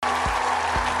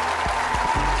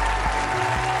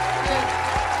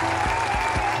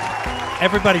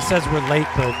Everybody says we're late,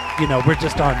 but, you know, we're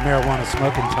just on marijuana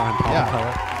smoking time, Papa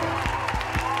Color.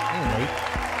 Ain't late.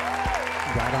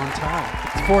 Right on time.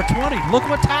 It's 4:20. Look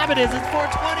what time it is. It's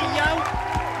 4:20, yo.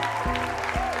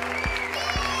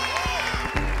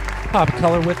 Papa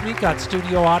Color with me. Got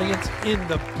studio audience in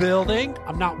the building.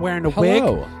 I'm not wearing a wig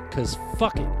because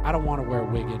fuck it. I don't want to wear a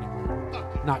wig anymore.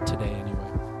 Not today,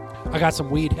 anyway. I got some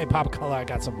weed. Hey, Papa Color, I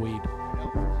got some weed.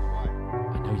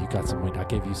 I know you got some weed. I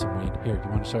gave you some weed. Here, you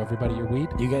want to show everybody your weed?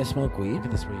 You guys smoke weed? Look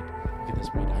at this weed. Look at this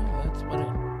weed. Oh, that's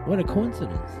what a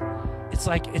coincidence. It's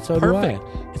like, it's So do perfect.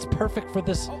 It's perfect for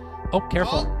this. Oh,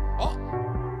 careful.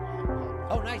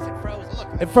 Oh, nice. It froze. Look.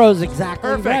 It froze exactly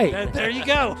Perfect. right. There you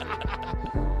go.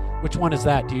 Which one is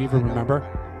that? Do you even remember?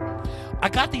 I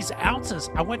got these ounces.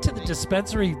 I went to the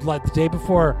dispensary like the day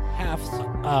before. Halves.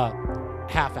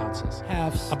 Half ounces.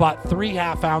 Halves. I bought 3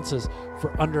 half ounces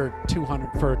for under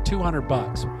 200 for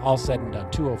 $200. All said and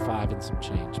done, 205 and some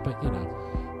change. But you know,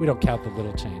 we don't count the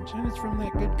little change. And it's from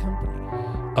that good company.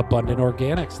 Abundant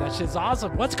Organics. That shit's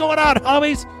awesome. What's going on,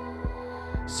 homies?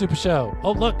 Super Show.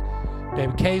 Oh, look.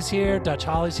 David K's here. Dutch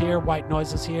Holly's here. White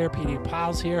Noise is here. Petey and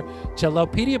Pyle's here. Cello.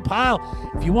 Petey and Pyle,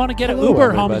 if you want to get an Hello, Uber,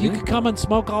 everybody. homie, you can come and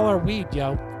smoke all our weed,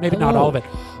 yo. Maybe not Hello. all of it.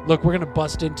 Look, we're going to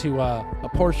bust into... A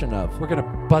portion of. We're going to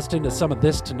bust into some of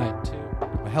this tonight, too.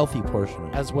 A healthy portion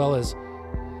of. As well as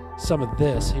some of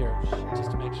this here.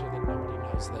 Just to make sure that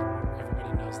everybody knows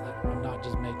that I'm not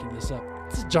just making this up.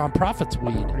 This is John Prophet's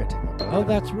weed. I'm gonna take my blood. Oh,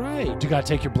 that's right. You got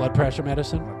to take your blood pressure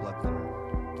medicine? My blood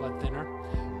thinner. Blood thinner.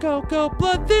 Go, go,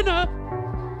 blood thinner.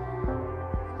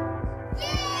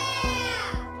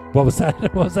 What was that?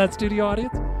 What was that, studio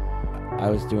audience? I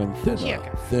was doing thinner. Yeah.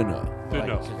 Thinner.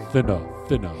 Thinner.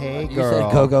 Hey, You girl.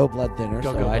 said go-go blood thinner,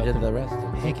 Go-go so I blood did thinner. the rest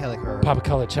of it. Hey, Kelly Kerr. Papa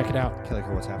Color, check it out. Kelly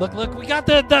Kerr, what's happening? Look, we got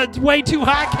the way too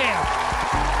high cam.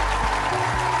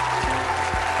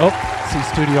 Oh, see,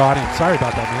 studio audience. Sorry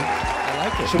about that, man. I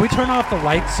like it. Should we turn off the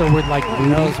lights so we're like Who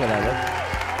moody? knows whatever.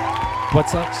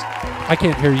 What's that? I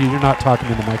can't hear you. You're not talking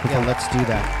in the Yeah, microphone. let's do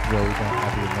that. Where we don't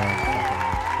have your annoying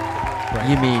fucking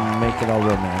You mean make it all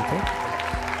romantic?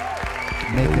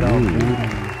 make it all moody.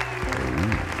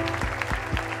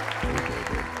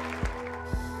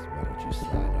 Why don't you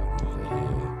slide over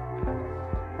here?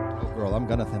 Oh, girl, I'm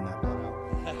gonna thin that blood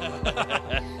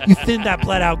out. You thin that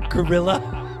blood out, gorilla.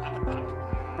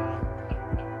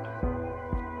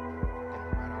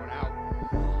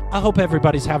 I hope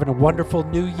everybody's having a wonderful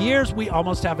New Year's. We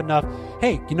almost have enough.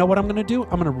 Hey, you know what I'm going to do?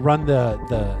 I'm going to run the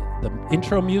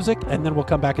intro music, and then we'll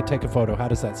come back and take a photo. How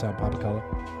does that sound, Papa Color?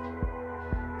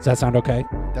 Does that sound okay?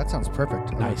 That sounds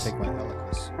perfect. Nice. I'm gonna take my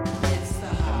eloquence.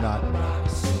 I'm not.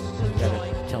 You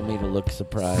gotta tell me to look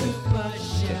surprised when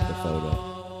you take the photo.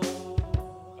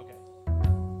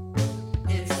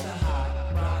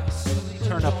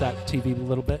 Turn up that TV a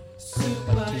little bit.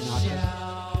 Like 2 notches.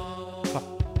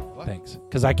 Oh, thanks.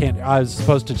 Because I can't. I was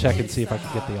supposed to check and see if I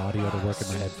could get the audio to work in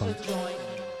my headphones.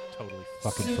 Totally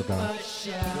fucking forgot.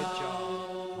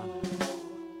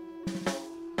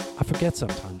 I forget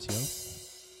sometimes, yo.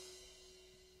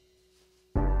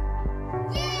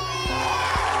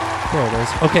 There it is.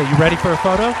 Okay, you ready for a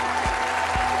photo?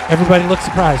 Everybody look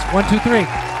surprised. 1, 2, 3.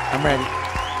 I'm ready.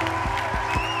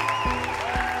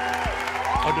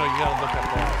 Oh no, you gotta look up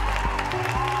there.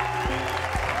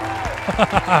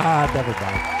 Never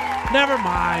mind. Never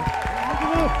mind. Look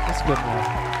it up. That's good enough.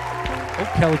 Oh,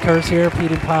 Kelly Kerr's here.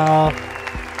 Pete and Pyle. Did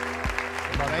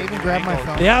I even grab my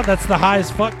phone? Yeah, that's the high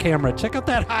as fuck camera. Check out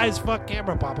that high as fuck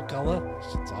camera, Papa Color.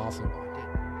 Shit's awesome.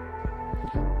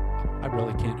 I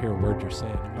really can't hear a word you're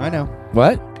saying. I know.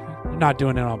 What? You're not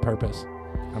doing it on purpose.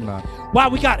 I'm not. Wow,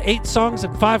 we got 8 songs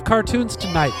and 5 cartoons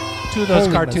tonight. 2 of those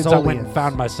Holy cartoons I went and Mazzolians.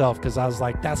 found myself because I was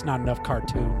like, that's not enough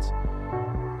cartoons.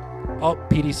 Oh,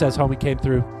 Petey says homie came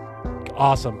through.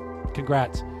 Awesome.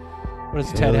 Congrats. What does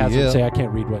Ted Hell Hazard yeah. say? I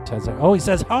can't read what Ted said. Oh, he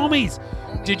says, homies,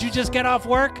 did you just get off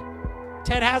work?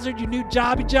 Ted Hazard, your new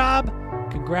job?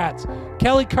 Congrats.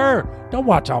 Kelly Kerr, don't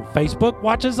watch on Facebook.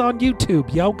 Watch us on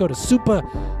YouTube, yo. Go to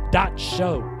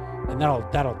super.show. And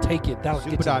that'll take you. That'll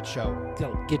get you. Show.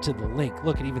 That'll get to the link.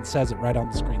 Look, it even says it right on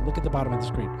the screen. Look at the bottom of the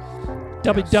screen.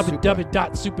 super.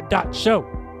 www.super.show.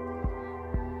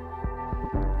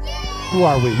 Who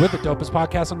are we? We're the dopest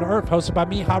podcast on the earth, hosted by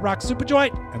me, Hot Rock Super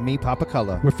Joint. And me, Papa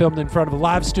Color. We're filmed in front of a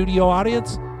live studio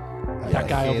audience. That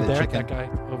guy Hey, over the there. chicken. That guy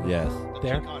over Yes.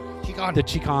 there. Chican. The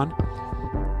Chicon.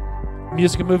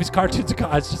 Music and movies, cartoons,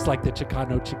 and it's just like the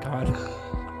Chicano Chicon.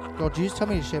 Girl, did you just tell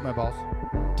me to shave my balls?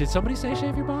 Did somebody say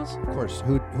shave your balls? Of course.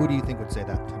 Who do you think would say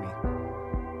that to me?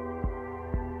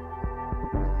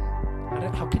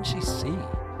 How can she see?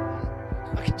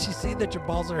 How can she see that your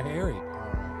balls are hairy?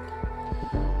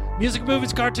 Music,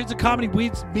 movies, cartoons, and comedy,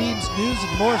 weeds, memes, news,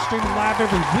 and more. Streaming live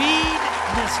every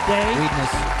Weedness Day.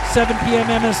 Weedness. 7 p.m.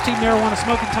 MST, marijuana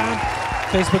smoking time.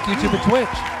 Facebook, YouTube, and Twitch.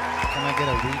 Can I get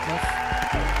a weedness?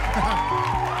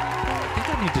 I think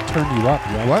I need to turn you up,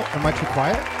 yo. What? Am I too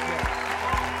quiet?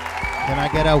 Can I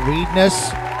get a weedness?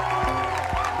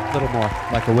 A little more.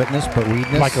 Like a witness, but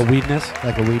weedness? Like a weedness.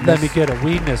 Like a weedness? Let me get a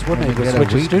weedness. We're Let me making get a Switch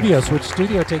weedness. Studio. Switch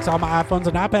Studio takes all my iPhones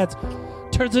and iPads,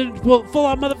 turns it into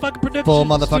full-on motherfucking production. Full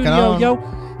motherfucking studio, on. yo.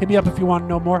 Hit me up if you want to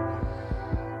know more.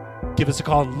 Give us a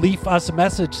call and leave us a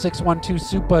message.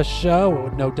 612-SUPA-SHOW.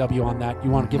 No W on that.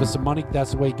 You want to give us some money?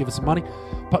 That's the way you give us some money.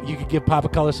 You could give Papa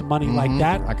Color some money like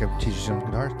that. I could teach you some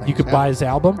guitar. Thanks, You could man. buy his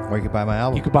album. Or you could buy my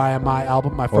album. You could buy my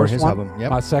album, my Or first his one, album,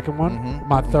 yep. my second one, Mhm.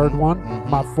 my third one, Mhm.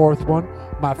 my fourth one,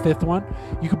 my fifth one.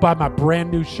 You could buy my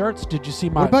brand new shirts. Did you see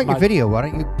my? What about my, your video? Why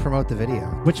don't you promote the video?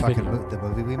 Which Fucking video? The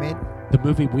movie we made? The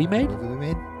movie we made? The movie we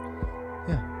made?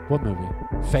 What movie?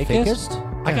 Fakest?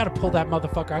 I got to pull that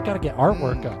motherfucker. I got to get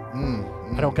artwork up.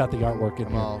 I don't got the artwork in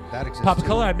here. Well, that exists. Papa too.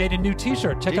 Color, I made a new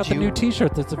T-shirt. Check Did out the you? new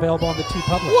T-shirt that's available on the T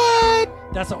Public. What?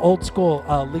 That's an old school.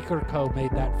 Leaker Co.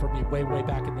 made that for me way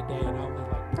back in the day, and I only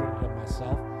printed it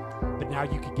myself. But now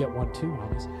you can get one too,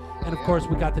 homies. And of course,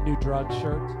 we got the new drug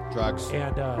shirts, Drugs.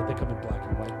 and they come in black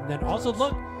and white. And then also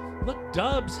look,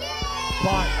 Dubs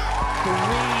bought 3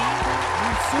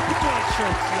 new Super Joint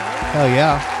shirts, yo. Hell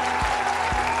yeah.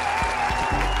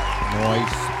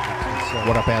 Nice.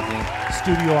 What up, Anthony?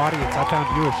 Studio audience, I found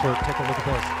you a shirt. Take a look at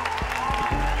this.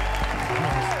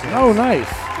 Oh, nice.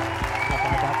 I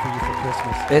bought that for you for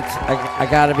Christmas. I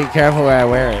gotta be careful where I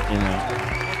wear it, you know.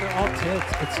 They're all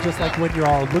tits. It's just like when you're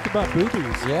all, look at my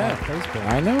boobies Yeah. on Facebook.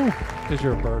 I know. Because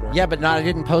you're a birder. Yeah, but I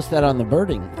didn't post that on the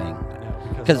birding thing.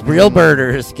 Because of- real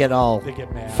birders get all They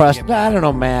get mad. frustrated. I don't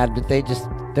know, mad, but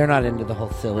they're not into the whole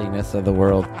silliness of the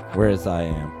world, whereas I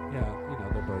am. Yeah,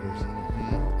 they're birders.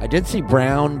 I did see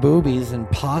brown boobies and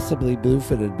possibly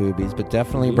blue-footed boobies, but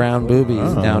definitely brown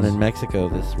boobies down in Mexico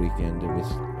this weekend. It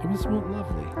was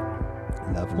lovely.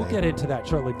 Lovely. We'll get into that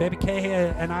shortly. Baby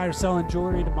K and I are selling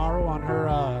jewelry tomorrow on her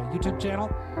YouTube channel.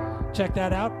 Check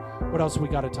that out. What else we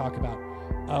got to talk about?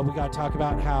 We got to talk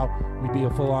about how we be a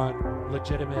full-on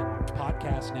legitimate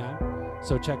podcast now.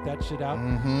 So check that shit out.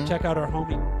 Mhm. Check out our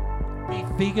homie Beef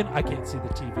Vegan. I can't see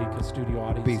the TV because studio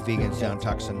audience. Beef is Vegan's big down heads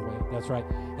all Tucson. the way. That's right.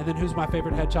 And then who's my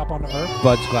favorite head shop on the earth?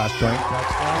 Bud's Glass Joint.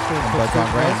 That's Glasgow and Bud's on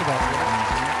Pittsburgh, brand. Roosevelt,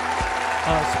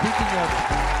 yeah. Speaking of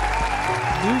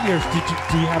New Year's,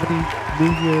 do you have any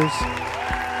New Year's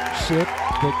shit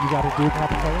that you got to do,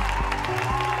 Papa Color?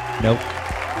 Nope.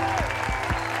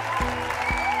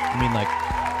 I mean, like,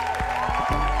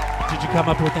 Did you come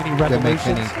up with any did I make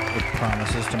resolutions? any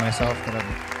promises to myself that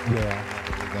I'm Yeah.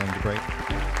 going to break?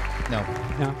 No.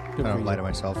 No. I Good for don't you. lie to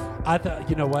myself. I thought,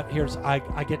 you know what?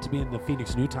 I get to be in the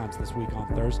Phoenix New Times this week on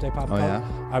Thursday, Papa Oh, Color. yeah?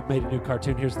 I've made a new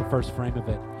cartoon. Here's the first frame of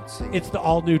it. Let's see. It's the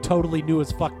all-new, totally new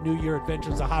as fuck New Year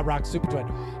Adventures of High Rock Super Joint.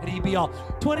 And he'd be all,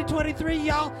 2023,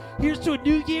 y'all, here's to a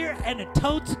new year and a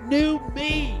totes new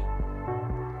me.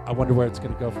 I wonder where it's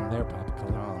going to go from there, Papa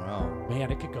Color. Oh, no.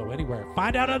 Man, it could go anywhere.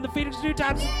 Find out on the Phoenix New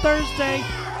Times Thursday.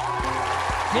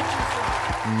 Get you some.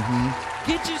 Mm-hmm.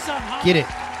 Get you some, huh? Get it.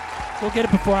 Go get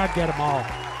it before I get them all,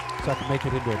 so I can make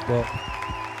it into a book.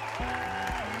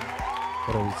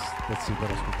 Let's see what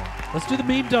else we got. Let's do the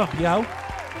meme dump, yo.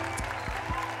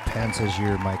 Pan says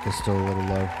your mic is still a little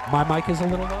low. My mic is a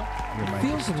little low. Your It mic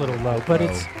feels is a little still low, but low.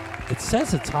 it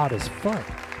says it's hot as fuck.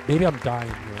 Maybe I'm dying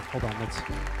here. Hold on, let's.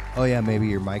 Oh, yeah, maybe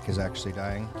your mic is actually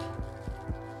dying.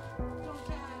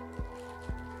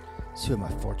 Let's see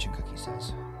what my fortune cookie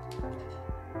says.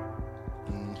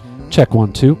 Check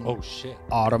 1, 2. Oh shit.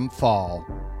 Autumn, fall.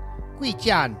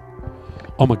 Guijan.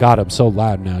 Oh my god, I'm so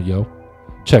loud now, yo.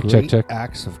 Check. Great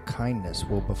acts of kindness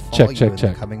will befall Check, you check, in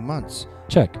check. the coming months.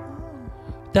 Check.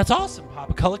 That's awesome,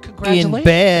 Papa Color. Congratulations. In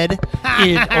bed. Is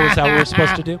that what we're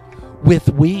supposed to do? With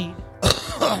weed.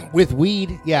 With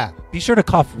weed. Yeah, Be sure to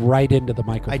cough right into the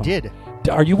microphone. I did.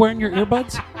 Are you wearing your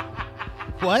earbuds?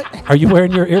 What? Are you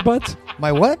wearing your earbuds?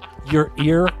 My what? Your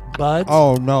earbuds?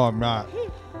 Oh, no, I'm not.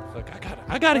 Look,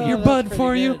 I got an earbud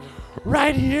for you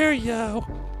right here, yo.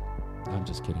 I'm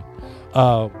just kidding.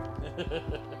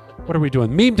 What are we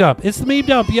doing? Meme dump. It's the meme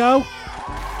dump, yo.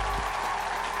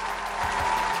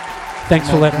 Thanks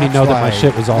for letting me know that my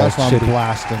shit was all that's why I'm shitty.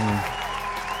 blasting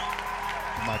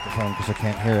the microphone because I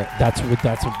can't hear it. That's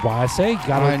why I say you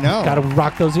I know. gotta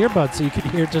rock those earbuds so you can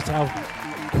hear just how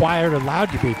quiet or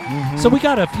loud you be. So we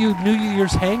got a few New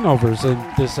Year's hangovers in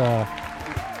this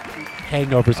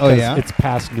hangovers Oh, yeah? it's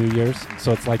past New Year's,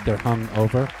 so it's like they're hung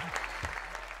over.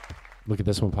 Look at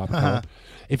this one, Papa Color.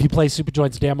 If you play Super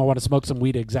Joints Damn I Want to Smoke Some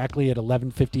Weed exactly at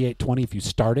 11:58:20 if you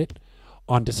start it,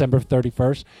 on December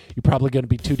 31st, you're probably going to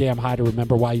be too damn high to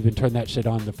remember why you even turned that shit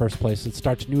on in the first place. It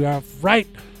starts New Year off right.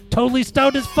 Totally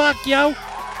stoned as fuck, yo.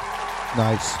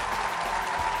 Nice.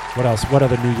 What else? What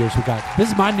other New Year's we got?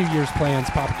 This is my New Year's plans,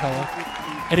 Papa Color.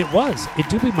 And it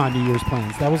do be my New Year's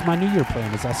plans. That was my New Year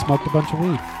plan, is I smoked a bunch of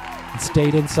weed and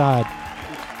stayed inside.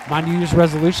 My New Year's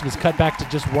resolution is cut back to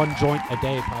just one joint a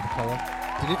day, Papa Color.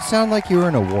 Did it sound like you were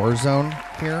in a war zone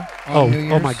here on New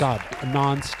Year's? Oh my God.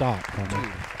 Non-stop. Dude,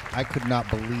 I could not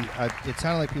believe... it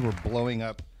sounded like people were blowing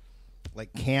up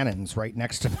like cannons right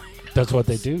next to me. That's what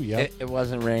they do, yeah. It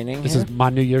wasn't raining. This is my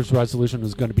New Year's resolution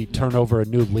was going to be turn over a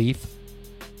new leaf,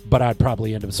 but I'd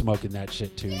probably end up smoking that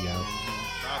shit too, yo.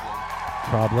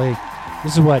 Probably.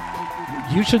 This is what...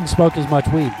 You shouldn't smoke as much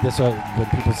weed. This is when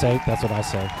people say, that's what I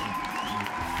say.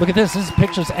 Look at this. This is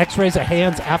pictures, x-rays of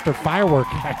hands after firework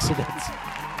accidents.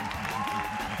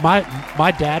 My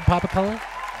dad, Papa Color,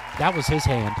 that was his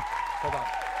hand. Hold on.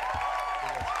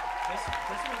 This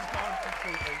one's gone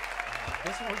completely.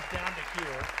 This one's down to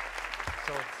here.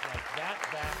 So it's like that,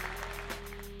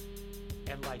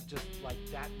 and like just like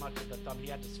that much of the thumb. He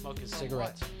had to smoke his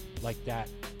cigarettes like that.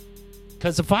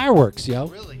 Because of fireworks, yo.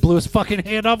 Really? Blew his fucking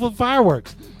hand off with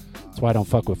fireworks. That's why I don't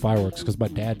fuck with fireworks, because my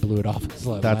dad blew it off.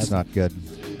 That's not good.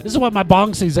 This is what my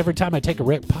bong sees every time I take a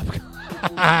rip.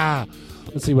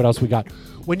 Let's see what else we got.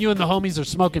 When you and the homies are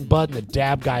smoking bud and the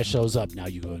dab guy shows up, now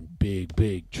you're in big,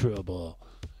 big trouble.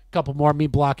 Couple more, me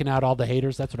blocking out all the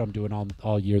haters. That's what I'm doing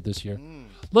all year this year.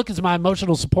 Look, it's my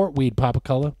emotional support weed, Papa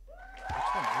Color. Which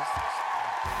one is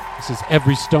this? This is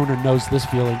every stoner knows this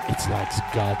feeling. It's like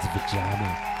God's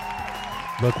vagina.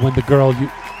 Look, when the girl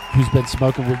who's been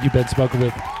smoking with you've been smoking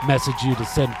with message you to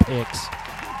send pics.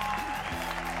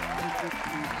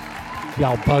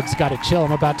 Y'all bugs gotta chill.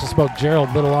 I'm about to smoke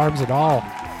Gerald, little arms and all.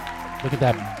 Look at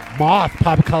that moth,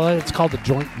 Papa Color. It's called the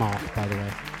joint moth, by the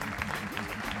way.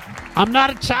 I'm not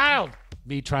a child.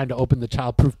 Me trying to open the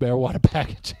childproof marijuana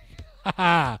package.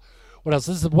 What else?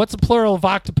 What's the plural of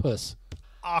octopus?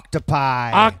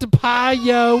 Octopi. Octopi,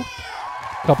 yo.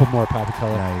 Couple more, Papa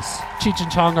Color. Nice. Cheech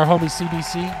and Chong, our homie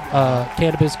CBC,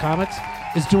 Cannabis Comics,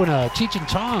 is doing a Cheech and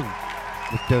Chong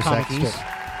with Dos comic Equis?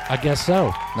 strip. I guess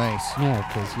so. Nice. Yeah,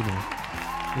 because, you know.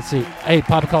 Let's see. Hey,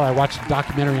 Papa Color, I watched a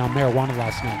documentary on marijuana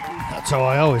last night. That's how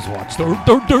I always watch them.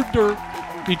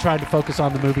 Me trying to focus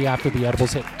on the movie after the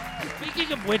edibles hit.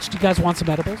 Speaking of which, do you guys want some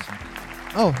edibles?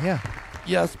 Oh, yeah.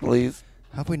 Yes, please.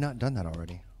 Have we not done that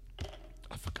already?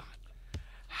 I forgot.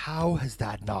 How has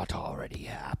that not already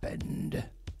happened?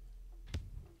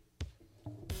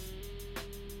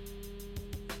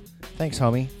 Thanks,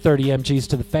 homie. 30 mgs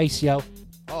to the face, yo.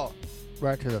 Oh,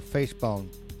 right to the face bone.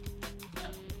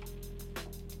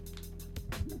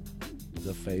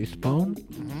 The face bone?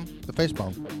 Mm-hmm. The face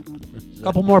bone.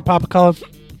 Couple more, Papa Color.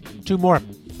 2 more.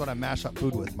 That's what I mash up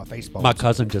food with, my face bone. My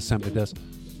cousin just sent me this.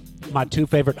 My 2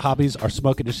 favorite hobbies are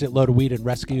smoking a shitload of weed and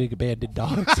rescuing abandoned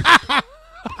dogs.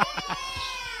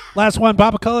 Last one,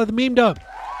 Papa Color, the meme dump.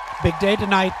 Big day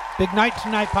tonight. Big night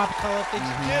tonight, Papa Color. Things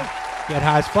to do. Get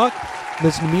high as fuck.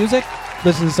 Listen to music.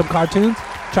 Listen to some cartoons.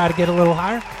 Try to get a little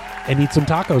higher. And eat some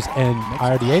tacos. And I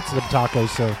already ate some tacos,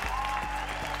 so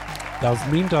that was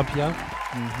the meme dump, yo.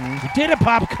 Mm-hmm. We did it,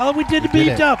 Papa Color. We did the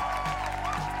meme dump.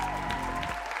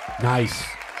 Nice.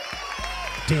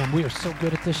 Damn, we are so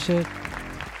good at this shit.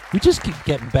 We just keep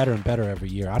getting better and better every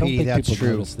year. I don't think that's people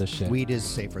true. notice this shit. Weed is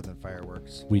safer than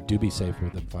fireworks. We do be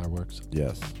safer than fireworks.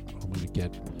 Yes. I'm gonna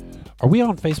get. Are we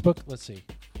on Facebook? Let's see.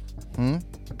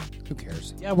 Who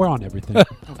cares? Yeah, we're on everything.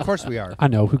 Of course we are. I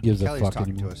know. Who gives Kelly's a fuck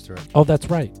talking anymore? to us through it. Oh, that's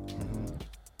right.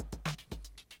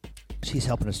 She's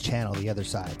helping us channel the other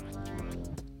side.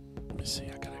 Let me see.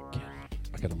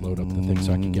 I gotta load up the thing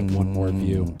so I can get one more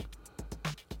view.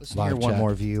 Let's hear one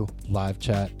more view. Live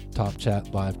chat, top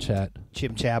chat, live chat.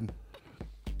 Chim Cham.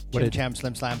 Chim Cham,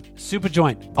 Slim Slam. Super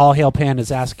Joint. All Hail Pan is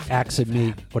axing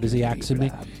me. What is he axing me?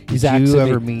 He's Did axing you me.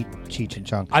 ever meet Cheech and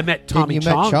Chong? I met Tommy You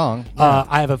Chong. met Chong. Yeah.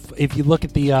 I have if you look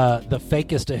at the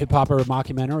fakest hip hopper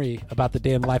mockumentary about the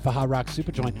damn life of Hot Rock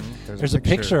Super Joint, there's a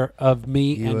picture of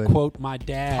me and quote my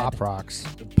dad. Pop Rocks.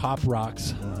 Pop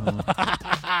Rocks.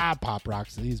 Pop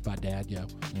Rocks. He's my dad, yo.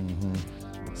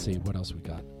 Let's see what else we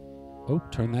got. Oh,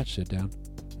 turn that shit down.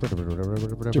 What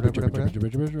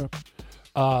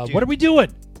are we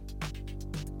doing?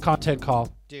 Content call.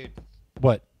 Dude.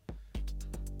 What?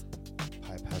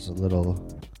 Pipe has a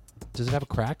little... Does it have a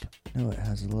crack? No, it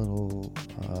has a little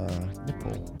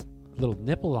nipple. Little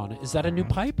nipple on it. Is that a new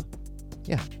pipe?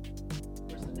 Yeah.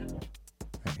 Where's the nipple?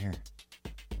 Right here.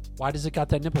 Why does it got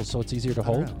that nipple so it's easier to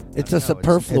hold? It's a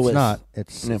superfluous It's not.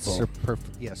 It's nipple.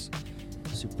 superfluous. Yes.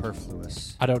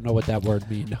 Superfluous. I don't know what that word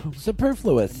means.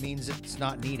 Superfluous. It means it's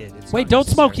not needed. It's Wait, not don't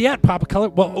smoke necessary. yet, Papa Color.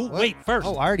 Well, What? wait first.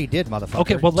 Oh, I already did, motherfucker.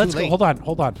 Okay, well, let's Too go. late.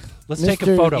 Hold on. Let's take a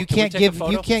Mr. photo. You Can we can't take a give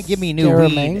photo? you can't give me new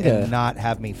weed Scaramanga. and not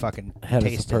have me fucking Had a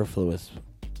taste it. superfluous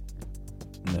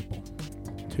nipple.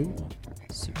 2.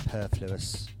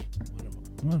 Superfluous.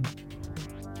 One.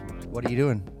 What are you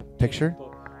doing? Picture?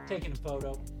 Taking a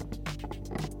photo.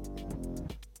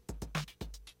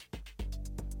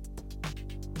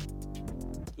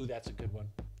 Ooh, that's a good one.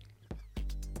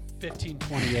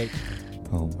 1528.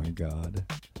 Oh my god.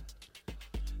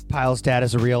 Pyle's dad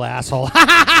is a real asshole.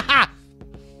 I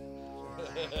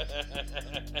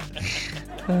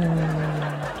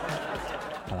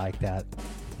like that.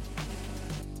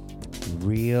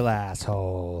 Real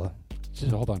asshole.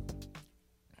 Just hold on.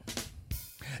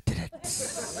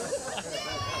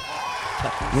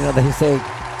 You know, they say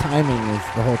timing is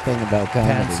the whole thing about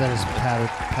Pat comedy. set his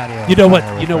patio. You know what?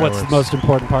 fire You know what's the fireworks. most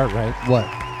important part, right? What?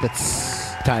 That's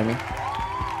Timing.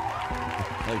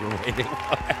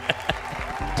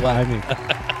 Timing.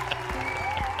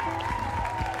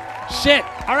 Shit!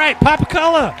 All right, Papa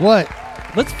Cola. what?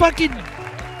 Let's fucking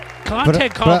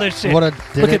content call this shit. What a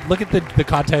did Look at the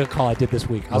content call I did this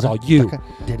week. I was What all a- you. okay.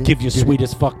 Did it? Give you Did sweet it?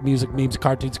 as fuck music, memes,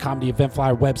 cartoons, comedy, event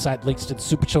flyer, website, links to the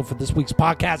Super Show for this week's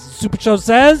podcast. The Super Show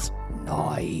says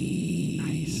Nice.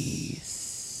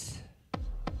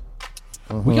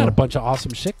 we got a bunch of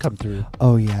awesome shit come through.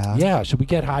 Oh yeah. Yeah, should we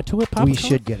get high to it, Papa? We Cola?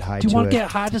 should get high Do you to want it. to get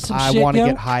high to some I shit? want to yo?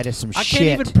 get high to some I shit.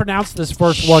 can't even pronounce this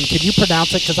first one. Can you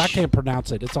pronounce it? Because I can't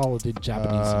pronounce it. It's all in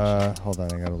Japanese. and shit. Hold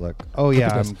on, I gotta look. Oh yeah,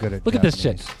 Look at this. I'm good at. Look at this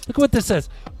shit. Japanese. Look at what this says.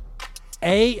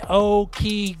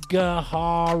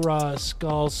 Aokigahara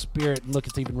Skull Spirit. And look,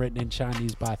 it's even written in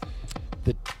Chinese by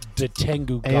the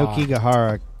Tengu God.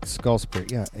 Aokigahara Skull Spirit.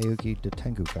 Yeah, Aoki the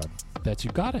Tengu God. That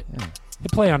you got it. Yeah. Hey,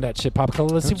 play on that shit, Papa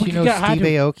Cola. Let's see Don't if we you can know get high Steve to.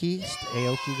 Aoki?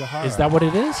 Aokigahara. Is that what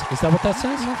it is? Is that what that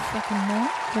says? I fucking know.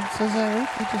 It says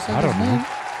Aoki. Just I don't know.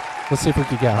 Let's see if we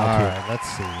can get All high to right, let's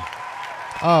see.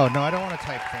 Oh no, I don't want to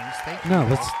type things. Thank it. you. No,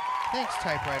 let's Thanks,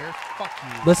 typewriter. Fuck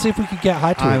you. see if we can get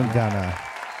high to I'm it. gonna.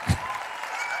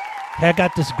 Hey, I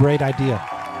got this great idea.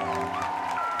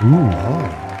 Ooh.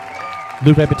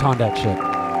 Louis Vuitton that shit.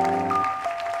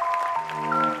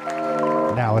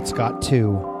 Now it's got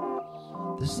 2.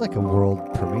 This is like a world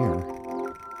premiere.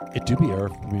 It do be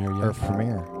Earth premiere, yeah. Earth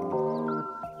premiere.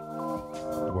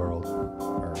 World.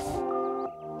 Earth.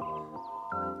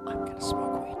 I'm gonna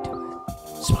smoke weed to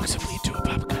it. Smoke some weed to it,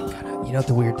 Papa Cola. You know what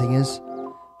the weird thing is?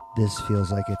 This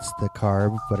feels like it's the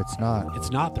carb, but it's not. It's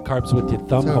not the carbs with your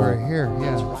thumb It's hole. over here.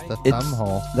 Yeah, it's the It's- thumb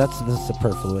hole. That's the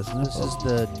superfluous nipple. This is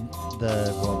the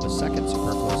second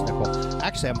superfluous nipple.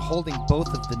 Actually, I'm holding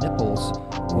both of the nipples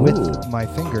with Ooh. my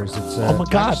fingers. It's Oh my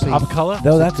God, actually, Papa Cola.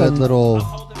 Though it's that's a good little.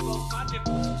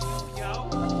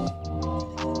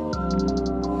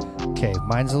 Okay,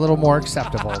 mine's a little more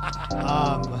acceptable.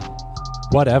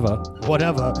 Whatever.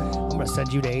 Whatever. I'm gonna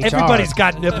send you to HR. Everybody's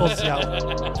got nipples, yo.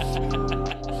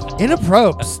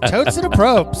 Inapprops. Totes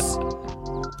inapprops.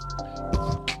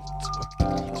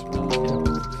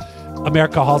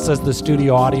 America Hall says the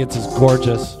studio audience is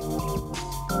gorgeous.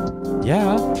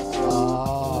 Yeah.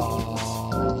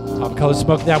 Papa Cola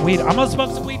smoking that weed. I'm gonna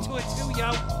smoke some weed to it too,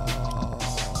 yo.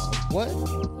 What?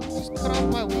 Just cut off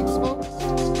my weed smoke?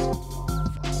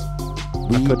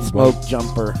 Weed couldn't smoke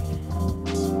jumper.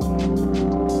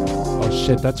 Oh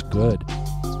shit, that's good.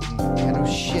 Yeah, no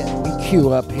shit. We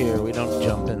queue up here. We don't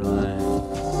jump in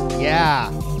line.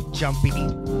 Yeah. Jumpy.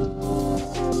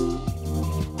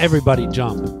 Everybody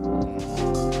jump.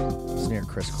 It's near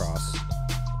crisscross.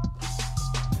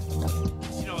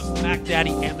 You know, it's Mac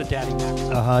Daddy and the Daddy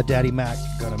Mac. Daddy Mac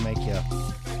gonna make you. I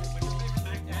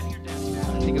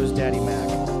think it was Daddy Mac.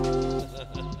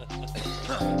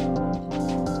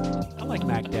 I like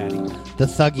Mac Daddy. The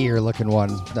thuggier looking one.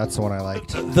 That's the one I liked.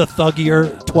 The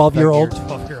thuggier 12-year-old.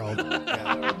 12-year-old.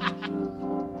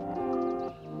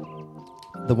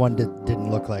 The one that didn't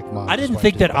look like mom. I didn't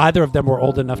think that either of them were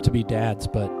old enough to be dads,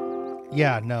 but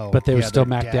Yeah, no. But they were Yeah, still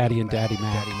they're Mac Daddy and Daddy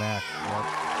Mac. Daddy Mac. Yep.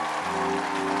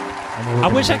 And they were I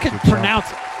gonna wish I make could you jump. pronounce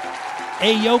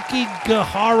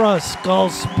Aokigahara Skull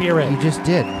Spirit. You just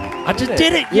did. I just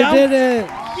did it, You yo. did it.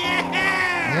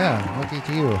 Yeah, look at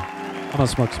you. I'm gonna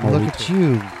smoke some more Look weed. at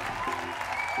you.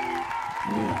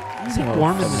 Is it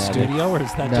warm in the studio, or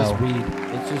is that No. just weed?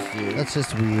 It's just you. That's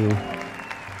just Wii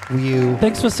U.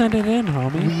 Thanks for sending it in,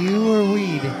 homie. Wii U or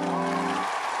weed?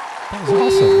 That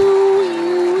was awesome.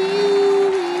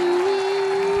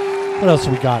 What else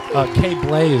we got? K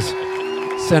Blaze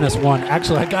sent us one.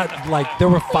 Actually, I got there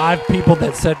were 5 people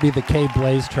that sent me the K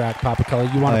Blaze track, Papa Color.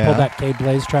 You want to Oh, pull yeah? that K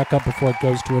Blaze track up before it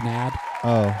goes to an ad?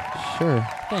 Oh, sure.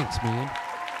 Thanks, man.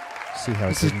 See how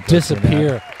This it is didn't go through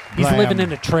disappear. that. He's Blam. living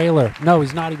in a trailer. No,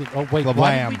 he's not even. Oh wait, what?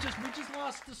 Blam. We just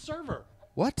lost the server.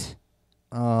 What?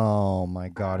 Oh my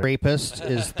God! Rapist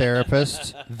is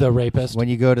therapist. The rapist. When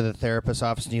you go to the therapist's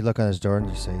office and you look on his door and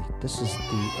you say, "This is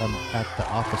at the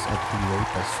office of the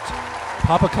rapist."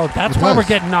 Papa Code. That's It why we're does.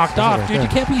 getting knocked It says it off, right dude. there. You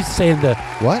can't be saying the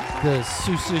What?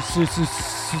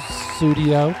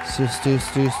 studio.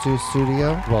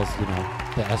 Studio. Well, you know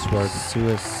the S word.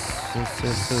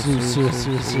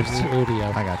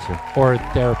 Studio. I got you. Or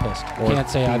therapist. Or Can't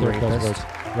say the either of those rapist.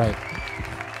 words. Right.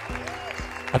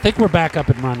 I think we're back up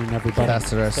and running, everybody. That's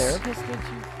the rest. Therapist gets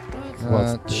you? What?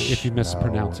 Well, if you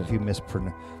mispronounce no, it. If you If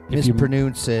you-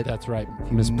 mispronounce it. That's right.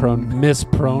 you Mispronounce it.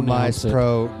 Mispronounce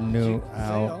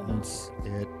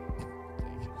it.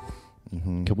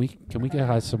 Mhm. Can we get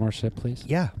high some more shit, please?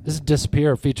 Yeah. This is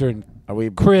Disappear featuring Are we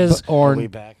Chris Are we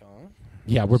back on?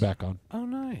 Yeah, we're back on. Oh,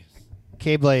 nice.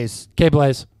 K-Blaze.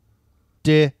 K-Blaze.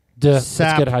 Let's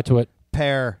get high to it.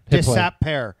 Pair. Hit play.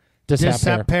 Disappear.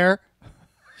 Disappear.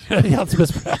 Yeah, let's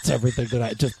mispronounce everything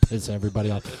tonight. Just piss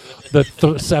everybody off.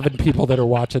 The 7 people that are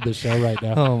watching the show right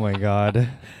now. Oh my God.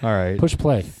 All right. Push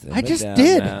play. Simmer I just down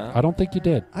did. now. I don't think you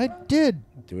did. I did.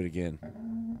 Do it again.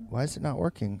 Why is it not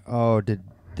working? Oh, did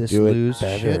this Do it lose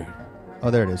better. shit? Oh,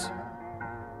 there it is.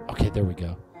 Okay, there we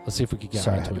go. Let's see if we can get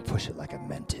Sorry, I high had to to it. push it like I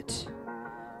meant it.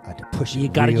 I had to push it You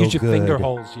gotta real use your good. finger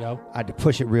holes, yo. I had to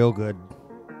push it real good.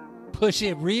 Push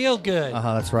it real good.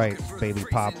 Uh-huh, that's right, baby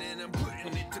pop.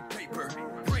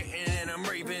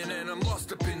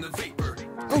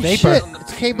 Oh, Vapor. shit.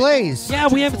 It's K-Blaze. Yeah,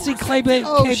 we haven't seen K-Blaze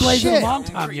Oh, in shit. a long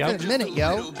time, yo. It's been a minute,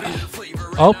 yo.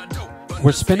 Oh,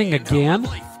 we're spinning again?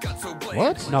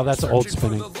 What? No, that's old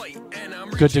spinning.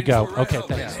 Good to go. Okay,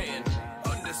 thanks.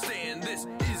 Understand this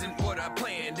isn't what I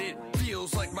planned. It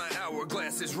feels like my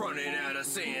hourglass is running out of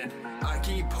sand. I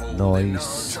keep holding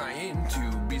Nice. on, trying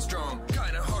to be strong.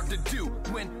 Kinda hard to do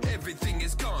when everything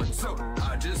is gone. So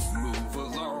I just move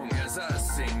along as I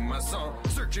sing my song,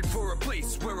 searching for a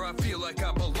place where I feel like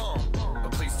I belong. A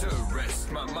place to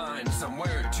rest my mind,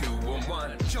 somewhere to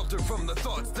unwind, shelter from the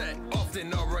thoughts that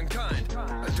often are unkind.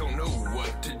 I don't know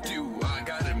what to do. I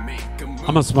gotta make a move. I'm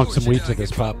gonna smoke some weed to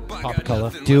this pop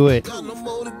color. Do it. Got no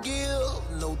more to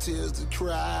give, no tears to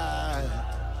cry.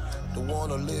 Don't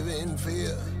wanna live in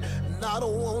fear, and I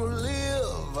don't wanna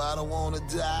live, I don't wanna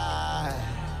die.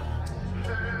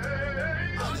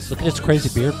 Look at this crazy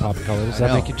beard, pop color. Does that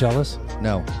know. make you jealous?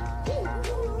 No.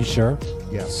 You sure?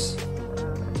 Yes.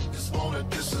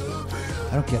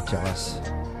 I don't get jealous.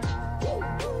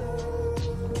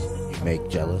 You make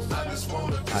jealous. I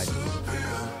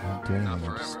don't do anything.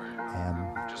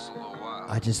 I just am.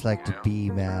 I just like to be,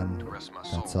 man.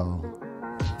 That's all.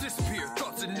 Disappear,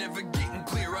 thoughts are never getting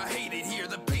clear. I hate it here,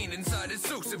 the pain inside is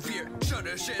so severe.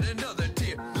 Shudder, shed another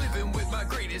tear. Living with my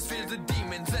greatest fears, the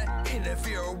demons that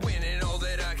interfere are winning. All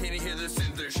that I can hear, the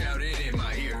sins they're shouting in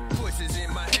my ear. Voices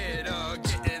in my head are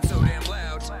getting so damn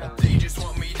loud. They just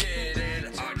want me dead, and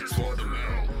I just want them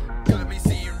out. Got me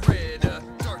seeing red,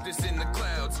 darkness in the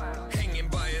clouds, hanging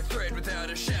by a thread without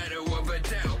a shadow of a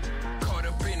doubt. Caught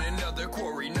up in another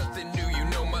quarry, nothing new, you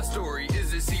know my story.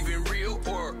 Is this even real,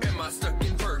 or am I stuck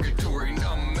in purgatory?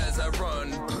 Numb as I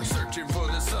run, searching for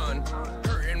the sun,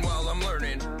 hurting while I'm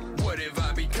learning. What have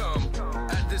I become?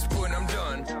 At this point I'm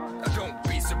done. Don't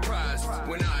be surprised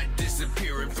when I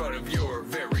disappear in front of your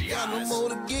very Got no eyes. more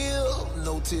to give,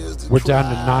 no tears to We're down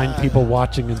to cry. 9 people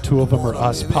watching, and 2 of them are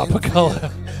us, Papa Color.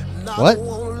 What?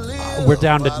 We're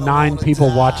down to 9 people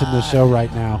watching the show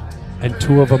right now, and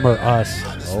 2 of them are us.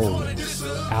 Oh,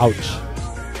 Ouch.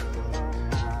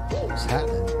 what's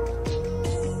happening?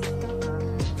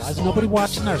 Why is nobody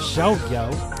watching our show, yo? I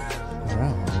don't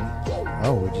know, homie.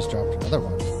 Oh, we just dropped another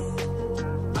one.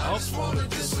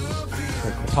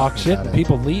 Talk shit and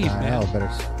people leave, I man. know, better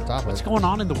stop What's it. going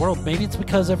on in the world? Maybe it's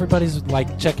because everybody's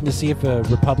like checking to see if a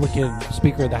Republican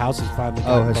Speaker of the House has finally Oh,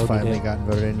 gotten has voted finally in. gotten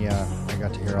voted in. Yeah, I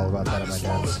got to hear all about that at my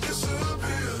dad's.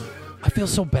 I feel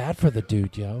so bad for the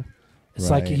dude, yo. It's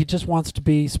like Right. he just wants to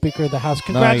be Speaker of the House.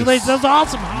 Congratulations, that's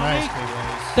awesome, homie.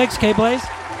 Thanks, K-Blaze.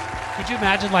 Could you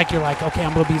imagine, like, you're like, okay,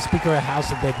 I'm going to be Speaker of the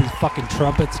House, and then these fucking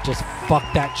trumpets just fuck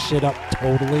that shit up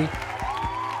totally?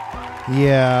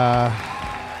 Yeah.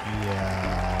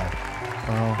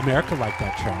 Well, America liked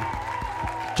that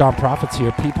track. John Prophet's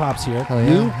here. P-Pop's here. Hell yeah,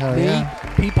 You, hell me,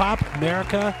 yeah. P-Pop,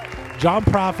 America, John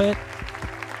Prophet.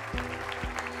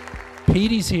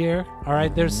 Petey's here. All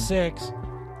right, there's 6.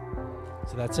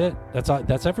 So that's it.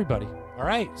 That's everybody. All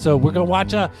right, so we're going to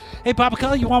watch hey, Papa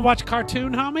Cully, you want to watch a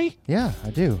cartoon, homie? yeah, I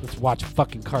do. Let's watch a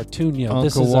fucking cartoon, yo. Uncle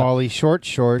This is Wally short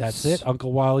shorts. that's it.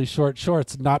 Uncle Wally short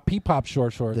shorts, not P-Pop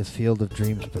short shorts. The Field of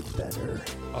Dreams, but better.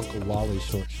 Uncle Wally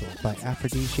short. By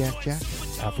Aphrodisiac Jacket.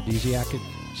 Aphrodisiac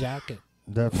jacket.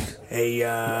 Hey,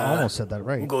 I almost said that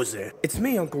right. Who goes there? It's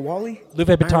me, Uncle Wally.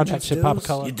 Louis Vuitton that shit, Papa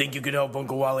Color. You think you could help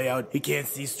Uncle Wally out? He can't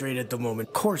see straight at the moment.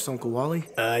 Of course, Uncle Wally.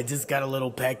 I just got a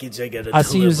little package I gotta I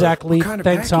see you, Zach Lee.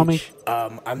 Thanks, homie.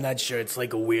 I'm not sure. It's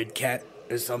like a weird cat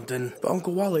or something. But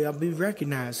Uncle Wally, I'll be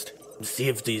recognized. See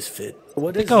if these fit.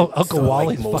 What is Uncle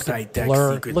Wally's most fucking high-tech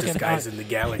blur. secret Look at disguise how in the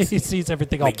galaxy. he sees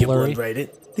everything all Make your blurry. blood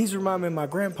right. These remind me of my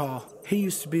grandpa. He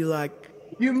used to be like,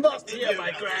 you must hear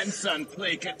my grandson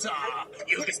play guitar.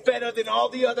 He's better than all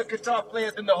the other guitar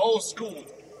players in the whole school.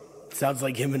 sounds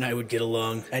like him and I would get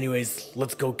along. Anyways,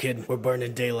 let's go, kid. We're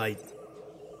burning daylight.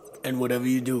 And whatever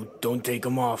you do, don't take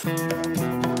them off.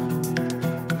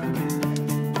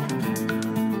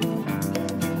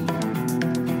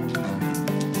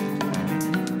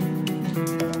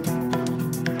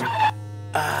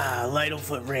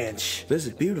 Littlefoot Ranch. This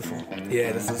is beautiful.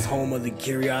 Yeah, this is home of the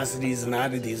curiosities and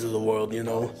oddities of the world, you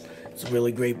know. It's a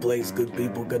really great place. Good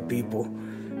people, good people.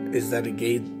 Is that a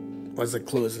gate? What's it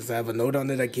closed? Does it have a note on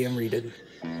it? I can't read it.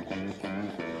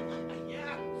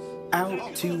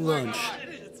 Out to lunch.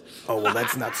 Oh, well,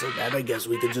 that's not so bad. I guess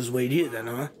we could just wait here then,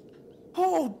 huh?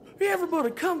 Oh, everybody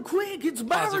come quick. It's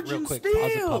Virgin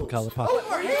Steel.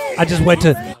 I just went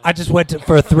to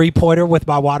for a 3-pointer with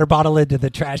my water bottle into the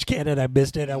trash can and I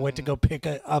missed it. I went to go pick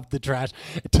up the trash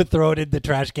to throw it in the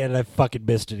trash can and I fucking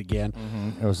missed it again.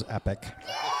 Mm-hmm. It was epic.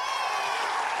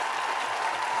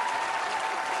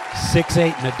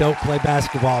 6'8" and I don't play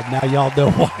basketball. Now y'all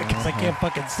know why, because I can't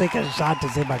fucking sink a shot to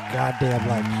save my goddamn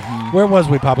life. Mm-hmm. Where was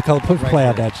we, Papa Color? Put play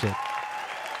on that shit.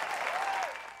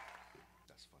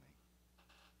 That's funny.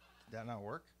 Did that not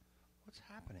work? What's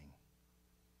happening?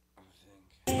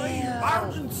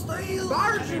 Virgin Steel!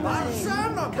 Virgin!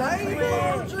 Summer, baby!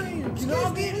 Virgin! Can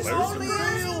I get this on the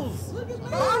hills?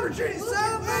 Virgin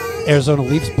Summer! Arizona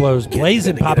Leafs blows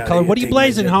blazing, Papa Color. What are you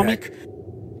blazing, homie?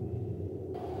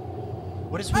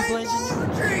 What is we blazing?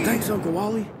 Thanks, Uncle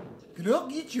Wally. Can I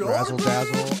get your Razzle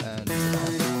Dazzle and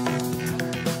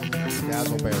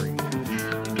Dazzleberry.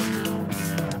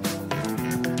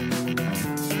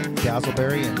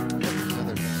 Dazzleberry and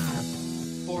another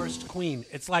Forest Queen.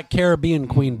 It's like Caribbean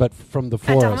Queen, but from the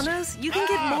forest. Domino's, you can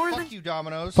get more than... Fuck you,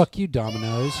 Domino's. Fuck you,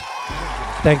 Domino's.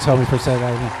 Thanks, homie, for saying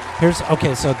that.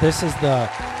 Okay, so this is the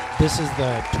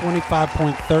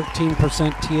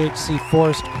 25.13% THC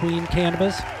Forest Queen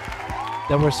cannabis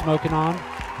that we're smoking on.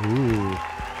 Ooh.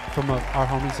 From our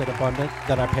homies at Abundant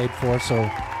that I paid for, so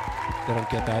they don't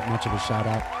get that much of a shout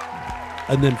out.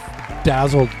 And then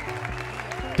Dazzleberry.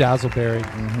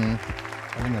 Mm-hmm.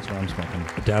 I think that's what I'm smoking.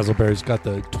 Dazzleberry's got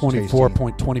the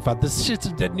 24.25. This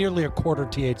shit's nearly a quarter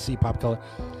THC, Pop Color.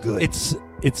 Good. It's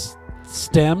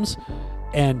stems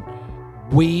and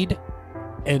weed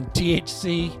and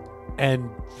THC and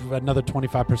another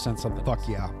 25% something. Fuck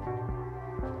yeah.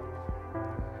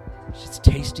 It's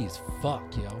tasty as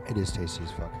fuck, yo. It is tasty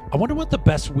as fuck. I wonder what the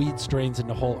best weed strains in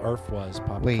the whole earth was,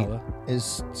 Papa Color.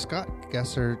 Is Scott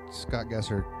Gesser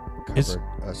covered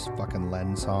a fucking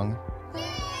Len song?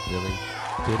 Really?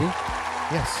 Did he?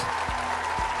 Yes.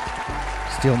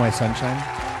 Steal My Sunshine?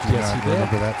 Do you Yes, he did.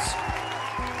 remember that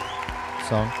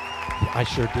song? I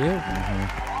sure do. Mm-hmm.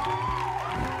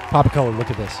 Papa Color, look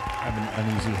at this. I have an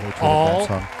uneasy hatred of that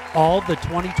song. All the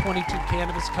 2022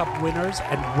 Cannabis Cup winners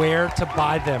and where to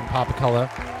buy them, Papa Color.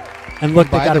 And look,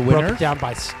 they got it broken down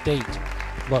by state.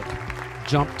 Look,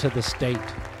 jump to the state.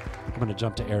 I'm going to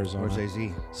jump to Arizona. Where's AZ?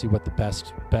 See what the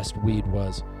best weed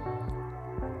was.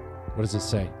 What does it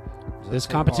say? This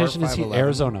competition is here,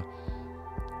 Arizona.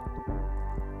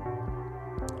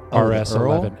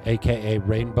 RS11, a.k.a.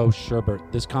 Rainbow Sherbet.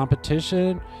 This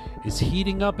competition is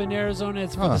heating up in Arizona.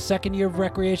 It's for the second year of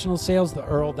recreational sales. The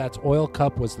Earl, that's Oil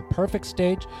Cup, was the perfect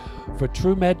stage for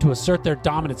True Med to assert their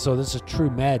dominance. So this is True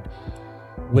Med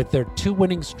with their 2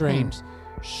 winning strains,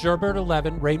 Sherbet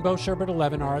 11, Rainbow Sherbet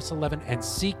 11, RS11, and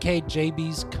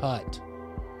CKJB's Cut.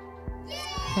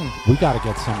 We got to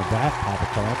get some of that, Papa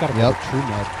Color. I got to go to True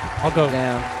Med. I'll go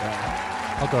down.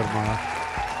 I'll go tomorrow.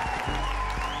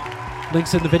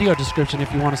 Links in the video description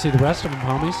if you want to see the rest of them,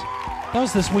 homies. That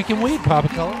was This Week in Weed, Papa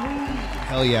Color.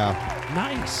 Hell yeah.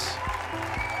 Nice.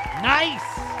 Nice.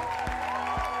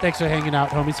 Thanks for hanging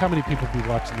out, homies. How many people be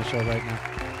watching the show right now?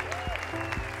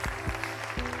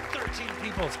 13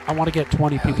 people. I want to get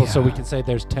 20 people so we can say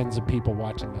there's tens of people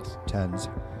watching this. Tens.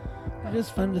 It is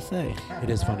fun to say. It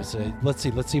is fun to say. Let's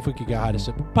see if we can get high to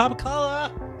some. Papa Color.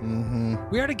 Mm-hmm.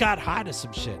 We already got high to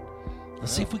some shit.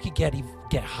 Let's see if we could get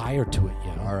higher to it,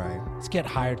 yo. All right. Let's get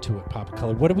higher to it, Papa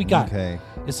Color. What do we got? Okay.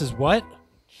 This is what?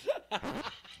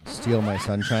 Steal My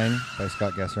Sunshine by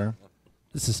Scott Gesser.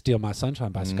 This is Steal My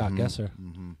Sunshine by Scott Gesser.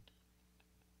 Mm-hmm.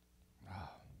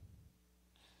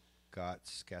 Scott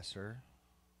Gesser.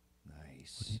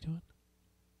 Nice. What are you doing?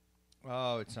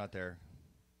 Oh, it's not there.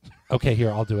 Okay,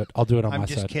 here, I'll do it. I'll do it on my side. I'm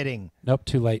just kidding. Nope,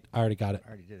 too late. I already got it. I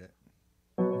already did it.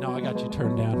 No, I got you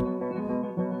turned down.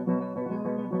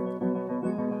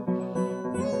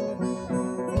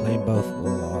 Playing both a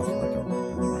little off like a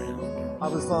round. I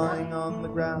was lying on the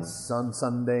grass on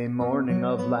Sunday morning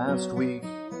of last week,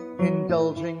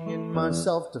 indulging in my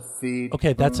self-defeat.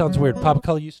 Okay, that sounds weird. Papa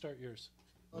Color, you start yours.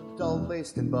 All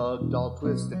laced and bugged, all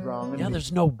twisted wrong. Yeah,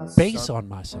 there's no bass on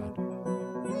my side.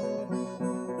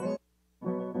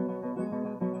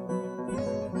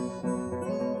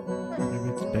 Maybe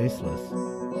it's baseless.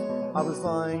 I was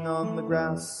lying on the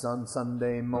grass on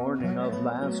Sunday morning of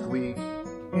last week,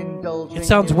 indulging It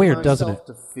sounds in weird, my doesn't it?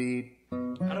 self-defeat.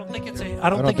 I don't think it's a. I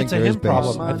don't think it's a him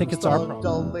problem. I think it's our problem.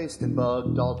 All laced and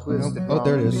bugged, all twisted Oh,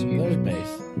 there it is. wrong. There's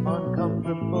bass.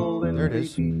 Uncomfortable and There it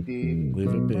is. deep.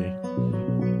 Leave it be.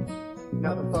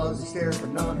 Now the fuzzy stare for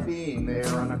not being there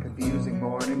on a confusing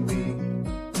morning week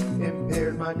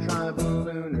impaired my tribal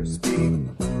lunar speak.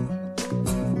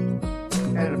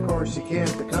 And of course you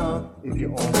can't become if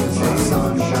you only say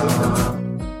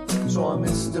sunshine. So I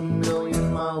missed a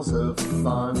million miles of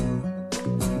fun.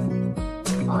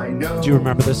 I know. Do you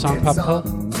remember this song, it's Papa Color? up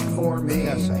for me.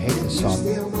 Yes, I hate this song.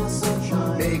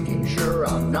 Making sure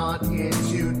I'm not in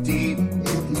too deep.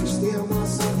 If you steal my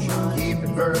sunshine, keep it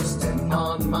versed and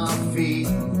on my feet.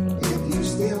 If you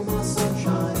steal my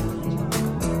sunshine.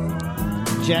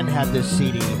 Jen had this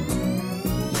CD.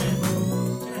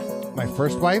 My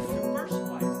first wife?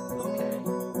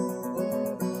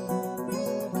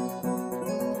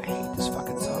 I hate this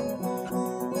fucking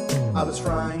song. I was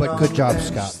frying But on good job, the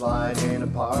bench, Scott. sliding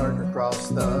apart across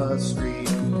the street.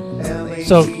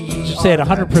 So you say it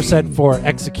 100% for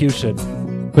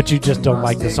execution, but you just don't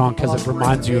like the song because it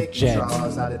reminds you of Jen.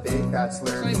 It's not even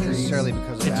necessarily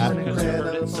because of It's that. just because you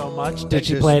heard it so much. Did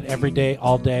she play it every day,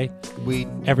 all day, We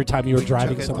every time you were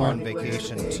driving took it somewhere? on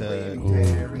vacation to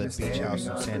the beach house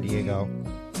in San Diego.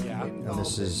 Yeah. And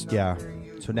this is, yeah.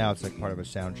 So now it's like part of a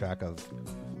soundtrack of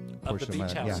Of the portion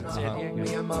beach my, house in San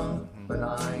Diego. But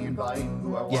I invite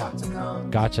who I Yeah. want to come.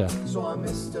 Gotcha. So I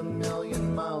missed a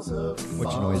million miles of fun.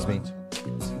 Which annoys me.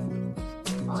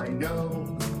 I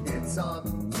know it's up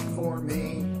for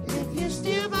me. If you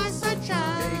steal my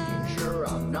sunshine, making sure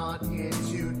I'm not in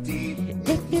too deep.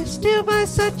 If you steal my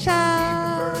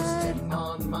sunshine, First and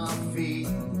on my feet.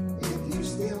 If you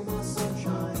steal my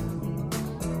sunshine,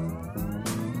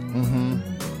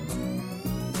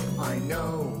 I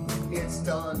know it's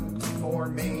done for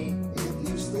me. If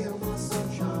you steal my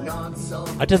sunshine, not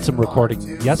something I did some recording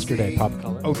hard to yesterday, see. Pop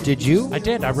Color. Oh, did you? I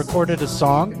did. I recorded a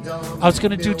song. I was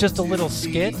going to do just a little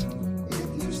skit.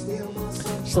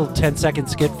 Just a little 10-second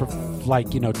skit for,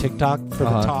 like, you know, TikTok for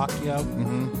the talk, you know.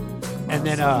 And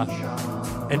then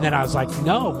I was like,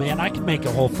 no, man, I can make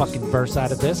a whole fucking verse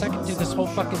out of this. I can do this whole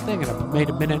fucking thing. And I made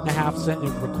a minute and a half and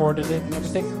recorded it and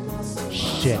everything.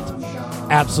 Shit.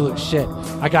 Absolute shit.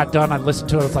 I got done. I listened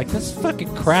to it. I was like, this is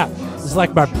fucking crap. It's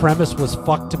like my premise was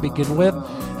fucked to begin with.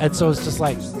 And so it's just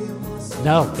like,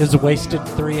 no, it was a wasted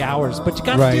 3 hours. But you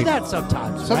got to do Right. that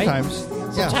sometimes, right? Sometimes.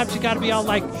 Yeah. Sometimes you got to be all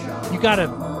like, you got to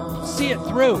see it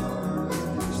through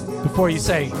before you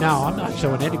say, no, I'm not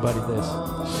showing anybody this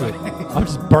shit. I'm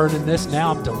just burning this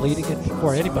now. I'm deleting it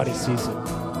before anybody sees it.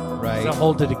 Right. They'll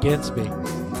hold it against me.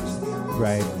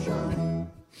 Right.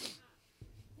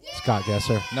 Scott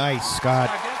Gesser. Nice, Scott.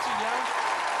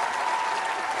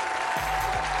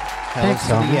 Thanks,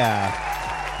 Tommy. Yeah.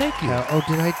 Thank you. Oh,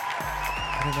 did I? I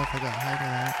don't know if I got high to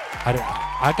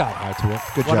that. I got high to it.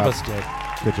 Good One job. of us did.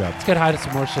 Good job. Let's get high to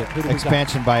some more shit. Who do we got?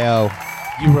 Expansion by O.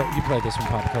 You play this one,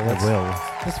 Papa. I will.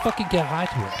 Let's fucking get high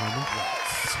to it, homie.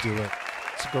 Let's do it.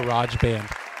 It's a garage band.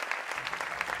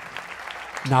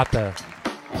 Not the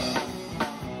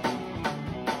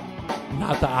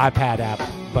iPad app,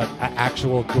 but an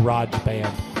actual garage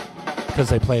band because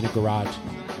they play in a garage.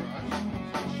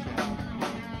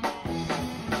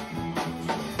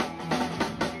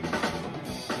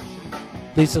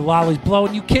 Lisa Lolly's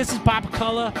blowing you kisses, Papa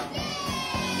Color.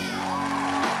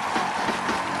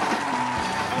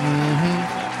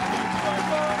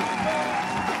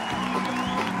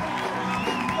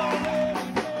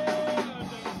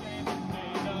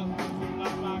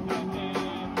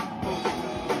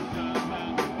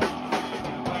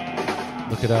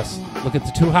 Look at us. Look at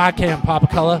the too high cam, Papa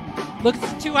Color. Look at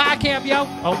the too high cam, yo.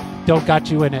 Oh, don't got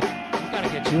you in it. Gotta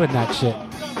get you in that shit.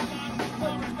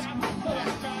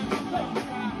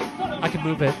 I can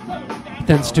move it.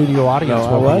 Then studio audience.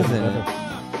 No, I won't be wasn't. able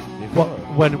to move it.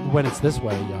 when it's this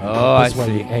way. Oh, this I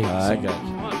see. Hey, I got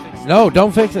you. No,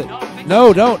 don't fix it.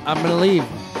 No, don't. I'm gonna leave.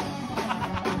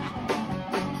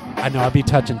 I know I'd be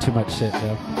touching too much shit,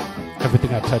 though.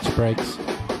 Everything I touch breaks.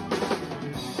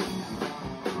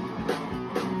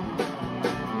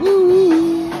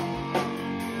 Woo!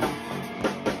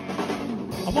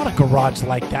 I want a garage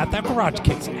like that. That garage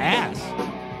kicks ass.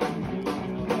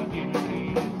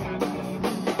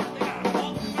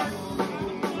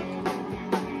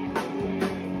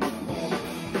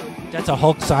 That's a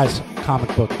Hulk-sized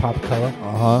comic book, Papa Color.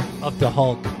 Of the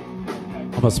Hulk.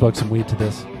 I'm gonna smoke some weed to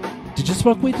this. Did you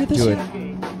smoke weed to this? Do it.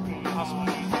 Awesome.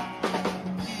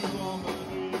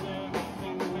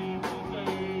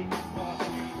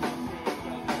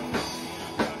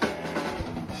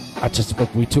 I just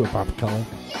smoked weed to it, Papa Color.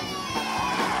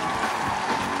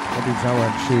 That dude's not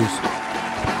wearing shoes.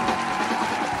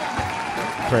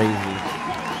 Crazy.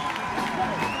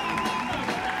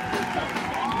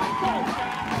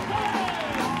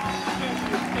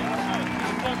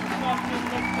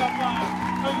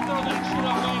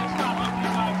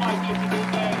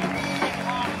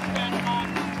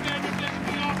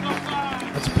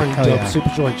 That's a pretty Hell dope yeah. Super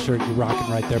Joint shirt you're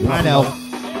rocking right there, Papa I know. Color.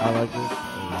 I like this.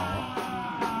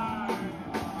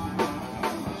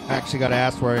 I actually got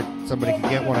asked where somebody could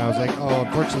get one. I was like, oh,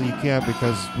 unfortunately you can't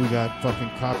because we got fucking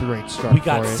copyright struck We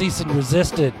got for it. cease and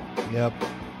resisted. Yep.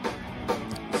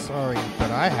 Sorry,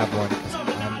 but I have one because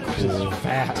I'm cool.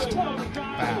 Fast.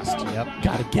 Fast, yep.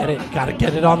 Gotta get it. Gotta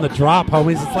get it on the drop,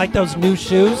 homies. It's like those new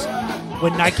shoes.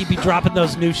 When Nike be dropping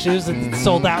those new shoes and it's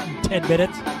sold out in 10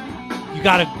 minutes. You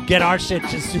gotta get our shit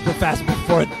just super fast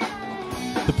before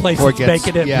the place Before it that's gets-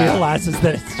 making it yeah. realizes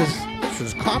that it's just This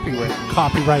is copyright.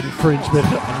 copyright infringement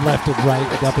on left and right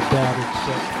and up and down and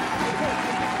shit.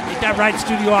 Ain't that right,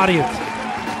 studio audience?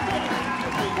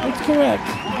 That's correct.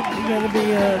 You gotta be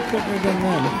quicker than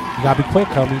them. You gotta be quick,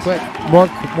 homies. Quick.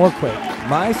 More quick.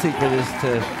 My secret is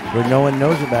to where no one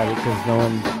knows about it because no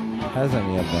one has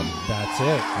any of them. That's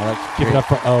it. I like to Give it create- up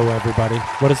for O, everybody.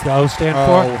 What does the O stand O.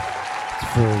 for? It's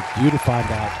for you to find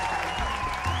out.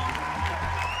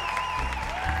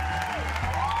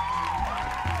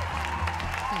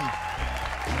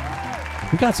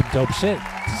 We got some dope shit.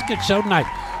 This is a good show tonight.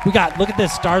 We got, look at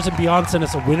this, Stars and Beyond sent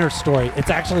us a winter story. It's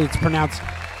pronounced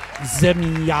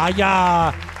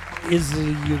Zemyaya.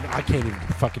 I can't even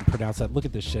fucking pronounce that. Look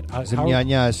at this shit.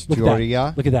 Zemyanya Look at Storia.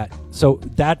 that. Look at that. So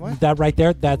that right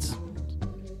there, that's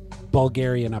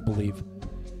Bulgarian, I believe.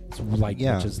 It's like,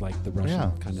 Yeah. which is like the Russian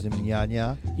Yeah. kind of thing.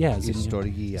 Zemyanya Yeah,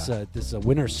 Historia. This is a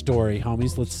winter story,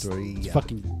 homies. Let's Historia.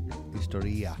 fucking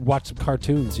Historia. watch some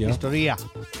cartoons, yo. Historia.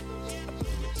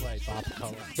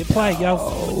 Hit play, yo.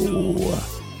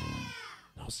 Oh,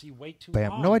 see, way too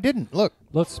Bam. long. No, I didn't. Look.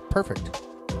 Looks perfect.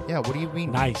 Yeah, what do you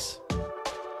mean? Nice.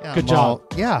 Yeah, Good I'm all-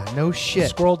 job. yeah, no shit.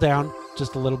 Scroll down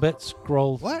just a little bit.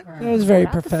 Scroll. What? That was very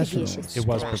professional. It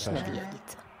was professional.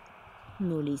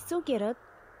 Но Лисогерът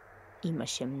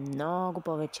имаше много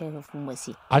повече в ума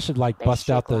си. I should like bust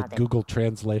Беше out the гладен. Google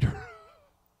Translator.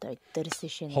 Той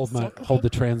търсеше hold навсякъде.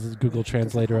 the Google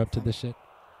Translator up to this shit.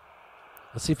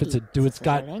 Let's see if it's И, a. Do it's за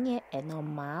got? съжаление, едно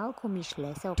малко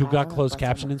мишле се Do оказа got closed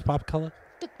напъсано. caption in Pop Color?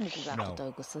 Тъкмо когато No.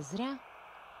 той го съзря,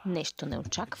 нещо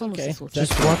неочаквано Okay. се случи.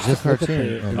 Just watch the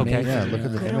cartoon. Okay. Yeah, look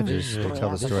at the images. They tell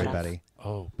the story, Betty.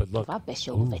 Oh, but look. Това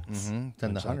беше Ooh. ловец.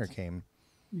 Then the hunter came.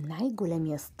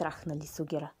 Най-големия страх на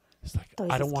Лисогера. It's like, Той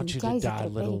I don't want you заскимтя to и die,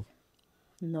 затрепери. little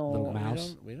Но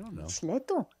mouse. We don't know.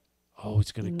 мишлето, Oh,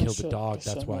 he's gonna kill the Имаше dog.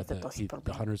 That's why решение за този the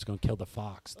проблем. hunter's gonna kill the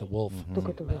fox, the wolf.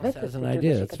 докато ловецът That's се an idea.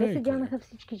 чудеше It's къде very се cool. дянаха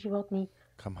всички животни,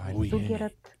 Come hide. Oh, yeah.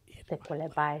 Лисогерът се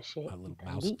колебаеше A little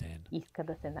mouse дали den. иска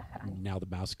да се нахрани. Now the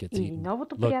mouse gets Или eaten.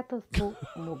 новото Look. приятелство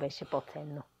му беше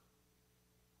по-ценно.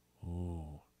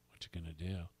 Ooh, what you gonna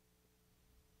do?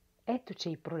 Ето, че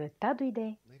и пролетта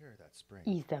дойде Later that spring.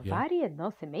 и завари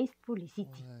едно семейство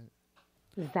лисици.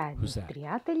 Заедно Who's с that?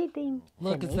 приятелите им,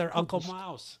 Look, it's their семейство Uncle Кишки.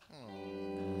 Mouse.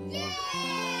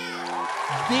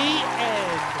 The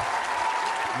end.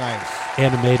 Nice.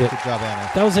 Animated. Good job, Anna.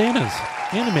 That was Anna's.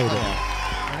 Animated.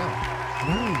 I know.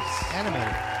 Nice.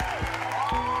 Animated.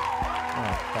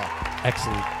 Oh, fuck.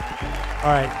 Excellent.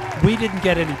 All right. We didn't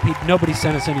get any. Nobody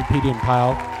sent us any Petey and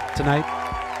Pyle tonight.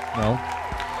 No.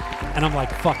 And I'm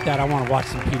like, fuck that. I want to watch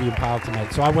some Petey and Pyle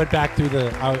tonight. So I went back through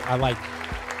I like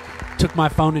took my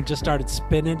phone and just started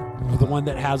spinning the one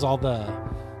that has all the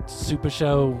Super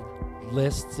Show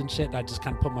lists and shit. And I just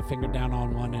kind of put my finger down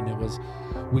on one, and it was,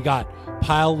 we got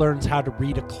Pyle Learns How to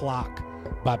Read a Clock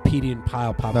by Petey and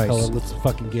Pyle. Pop Nice. Color. Let's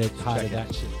fucking get high to Check it.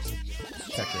 that shit.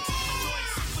 Check it.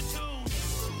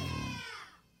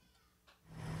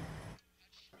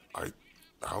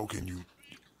 How can you?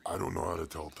 I don't know how to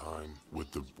tell time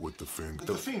with the fingers.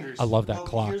 The fingers. I love that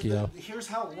clock, Here's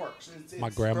how it works. My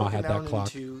grandma had that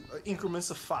clock. Into increments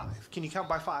of 5. Can you count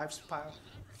by 5s, Pyle?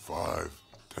 5,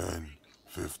 10,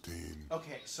 15.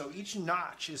 Okay, so each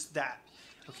notch is that.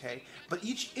 Okay, but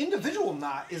each individual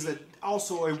knot is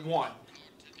also a 1.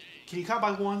 Can you count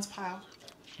by 1s, Pyle?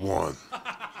 1,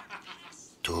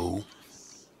 2.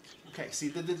 Okay, see,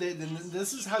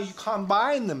 this is how you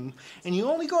combine them, and you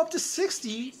only go up to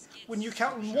 60 when you're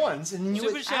counting 1s, and then you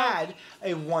would add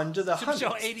a 1 to the Super Show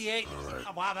 100. 88. All right.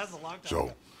 Oh, wow, that's a long time.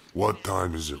 So, what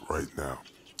time is it right now?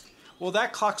 Well,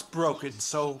 that clock's broken,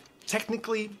 so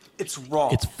technically it's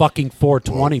wrong. It's fucking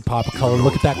 4:20, Papa Color.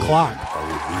 Look at that clock. I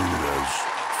would read it as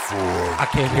 4. I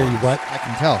can't hear you. What? I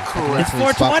can tell. It's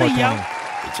 4:20, yo.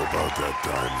 It's about that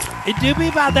time, man. It do be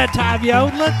about that time, yo.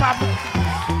 Look, Papa.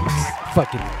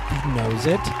 Fucking knows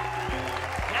it.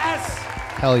 Yes.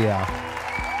 Hell yeah.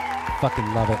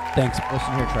 Fucking love it. Thanks.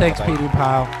 Listen here, Thanks, Trevor. Petey and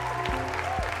Pyle.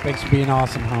 Thanks for being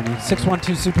awesome, homie.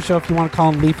 612 Super Show if you want to call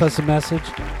and leave us a message.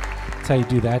 That's how you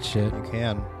do that shit. You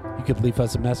can. You could leave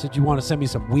us a message. You want to send me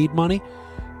some weed money?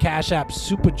 Cash App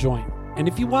Super Joint. And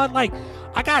if you want, like,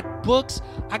 I got books,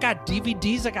 I got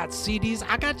DVDs, I got CDs,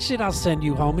 I got shit I'll send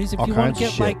you, homies. If All you want kinds to of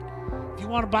get, shit. like, if you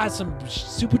want to buy some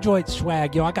Super Joint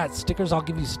swag, yo, I got stickers. I'll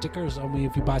give you stickers only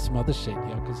if you buy some other shit,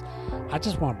 yo, because I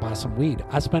just want to buy some weed.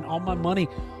 I spent all my money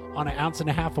on 1.5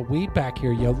 ounces of weed back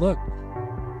here, yo. Look.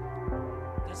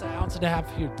 There's 1.5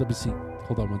 ounces here. Let me see.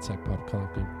 Hold on one sec, Pop Color.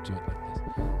 Go do it like this.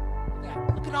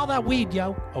 Yeah, look at all that weed,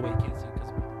 yo. Oh, wait, you can't see it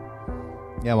because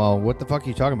Yeah, well, what the fuck are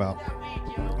you talking about?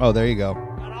 Oh, there you go.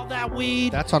 got all that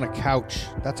weed. That's on a couch.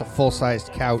 That's a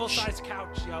full-sized couch. Full-size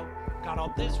couch, yo. Got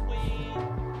all this weed.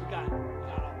 We got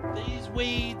all these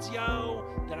weeds, yo,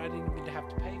 that I didn't even have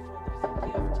to pay for.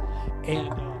 There's a gift.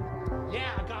 And,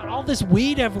 yeah, I got all this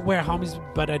weed everywhere, homies,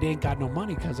 but I didn't got no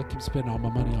money because I keep spending all my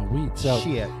money on weed. So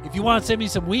Shit. if you want to send me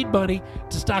some weed money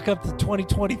to stock up the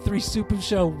 2023 Super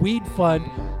Show Weed Fund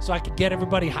so I can get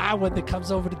everybody high when it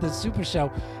comes over to the Super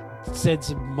Show, send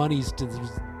some monies to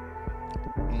the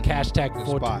cash tag The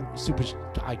for spot. Super.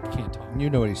 I can't talk. You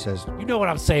know what he says. You know what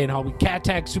I'm saying, homie. Cat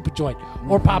tag Super Joint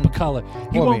or Papa Color.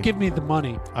 He Or won't me. give me the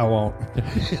money. I won't.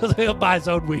 He'll buy his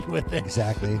own weed with it.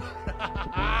 Exactly.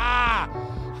 Ha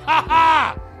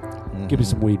ha! Give me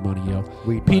some weed money, yo.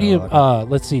 Weed Petey, money.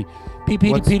 let's see.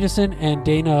 Petey What's- Peterson and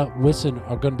Dana Wisson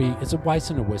are going to be. Is it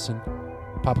Wyson or Wisson?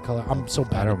 Papa Color. I'm so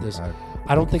bad at this.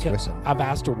 I don't think it's Wisson. I've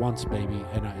asked her once, baby,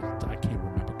 and I can't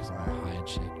remember because I'm high and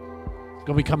shit. It's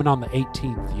going to be coming on the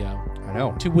 18th, yo. I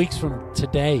know. 2 weeks from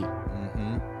today.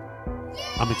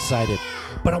 I'm excited.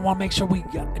 But I want to make sure we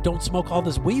don't smoke all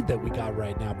this weed that we got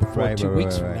right now before Right, 2 right,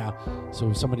 weeks right, from right. now. So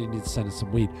if somebody needs to send us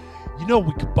some weed. You know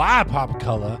we could buy Papa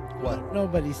Color. What?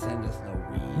 Nobody send us no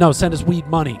weed. No, send us weed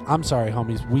money. I'm sorry,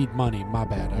 homies. Weed money. My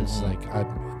bad. I was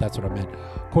that's what I meant.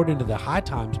 According to the High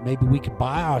Times, maybe we could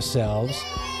buy ourselves.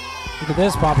 Look at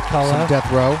this, Papa Color. Some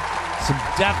death row. Some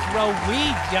death row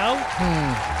weed, yo.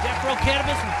 Death row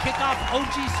cannabis will kick off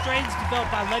OG strains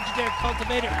developed by legendary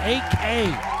cultivator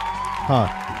AK. Huh.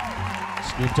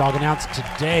 Snoop Dogg announced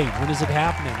today. When is it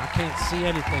happening? I can't see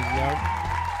anything, yo.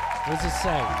 What does it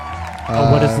say?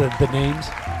 What is the names?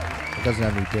 It doesn't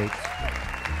have any dates.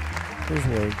 There's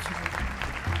words.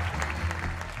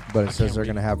 But it says they're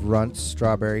going to have Runts,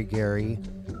 Strawberry Gary,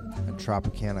 and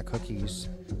Tropicana cookies.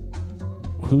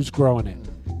 Who's growing it?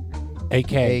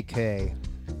 AK. AK.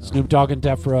 Snoop Dogg and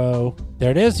Death Row.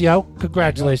 There it is, yo.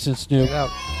 Congratulations, Snoop. Check it out.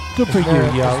 Good for Is you,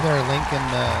 there- yo. Is there a link in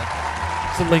the...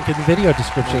 It's a link in the video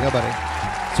description. There you go, buddy.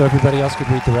 So everybody else could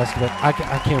read the rest of it. I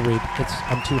can't read.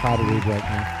 I'm too high to read right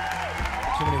now.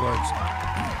 Too many words.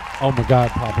 Oh my God,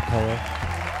 Papa Color.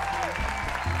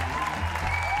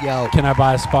 Yo. Can I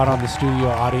buy a spot on the studio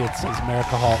audience, says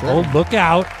America Hall. Sure. Oh, look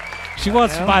out. She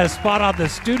wants to buy a spot on the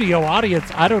studio audience.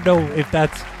 I don't know if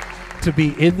that's to be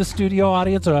in the studio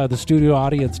audience or the studio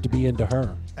audience to be into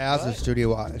her. As a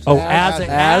studio audience.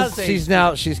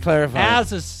 Oh, she's clarifying.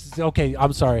 Okay,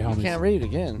 I'm sorry, homies. You can't read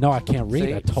again. No, I can't read.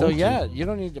 See? I told you. So yeah, you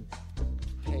don't need to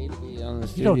pay to be on the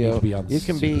You studio. don't need to be on the You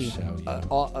can be Super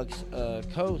Show, a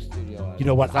co-studio. You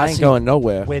know what? I ain't see going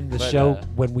nowhere. When the but, show,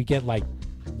 when we get like,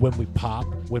 when we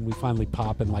finally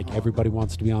pop, and like everybody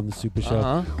wants to be on the Super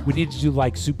Show, we need to do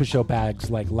like Super Show bags,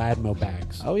 like Ladmo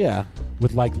bags. Oh yeah,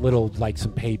 with like little like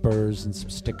some papers and some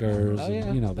stickers, Oh, yeah.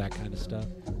 and, you know, that kind of stuff.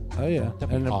 Oh yeah, That'd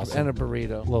be and awesome. a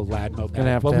burrito. A little Ladmo bag. Gonna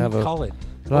have What to would have we a call it?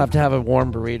 We'll have to have a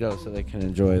warm burrito so they can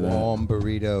enjoy that. Warm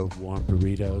burrito. Warm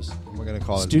burritos. We're going to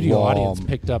call it Studio warm audience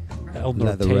picked up El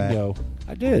leatherette. Norteño.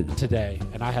 I did today,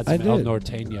 and I had I some El did.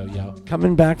 Norteño, yo.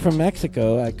 Coming back from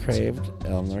Mexico, I craved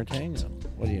El Norteño.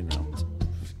 What do you know?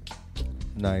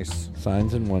 Nice.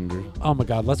 Signs and Wonders. Oh my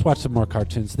God, let's watch some more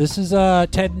cartoons. This is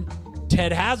Ted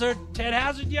Hazard. Ted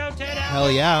Hazard, yo, Ted Hazard.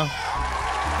 Hell yeah.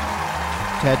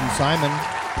 Ted and Simon.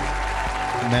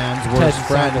 Man's worst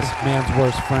friend. Simon, man's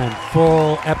worst friend.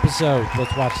 Full episode.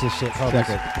 Let's watch this shit. Check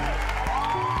it.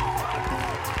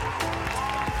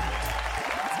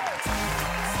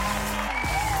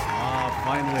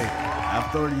 Finally,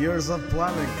 after years of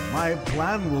planning, my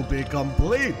plan will be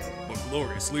complete. But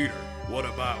glorious leader, what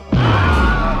about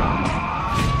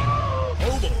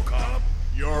Hobocop?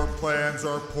 Your plans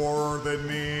are poorer than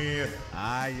me.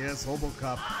 Ah, yes,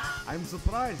 Hobocop. I'm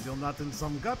surprised you're not in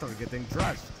some gutter getting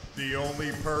trashed. The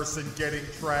only person getting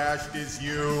trashed is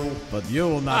you. But you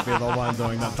will not be the one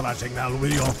doing the trashing now, will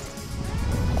you?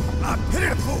 I'm hitting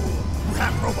a fool.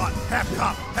 Half robot, half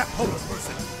cop, half homeless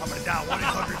person. I'm gonna dial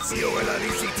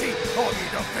 1-800-COLLECT. Call me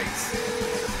the face.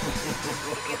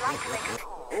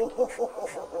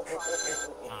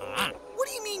 What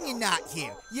do you mean you're not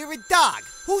here? You're a dog.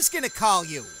 Who's gonna call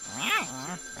you?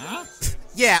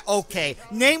 Yeah, okay.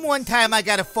 Name one time I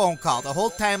got a phone call the whole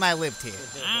time I lived here.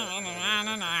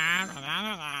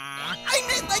 I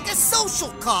meant like a social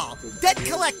call. Debt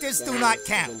collectors do not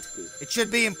count. It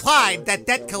should be implied that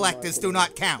debt collectors do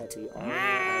not count.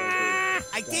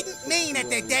 I didn't mean at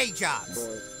their day jobs.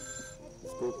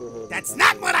 That's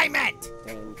not what I meant.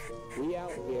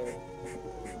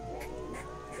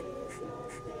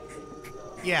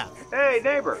 Yeah. Hey,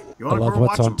 neighbor. I love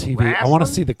what's on TV. I want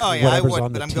to see the whatever's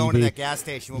on the but I'm TV. going to that gas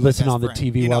station with my Listen best on the friend.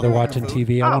 TV You while know, they're ordering watching food.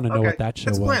 TV. I want to know okay. what that show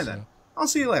Let's was. plan then. I'll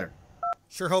see you later.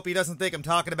 Sure hope he doesn't think I'm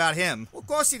talking about him. Well, of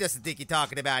course he doesn't think you're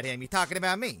talking about him. You're talking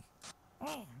about me.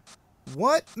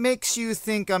 What makes you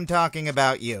think I'm talking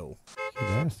about you?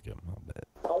 Ask him a bit.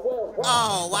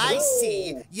 Oh, I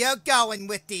see. You're going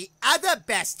with the other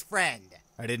best friend.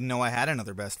 I didn't know I had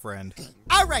another best friend.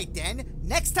 All right, then.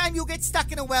 Next time you get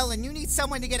stuck in a well and you need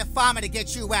someone to get a farmer to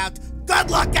get you out, good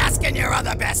luck asking your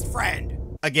other best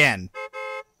friend. Again.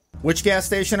 Which gas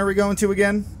station are we going to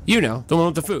again? You know, the one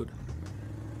with the food.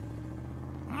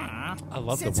 I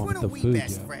love Since the one when with are the we food.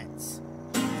 best Yo. friends?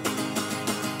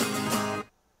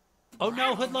 Oh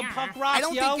no, Hoodlum Punk Rock, I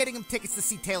don't yo. think getting him tickets to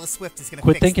see Taylor Swift is gonna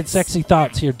Quit fix thinking this. sexy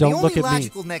thoughts here. Don't look The at only me.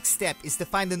 logical next step is to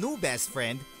find a new best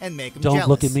friend and make him Don't jealous.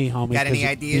 look at me, homie. Got 'cause any you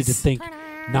ideas? need to think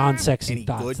non-sexy Any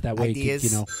thoughts. good That way ideas? you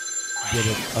can, get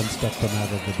it unstuck them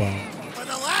out of the bone. For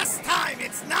the last time,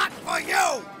 it's not for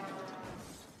you!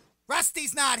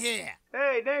 Rusty's not here!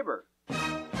 Hey, neighbor.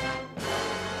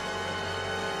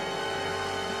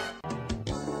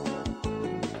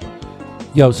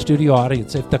 Yo, studio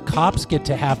audience, if the cops get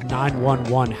to have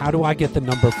 911, how do I get the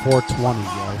number 420, yo?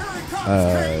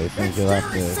 I think you'll have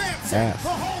to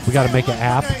ask. We got to make an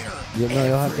app? You'll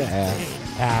have to ask.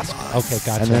 Ask. Okay,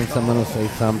 gotcha. And then someone will say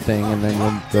something, and then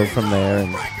you'll go from there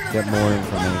and get more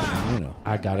information, you know.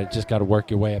 I got it. Just got to work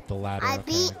your way up the ladder. I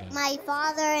beat my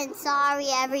father and sorry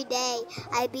every day.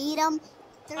 I beat him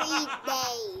 3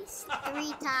 days.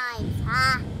 3 times.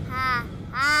 Ha, ha,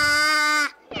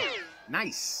 ha.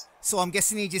 Nice. So I'm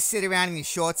guessing you just sit around in your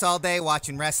shorts all day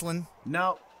watching wrestling?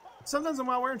 No. Sometimes I'm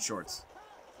out wearing shorts.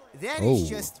 That is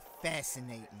just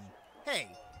fascinating. Hey,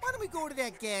 why don't we go to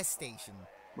that gas station?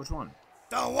 Which one?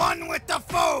 The one with the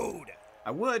food!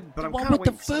 I would, but I'm one kind of with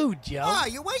the waiting for food, yo. Oh,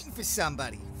 you're waiting for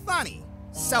somebody. Funny.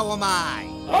 So am I.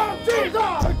 Oh,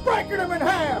 Jesus! Breaking him in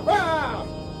half! Ah!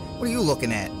 What are you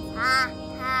looking at? Ha,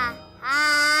 ha,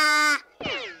 ha.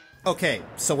 Okay,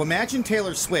 so imagine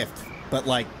Taylor Swift, but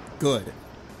like, good.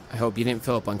 I hope you didn't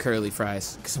fill up on curly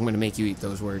fries, because I'm going to make you eat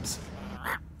those words.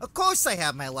 Of course I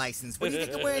have my license. What do you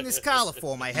think I'm wearing this collar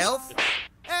for? My health?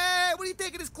 Hey, what are you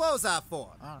taking his clothes off for?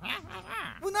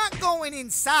 We're not going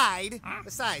inside.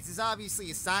 Besides, there's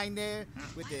obviously a sign there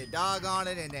with the dog on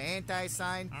it and the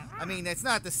anti-sign. I mean, it's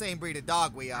not the same breed of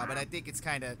dog we are, but I think it's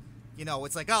kind of,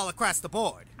 it's like all across the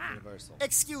board. Universal.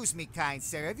 Excuse me, kind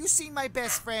sir. Have you seen my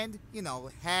best friend?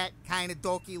 Hat, kind of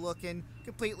dorky looking,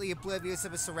 completely oblivious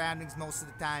of his surroundings most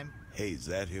of the time. Hey, is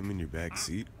that him in your back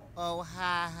seat? Oh,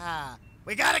 ha ha.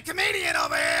 We got a comedian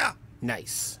over here!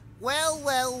 Nice.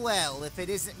 Well, if it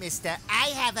isn't Mr. I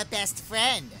have a best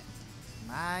friend.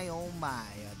 My, oh my,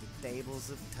 the tables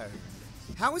have turned.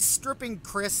 How is stripping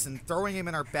Chris and throwing him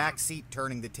in our back seat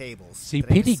turning the tables? See,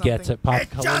 Did I miss Petey gets something? it,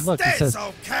 Pop Color. Look, it says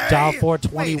dial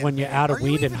 420 when you're out of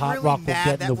weed, and Hot Rock will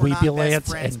get in the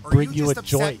Weebulance and bring you a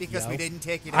joint. Because we didn't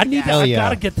take you to I need. gas? I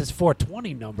gotta get this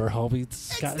 420 number, homie.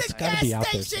 It's got to be out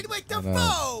there. With the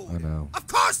I know. Of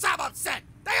course I'm upset.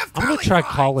 They have I'm gonna try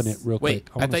calling it real Wait,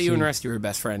 quick. I thought you and Rusty were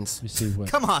best friends. Let me see what.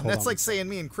 Come on, hold that's like saying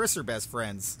me and Chris are best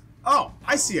friends. Oh,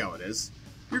 I see how it is.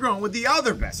 You're going with the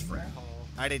other best friend.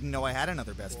 I didn't know I had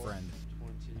another best friend.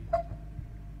 All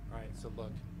right, so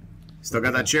look. Still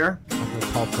got that chair? I'm going to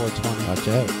call 420. Watch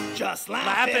out. Just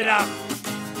laugh it up.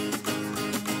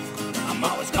 I'm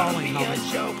always calling a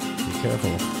joke. Be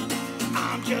careful.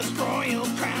 I'm just Royal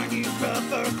Crown. You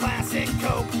prefer classic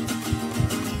Coke.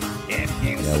 If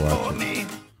you support me.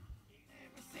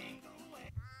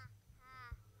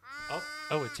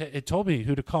 Oh, it told me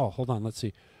who to call. Hold on, let's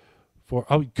see.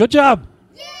 Good job.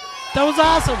 That was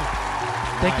awesome.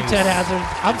 Thank you, Ted Hazard.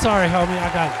 I'm sorry, homie.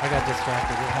 I got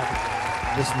distracted. It happened.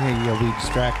 Listen here, you'll be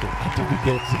distracted. Did we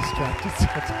get distracted?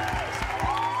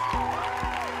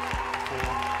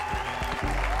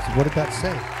 So what did that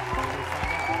say?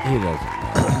 He doesn't.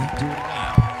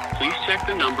 Please check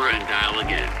the number and dial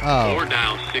again. Oh. Or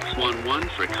dial 611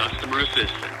 for customer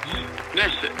assistance.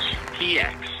 Message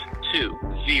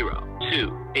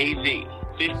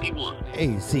PX202AZ51.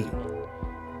 AZ.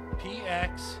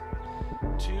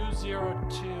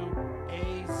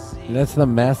 PX202AZ. That's the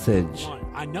message.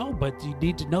 I know, but you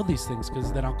need to know these things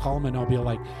because then I'll call them and I'll be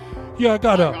like, yeah, I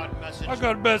got a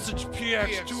message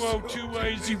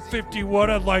PX202AZ51.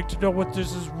 I'd like to know what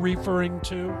this is referring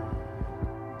to.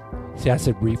 See, I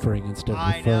said referring instead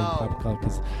of referring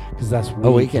because that's weird.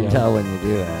 Oh, we can tell when you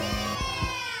do that.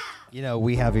 You know,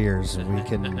 we have ears and we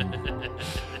can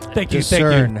Thank you.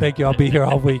 I'll be here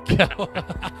all week.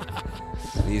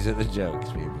 These are the jokes,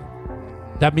 people.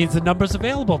 That means the number's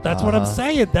available. That's what I'm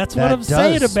saying. That's what I'm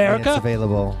saying, America. It's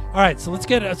available. All right, so let's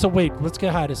get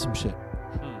high to some shit.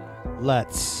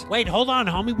 Let's. Wait, hold on,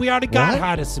 homie. We already got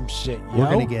high to some shit, yo. We're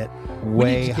gonna get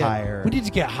way higher. We need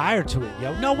to get higher to it,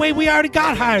 yo. No, wait, we already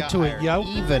got higher to it, yo.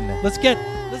 Even. Let's get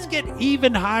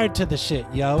even higher to the shit,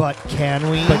 yo. But can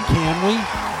we? But can we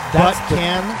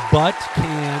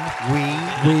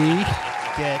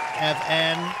get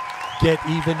FN? Get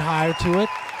even higher to it?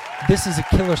 This is a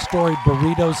killer story,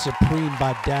 Burrito Supreme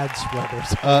by Dad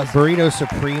Sweaters. Burrito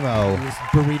Supremo.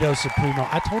 Burrito Supremo.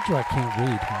 I told you I can't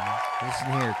read, homie.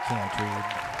 Listen here, can't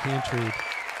read.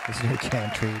 Listen here,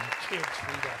 can't read.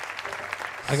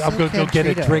 I'm going to go get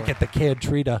a drink at the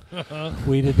Cantrita.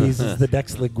 Weedadies is the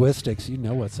next linguistics. You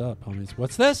know what's up, homies.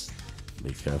 What's this?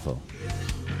 Be careful.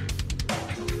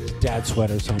 Dad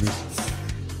Sweaters, homies.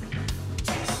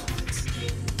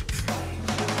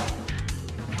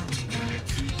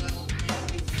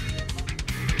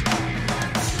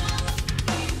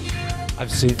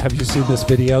 Have you seen this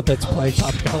video that's playing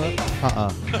Pop Color?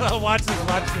 Watch this,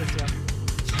 yeah.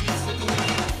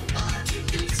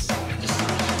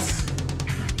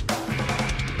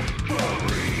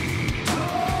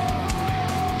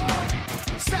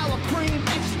 Sour cream,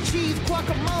 extra cheese,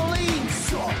 guacamole.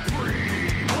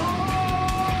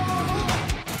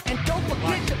 And don't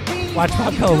forget the beans. Watch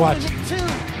Pop Color, watch. It's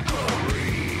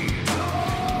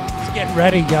getting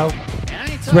ready, yo.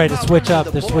 It's ready to switch up.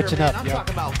 They're switching up, yo.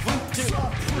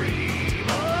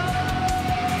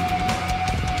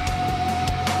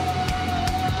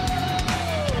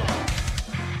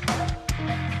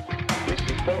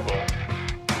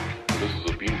 This is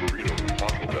a bean burrito from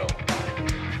Taco Bell.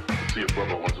 Let's see if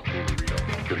Bubba wants a bean burrito.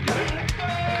 Gonna get it?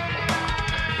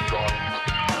 Gone.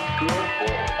 Good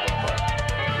ball.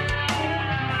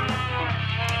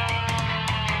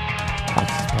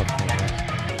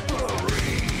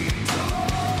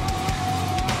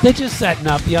 They're just setting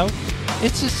up, yo.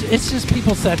 It's just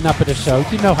people setting up at a show.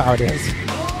 You know how it is.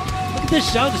 Look at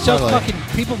this show. The show's fucking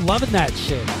people loving that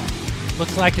shit.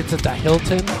 Looks like it's at the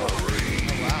Hilton.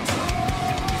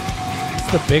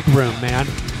 It's the big room, man.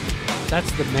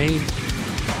 That's the main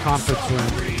conference room.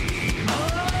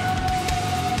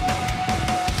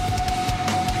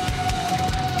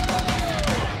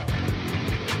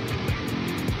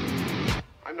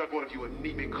 I'm not one of you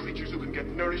anemic creatures who can get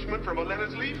nourishment from a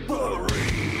lettuce leaf. I'm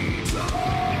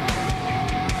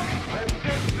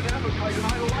just an appetite and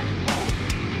I like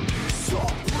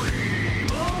food.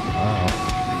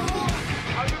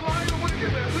 I've been lying awake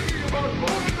and thinking about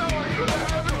food and now I could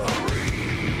have it.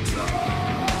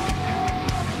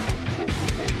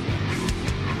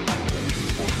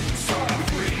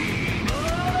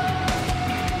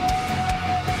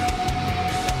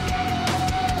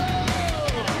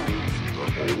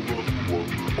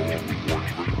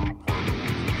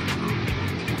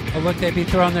 Oh, look, they be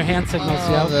throwing their hand signals,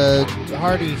 yo. The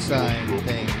Hardy sign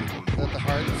thing. Is that the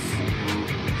hearts?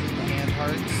 The hand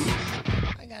hearts?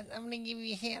 I'm gonna give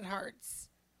you hand hearts.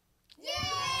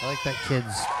 I like that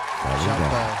kid's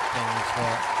jumbo thing as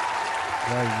well.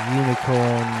 The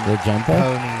unicorn, The jumper?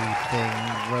 pony thing,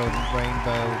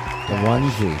 rainbow. The dash.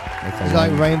 onesie. It's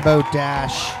like Rainbow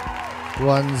Dash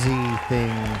onesie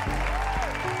thing.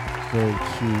 Very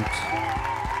cute.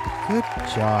 Good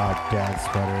job, Dad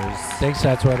Sweaters. Thanks,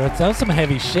 Dad Sweaters. That was some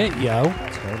heavy shit, yo.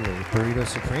 Totally. Burrito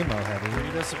Supremo heavy.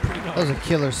 Burrito Supremo. That was a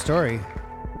killer story.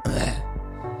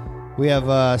 We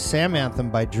have Sam Anthem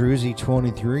by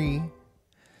Druzy23.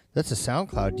 That's a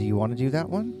SoundCloud. Do you want to do that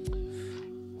one?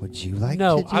 Would you like to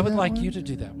do I would that like one? you to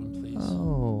do that one, please.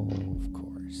 Oh, of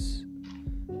course.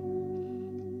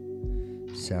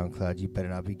 SoundCloud, you better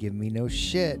not be giving me no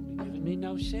shit. Giving me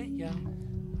no shit, yo.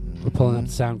 We're pulling up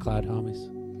SoundCloud, homies.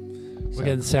 We're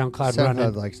getting SoundCloud running.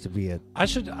 SoundCloud likes to be a... I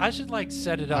should like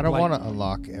set it up. I don't like, want to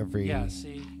unlock every... Yeah,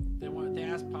 see, they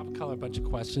ask Pop Color a bunch of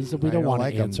questions that we don't want to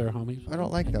answer, homies. I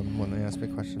don't like them when they ask me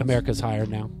questions. America's higher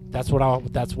now. That's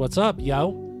what's up,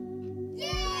 yo.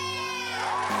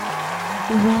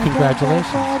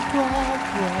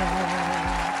 Congratulations.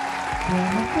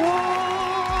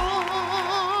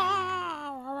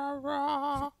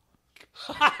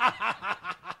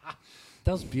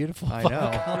 That was beautiful. I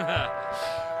know.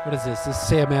 What is this? This is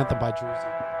Sam Anthem by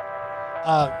Druzy.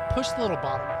 Push the little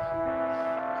bottom.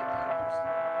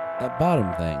 That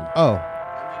bottom thing. Oh.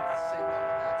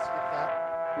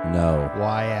 No.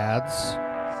 Y ads.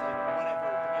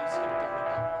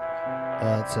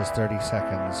 It says 30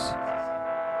 seconds.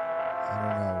 I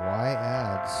don't know. Why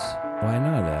ads? Why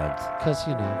not ads? Because,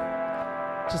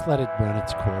 just let it run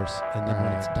its course, and then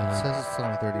when it's done. It says it's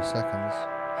only 30 seconds.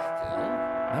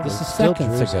 That This was is still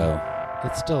seconds Druzy. ago.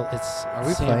 It's Are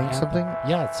we Sam playing Anthem. something?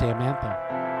 Yeah, it's Sam Anthem.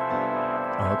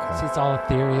 Oh, okay. See, it's all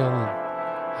ethereal and...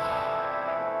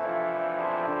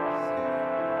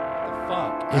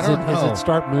 I Is don't know. it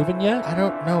start moving yet? I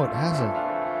don't know. It hasn't.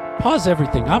 Pause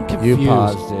everything. I'm confused. You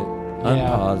paused it. Yeah.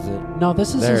 Unpause it. No,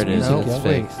 this is there his it is. music. It's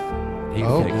yo. fixed. He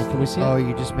Oh, fixed Can we see it? Oh,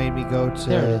 you just made me go to...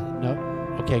 There it is.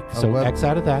 No. Okay, so web- X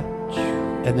out of that.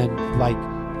 And then, like...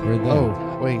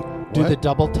 Oh, wait. Do what? the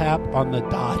double tap on the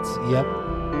dots. Yep.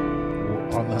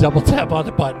 On the... Double tap on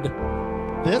the button.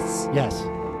 This? Yes.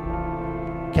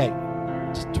 Okay.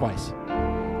 Just twice.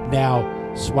 Now,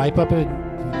 swipe up and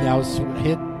now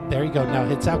hit... There you go. Now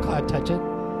hit SoundCloud. Touch it.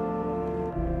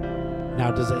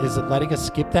 Now, is it letting us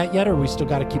skip that yet, or we still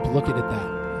got to keep looking at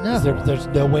that? No. There's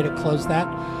no way to close that?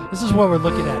 This is what we're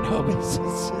looking at, homies.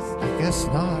 I guess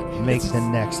not. Make the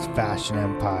next fashion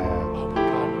empire.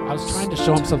 I was trying to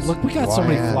show him some. Look, we got so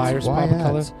many flyers, Pop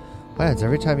Color. Why ads?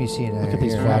 Every time you see it, Look at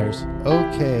these flyers.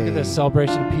 Okay. Look at the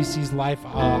celebration of PC's life.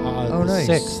 Oh, the nice.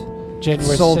 6th,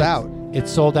 January. Sold 6th. out.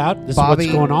 It's sold out. This Bobby,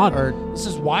 is what's going on. or- This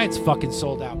is why it's fucking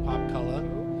sold out. Pop Color.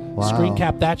 Wow. Screen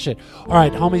cap that shit. All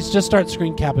right, homies, just start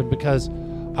screen capping because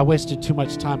I wasted too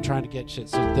much time trying to get shit.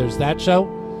 So there's that show.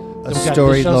 A Then we got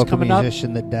storied this show's local coming up.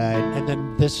 musician that died. And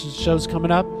then this show's coming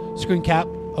up. Screen cap.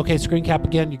 Okay, screen cap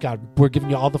again. We're giving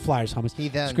you all the flyers, homies.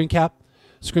 Heathen. Screen cap.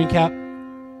 Screen cap.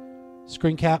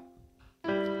 Screen cap.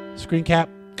 Screen cap.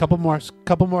 Couple more,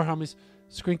 homies.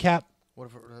 Screen cap.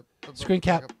 Screen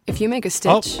cap. If you make a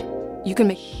stitch, you can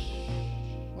make.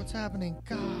 What's happening?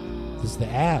 God. This is the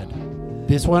ad.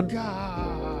 This one.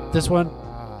 This one.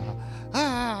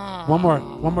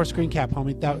 One more screen cap,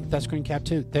 homie. That screen cap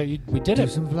too. There, we did it.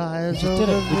 Some flyers We just did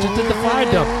it. over We just did the flyer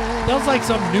dump. That was like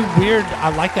some new weird.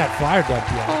 I like that flyer dump,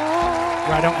 yeah.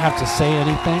 Where I don't have to say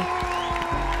anything.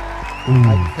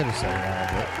 I could have said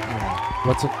that,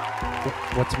 but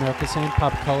What's America saying?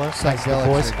 Pop Color. That's the Psychedelics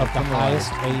voice are of the criminalized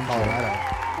highest in angel. Colorado.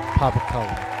 Pop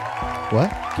Color. What?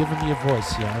 Give him your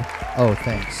voice, yo. Oh,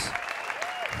 thanks.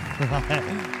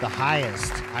 The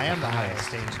highest. I am the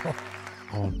highest angel.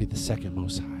 I want to be the second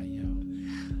most high, yo.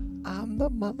 I'm the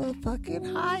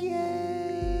motherfucking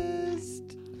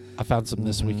highest. I found some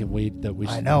this week in weed that we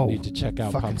I know. need to check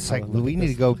out. Fucking Pop psych. Color. Look We at need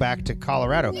to this. go back to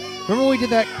Colorado. Remember when we did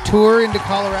that tour into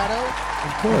Colorado?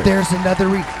 Of course. There's another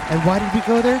And why did we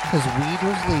go there? Because weed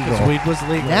was legal. Because weed was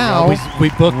legal. Now, we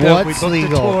booked what's a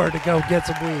legal? tour to go get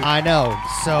some weed. I know.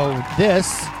 So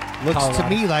this looks Colorado. to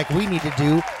me like we need to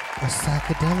do a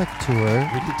psychedelic tour.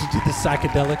 We need to do the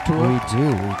psychedelic tour. We do.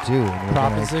 And we're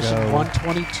Proposition gonna go-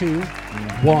 122,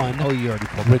 1. Oh, you already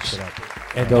pulled which, that shit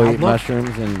up. and Go now eat look,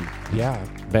 mushrooms and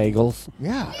bagels.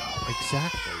 Yeah,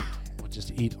 exactly. We'll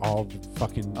just eat all the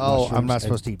fucking Oh, mushrooms I'm not and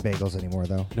supposed to eat bagels anymore,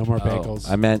 though. No more bagels.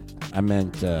 I meant.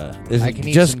 Is I it can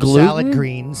eat just some gluten? salad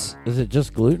greens. Is it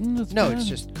just gluten? That's No, bad? it's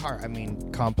just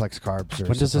complex carbs are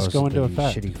When does this supposed go to into be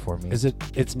effect? shitty for me. Is it?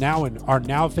 It's now are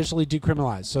now officially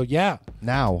decriminalized. So yeah,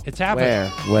 now it's happening.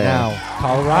 Where? Now.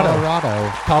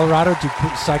 Colorado. Colorado.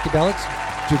 Psychedelics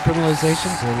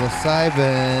decriminalization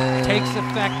Psilocybin takes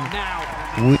effect now.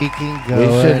 We can go We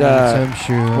should, and eat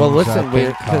some shrooms. well, listen, up we-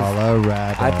 in 'cause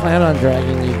Colorado. I plan on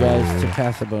dragging you guys to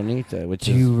Casa Bonita, which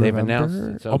Do is you they've remember?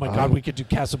 announced. It's Oh my open. God, we could do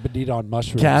Casa Bonita on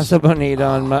mushrooms. Casa Bonita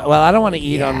on well, I don't want to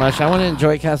eat on mushrooms. I want to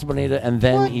enjoy Casa Bonita and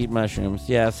then eat mushrooms.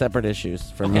 Yeah, separate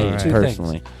issues for me Okay, two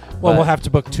personally. things. Well, we'll have to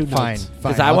book 2 Fine, nights.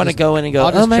 Because fine. I I'll want to just- go in and go,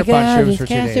 I'll just oh my trip on God, shrooms it's for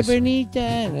 2 Casa days. Bonita.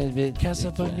 And it-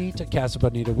 Casa Bonita, Casa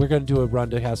Bonita. We're going to do a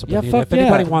run to Casa Yeah, Bonita. fuck If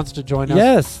anybody yeah. wants to join us.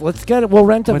 Yes, let's get it. We'll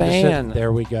rent a when the shit- van.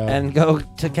 there we go. And go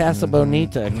to Casa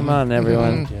Bonita. Come on,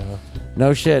 everyone. Yeah.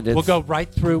 No shit. It's, We'll go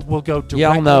right through. We'll go directly.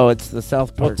 Y'all know it's the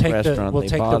South Park We'll take restaurant. We'll They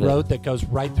take the bought it. road that goes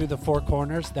right through the 4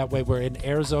 corners. That way, we're in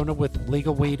Arizona with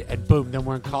legal weed, and boom, then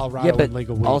we're in Colorado Yeah, but with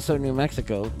legal weed. also New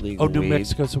Mexico legal New weed.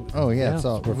 Mexico's. Oh yeah, it's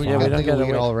all. We're fine. Yeah, we don't legal gotta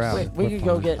weed wait. all around. Wait, we could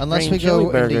go get Unless green we chili go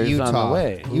into burgers Utah. on the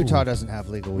way. Utah doesn't have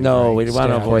legal weed. No, right? we want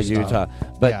to Stay avoid away from Utah. stuff.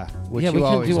 But yeah, which yeah, you we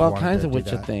can always do all wanted kinds to of do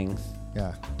witcher that. things.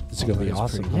 Yeah, This is gonna be It's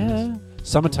awesome. pretty Yeah.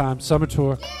 Summertime, summer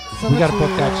tour. We got to book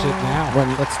that shit now.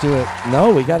 When, let's do it.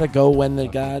 No, we got to go when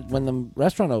the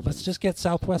restaurant opens. Let's just get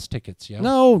Southwest tickets, yo.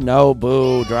 No,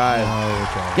 boo, drive.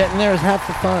 Getting there is half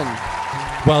the fun.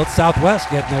 Well, it's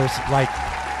Southwest. Getting there's like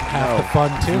half the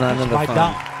fun it's too. none of the Right fun.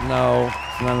 now. No,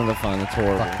 it's none of the fun. It's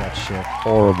horrible. Fuck that shit.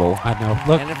 Horrible. I know.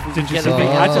 Look, And if we did you get see a me? big-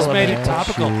 I just Oh, made it man,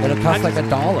 topical. shoot. It'll cost like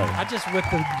 $1. I just whipped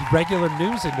the regular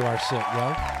news into our shit,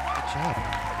 yo.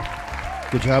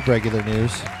 Good job, regular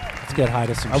news. Let's get high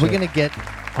to some Are shit. we gonna get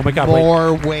Oh my God, wait.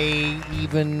 more way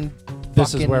even?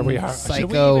 This is where we fucking are. Psycho.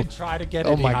 Should we even try to get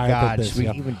Oh any my higher God! than this, Should we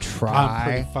yo? even I'm try?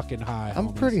 pretty fucking high. I'm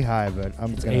homies. pretty high, but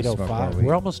I'm It's gonna smoke more 8:05. weed.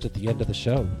 We're almost at the end of the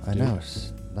show. I dude. know.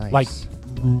 It's nice. Like,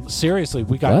 seriously,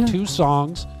 we got What? 2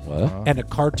 songs What? and a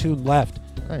cartoon left.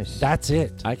 Nice. That's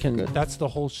it. I can That's the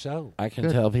whole show. I can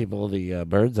tell people the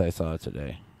birds I saw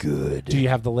today. Good. Do you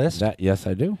have the list? Yes,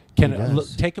 I do. Can He look,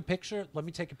 does. take a picture? Let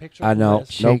me take a picture. I of the know.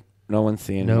 list. Nope. No one's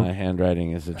seeing Nope. my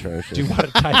handwriting is atrocious. Do you want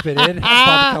to type it in? Have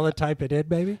Papa Color type it in,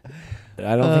 baby?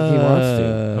 I don't think he wants to.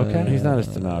 Okay. He's not a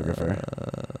stenographer.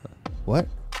 What?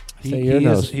 Say you're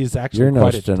no- he's actually you're no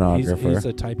quite stenographer. He's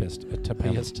a typist. A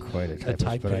typist. I'm quite a typist,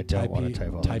 type, but I don't want to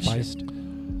type all that shit. typist.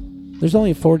 There's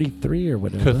only 43 or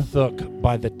whatever. Kathuk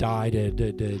by the did.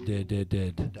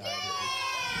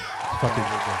 Fucking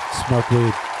smoke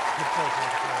weed.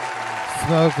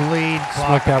 Smoke weed.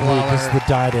 Smoke that weed. This is the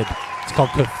did. It's called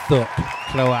Kathuk.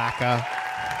 Cloaca.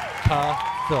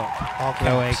 Kathuk. All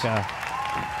caps. Cloaca.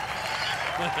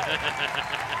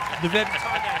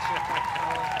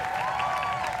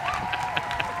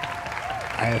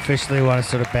 I officially want to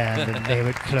start a band and name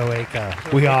it Cloaca.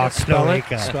 We are Spell it.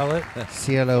 Cloaca. Spell it.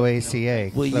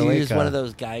 C-L-O-A-C-A. Will you Cloaca. use one of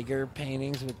those Geiger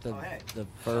paintings with the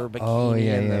fur bikini Oh,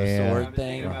 yeah, and yeah, the yeah. sword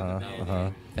thing? Uh-huh.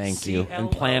 Thank you. And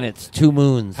planets, 2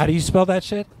 moons. How do you spell that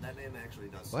shit?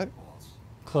 What?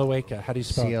 Cloaca. How do you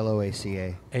spell it?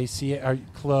 C-L-O-A-C-A. A-C-A. Are you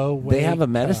Cloaca? They have a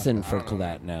medicine for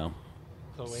that now.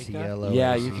 Cloaca? C-L-O-A-C-A.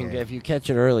 Yeah, you can. If you catch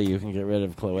it early, you can get rid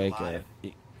of cloaca.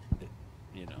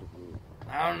 You know,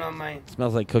 I don't know, man.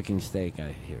 smells like cooking steak.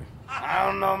 I hear. I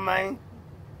don't know, man.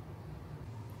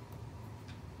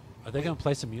 Are they gonna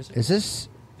play some music? Is this?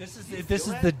 This is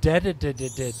the dead,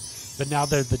 but now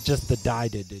they're just the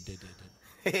did.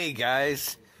 Hey,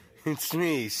 guys. It's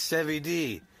me, Sevy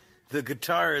D, the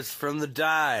guitarist from The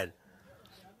Died.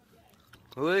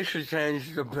 Well, they should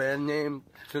change the band name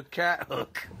to Cat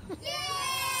Hook.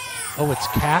 Oh, it's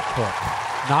Cat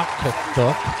Hook, not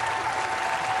Kathuk.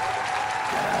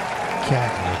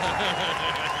 Cat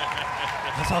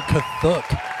That's all Kathuk.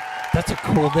 That's a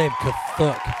cool name,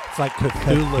 Kathuk. It's like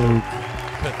Cthulhu.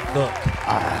 Kathuk.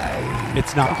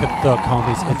 It's not Kathuk,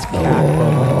 homies. It's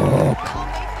Cat Hook.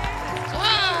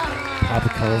 Papa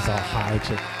Cola's all high.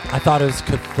 I thought it was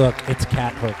Kathuk. It's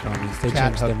Cat Hook, homies. They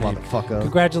Cat changed Hook, the name. motherfucker.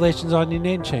 Congratulations on your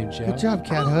name change, yo. Good job,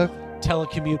 Cat Hook.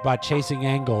 Telecommute by chasing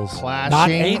angles. Clashing. Not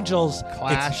angels.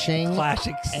 Clashing. It's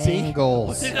clashing. See?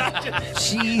 Angles.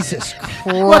 Jesus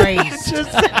What did I Christ.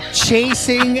 just say?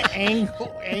 Chasing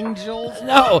angels?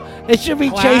 No, it should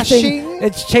be Clashing? chasing.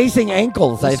 It's chasing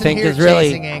ankles. I Listen think here, is really.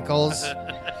 chasing ankles.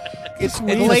 It's It's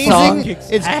a glazing. song.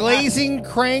 It's glazing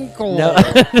crankle. No,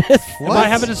 Am I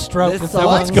having a stroke? This Is that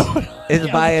what's song going on? is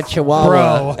by a Chihuahua,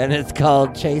 Bro. and it's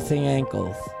called "Chasing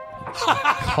Ankles."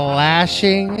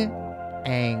 Clashing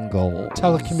angles.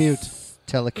 Telecommute.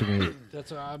 Telecommute.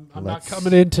 That's I'm not Let's-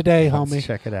 coming in today, let's homie.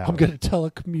 check it out. I'm gonna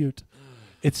telecommute.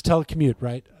 It's telecommute,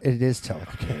 right? It is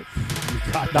telecommute.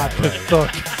 You got Not that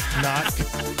Kathuk. Not.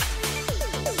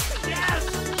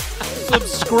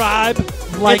 Subscribe,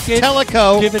 like It's it,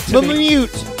 Teleco. give it to me. Mute.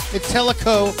 It's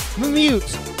Teleco.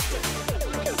 Mute.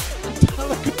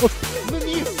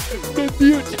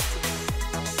 Mute.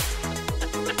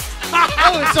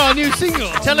 Oh, it's our new single.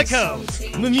 Teleco.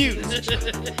 Mute.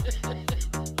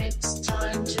 It's time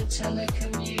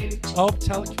Oh,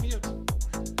 telecommute.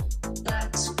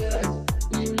 That's good.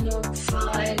 You look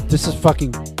fine. This is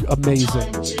fucking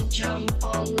amazing. Time to jump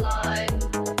online.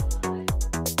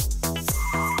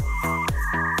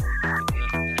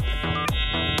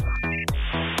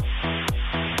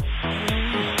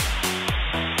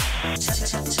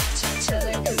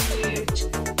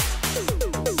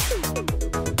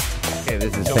 Okay,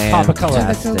 this is Papa Color.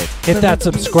 fantastic. Hit that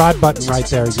subscribe button right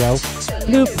there, yo.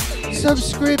 Bloop.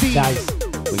 Subscribing. Nice.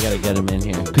 We gotta get him in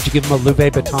here. Could you give him a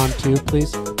Louis Vuitton too,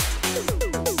 please?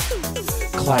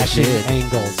 Clashing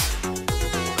angles.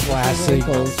 Classic.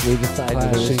 Ankles. We decided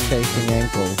it was chasing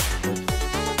ankles.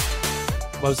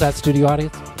 What was that, studio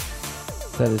audience?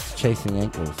 Said it's chasing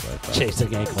ankles. I thought.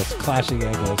 Chasing ankles. Clashing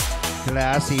angles.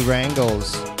 Classy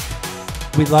Wrangles.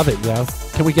 We love it, yo.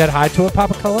 Can we get high to it,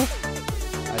 Papa Color?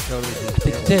 I totally did. I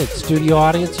think you did. Studio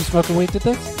audience, you smoking weed to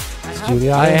this?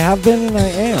 Studio I audience? have been and I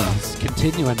am. It's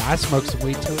continuing. I smoke some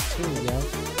weed to it too, yo.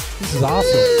 This is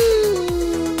awesome.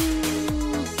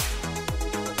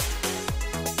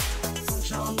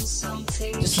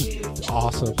 This is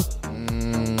awesome.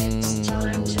 It's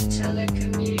time to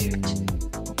telecommute.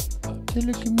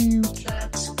 Telecommute.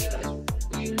 That's good.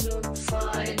 You look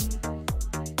fine.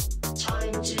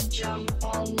 Time to jump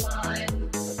online.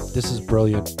 This is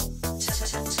brilliant.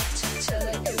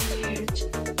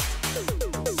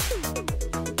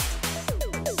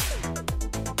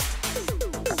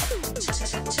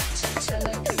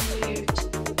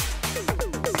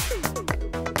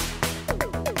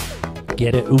 Telecommute.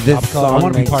 Get it? Ooh, This Papa Color. I song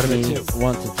want to be makes part of it me too.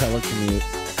 want to telecommute.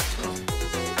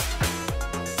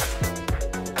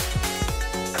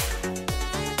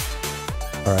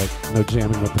 All right, no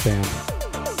jamming with the band.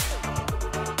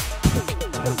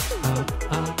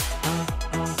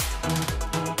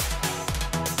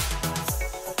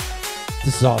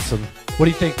 This is awesome. What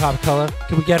do you think, Pop Color?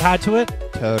 Can we get high to it?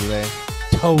 Totally.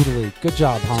 Totally. Good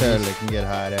job, homies. Totally can get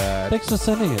high to it. Thanks for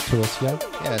sending it to us, yo.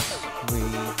 Yes, we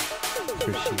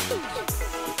appreciate it.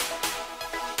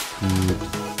 Good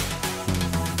things.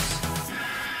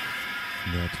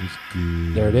 That was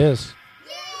good. There it is.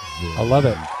 I love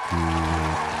it.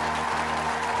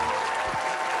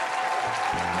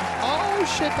 Oh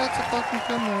shit, that's a fucking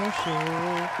commercial.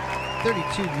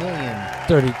 32 million.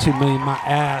 32 million, my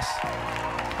ass.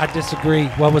 I disagree.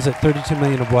 What was it? 32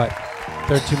 million of what?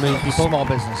 32 million people? Small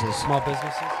businesses. Small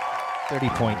businesses?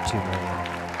 30.2 million.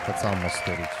 That's almost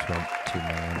 32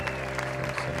 million.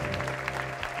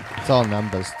 It's all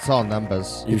numbers. It's all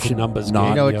numbers. You should numbers not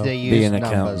You know what yo, they be use? an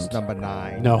Numbers. accountant. Number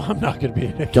 9. No, I'm not going to be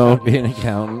an accountant. Don't be an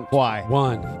accountant. Why?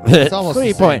 1. It's almost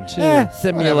the 3 same. point.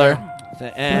 Similar.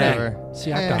 Whatever.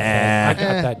 See, I got that. I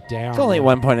got that down. It's only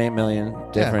 1.8 million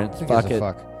difference. who Fuck gives it.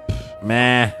 a fuck?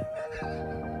 Meh.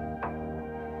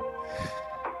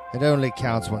 It only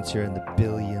counts once you're in the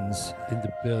billions. In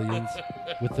the billions.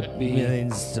 With the B.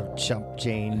 Millions of chump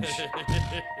change.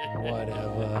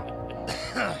 Whatever.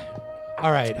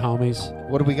 All right, homies.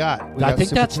 What do we got? I think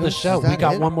that's the Supertunes? show. Is We that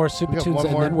got it? one more Super We got Tunes one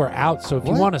and more? then we're out. So if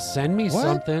you What? want to send me What?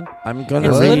 something, I'm gonna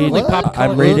it's read. literally Papa Color.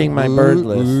 I'm reading my bird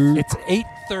list. It's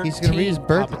 8:13. He's gonna read his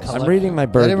bird Papa list. Color. I'm reading my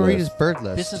bird Let him list. read his bird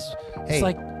list. This is Hey, it's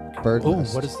like bird ooh,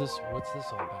 list. what is this? What's this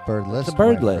all about? Bird list. It's a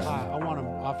bird my list. friend. I want to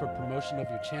offer promotion of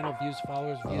your channel, views,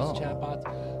 followers, views, Oh. chatbots.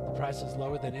 The price is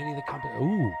lower than any of the company.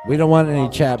 Ooh. We don't want any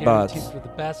Offers chat bots. guaranteed For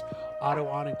the best, auto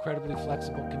on, incredibly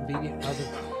flexible, convenient, other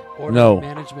order No.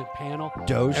 management panel.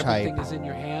 Doge Everything hype. is in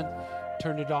your hand.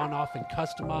 Turn it on, off, and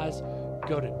customize.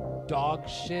 Go to dog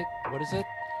shit. What is it?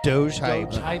 Doge hype.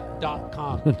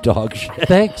 Dogehype.com. Dog shit.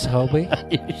 Thanks, Hobie.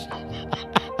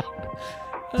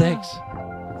 Thanks.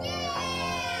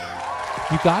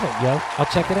 You got it, yo. I'll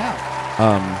check it out.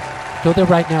 Go there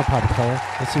right now, Papa Color.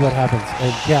 Let's see what happens.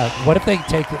 And yeah, what if they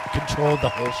take control of the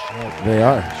whole show? They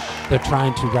are. They're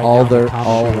trying to right All now. their in the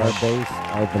all of comments. our base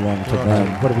are belong to Okay,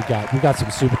 them. what do we got? We got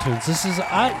some super tunes. This is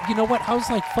you know what? I was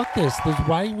like, fuck this.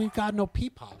 Why we got no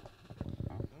P-pop?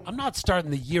 I'm not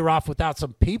starting the year off without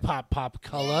some P-pop, Pop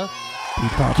Color.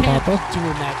 P-pop, Can't Papa? be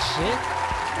doing that shit.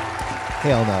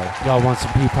 Hell no. Y'all want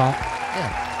some P-pop?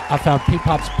 Yeah. I found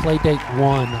P-pop's Playdate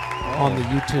 1 on the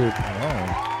YouTube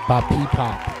Oh. by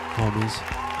P-pop, homies.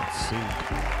 Let's see.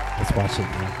 Let's watch it,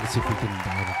 man. Let's see if we can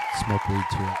smoke weed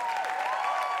to it.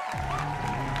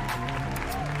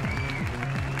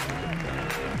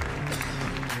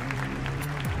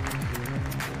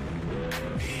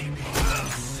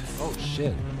 Oh,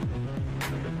 shit.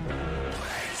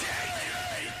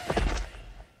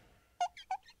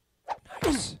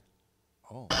 Nice.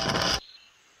 Oh.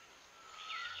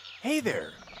 Hey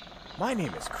there. My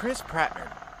name is Chris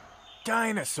Prattner,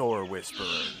 Dinosaur Whisperer.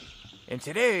 And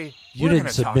today, You we're didn't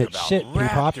gonna talk submit about shit,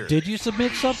 P-pop. raptors. Did you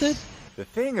submit something? The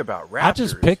thing about raptors I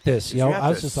just picked this, is yo. you have I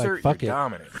was to just like, assert fuck it. your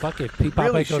dominance. Fuck it. P-Pop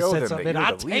Really ain't gonna show send them something that in. you're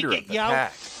I'll the take leader it, of the yo.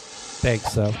 pack.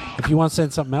 Thanks, so. If you want to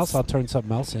send something else, I'll turn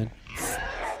something else in.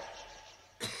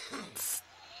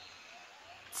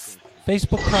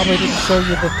 Facebook probably didn't show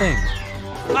you the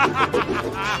thing.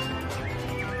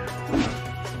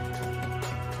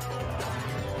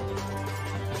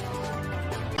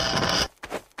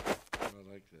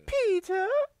 Peter,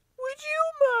 would you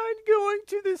mind going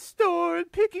to the store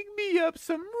and picking me up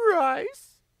some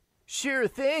rice? Sure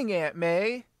thing, Aunt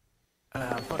May.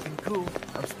 I'm fucking cool.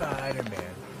 I'm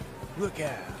Spider-Man. Look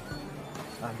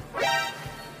out.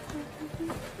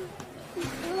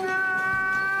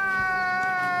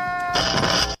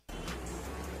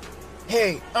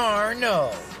 Hey,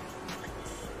 Arnold.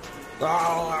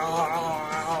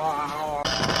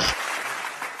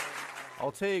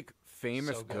 I'll take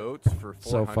famous goats for 400,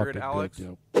 So fucking Alex.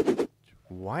 good, yo.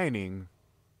 Whining,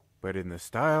 but in the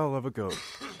style of a goat.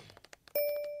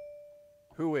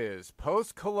 Who is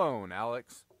Post Cologne,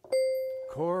 Alex?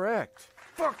 Correct.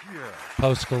 Fuck yeah.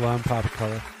 Post Cologne, Papa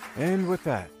Color. And with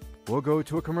that, we'll go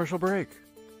to a commercial break.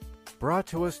 Brought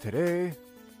to us today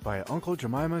by Uncle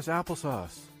Jemima's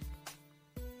Applesauce.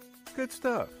 Good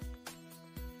stuff.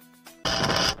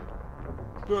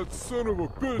 That son of a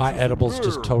bitch. My is edibles a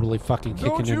just bear. totally fucking kicking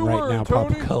Don't in you right worry, now,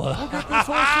 Tony. Papa Color. We'll get this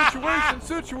whole situation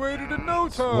situated in no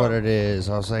time. What it is.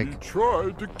 I was like, He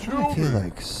tried to I kill feel me.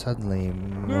 like suddenly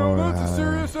Now more. that's a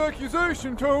serious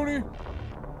accusation, Tony.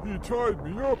 He tied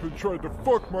me up and tried to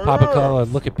fuck my Papa ass. Color,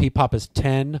 look at P-Pop is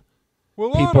 10 Well,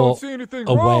 I people don't see anything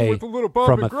wrong away with a little bump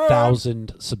from and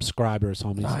 1,000 subscribers,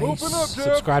 homies. Nice. Open up, Jeff.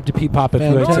 Subscribe to P-Pop if you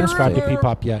ain't Fantastic. subscribed to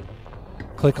P-Pop yet.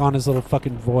 Click on his little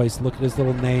fucking voice. Look at his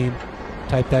little name.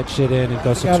 Type that shit in and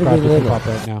go It's gotta subscribe be to little. P-Pop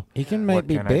right now. He can might What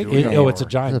be can I big. do Oh, it's a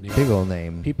It's giant a name. big old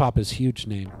name. P-Pop is huge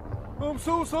name. I'm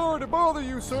so sorry to bother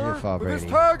you, sir, You're but this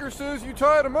Brady. tiger says you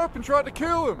tied him up and tried to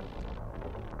kill him.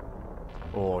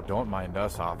 Oh, don't mind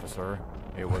us, officer.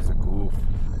 It was a goof.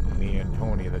 Me and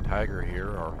Tony the Tiger here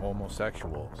are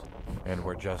homosexuals, and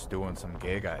we're just doing some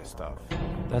gay guy stuff.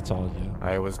 That's all, yeah.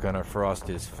 I was gonna frost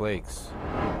his flakes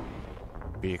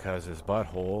because his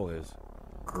butthole is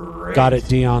great. Got it,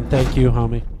 Dion. Thank you,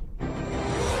 homie.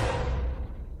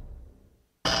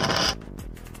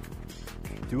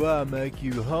 Do I make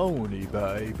you horny,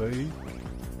 baby?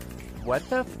 What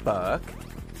the fuck?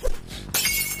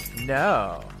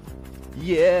 No.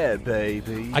 Yeah,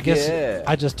 baby. I guess yeah.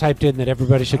 I just typed in that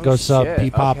everybody should go sub shit.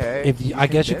 P-Pop. Okay. If you, I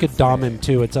guess you could dom him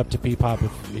too. It's up to P-Pop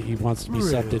if he wants to be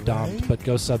subbed to domed. But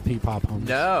go sub P-Pop, homies.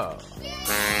 No.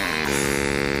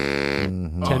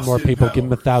 10 more people. Give him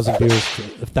 1,000 viewers,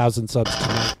 1,000 subs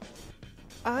tonight.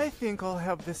 I think I'll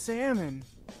have the salmon.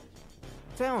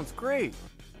 Sounds great.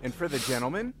 And for the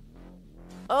gentleman,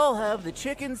 I'll have the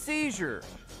chicken seizure.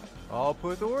 I'll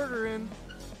put the order in.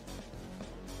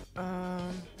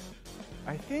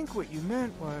 I think what you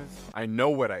meant was... I know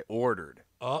what I ordered.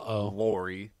 Uh-oh.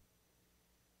 Lori.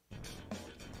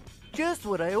 Just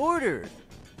what I ordered.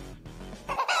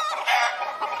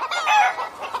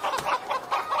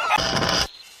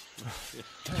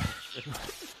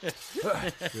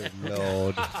 Good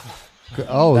Lord.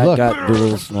 Oh, that look. got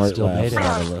dual snort Still made laughs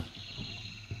it. out of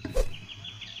it.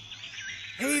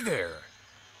 Hey there.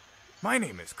 My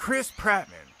name is Chris Prattman,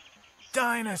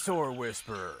 Dinosaur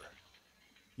Whisperer.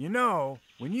 You know,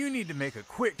 when you need to make a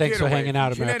quick Thanks for getaway hanging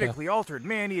out, from America. genetically altered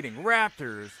man-eating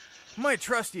raptors, my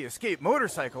trusty escape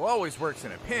motorcycle always works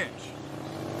in a pinch.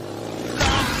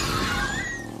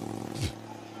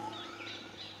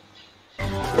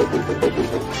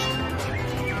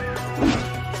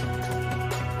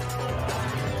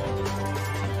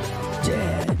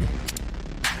 Dead.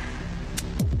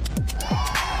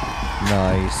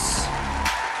 Nice.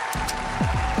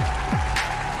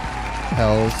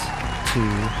 Hells to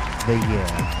the yeah.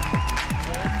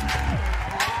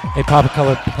 Hey, Papa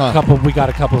Color, we got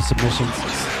a couple of submissions.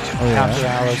 Oh, yeah? After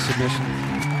hours submission.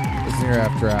 Isn't there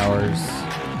after hours?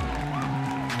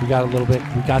 We got a little bit.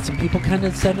 We got some people kind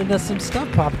of sending us some stuff,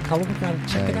 Papa Color. We got to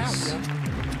check it out. Nice. Yo.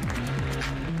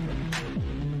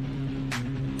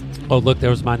 Oh, look, there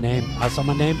was my name. I saw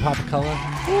my name, Papa Color.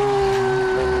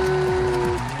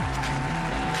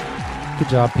 Good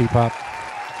job, P-Pop.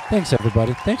 Thanks,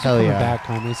 everybody. Thanks for Hell coming yeah. back,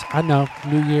 homies. I know,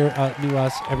 new year, new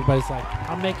us. Everybody's like,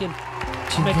 I'm making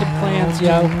plans,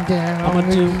 yo. I'm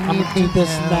gonna do this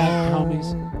and that,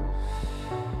 homies.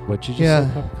 What you just Yeah.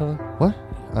 say, Papa Color? What?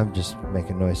 I'm just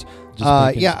making noise.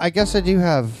 Making- yeah, I guess I do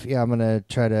have. Yeah, I'm gonna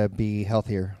try to be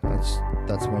healthier.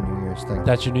 That's my New Year's thing.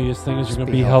 That's your New Year's thing. Is Just you're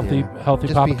gonna be healthy, healthier.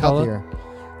 Just Papa be Color. healthier.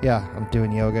 Yeah, I'm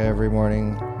doing yoga every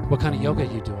morning. What kind of yoga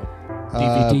are you doing?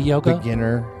 DVD yoga?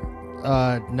 Beginner.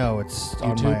 No, it's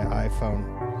YouTube? on my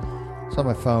iPhone. It's on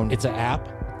my phone. It's an app?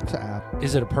 It's an app.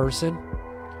 Is it a person?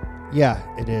 Yeah,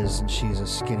 it is, and she's a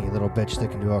skinny little bitch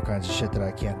that can do all kinds of shit that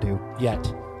I can't do.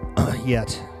 Yet.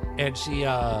 Yet. And she,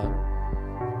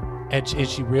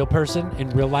 is she a real person in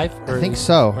real life? I think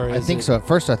so. I think so. At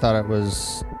first I thought it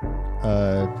was,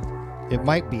 it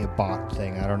might be a bot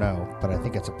thing. I don't know, but I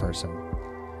think it's a person.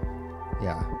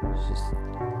 Yeah, she's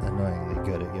annoyingly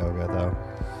good at yoga, though.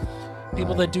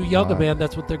 People that do yoga, man,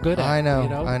 that's what they're good at. I know, You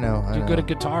know? I know, I You're know. good at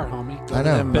guitar, homie. I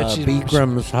know. Bet she's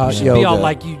Bikram's hot she'd yoga. be all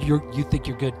like, you think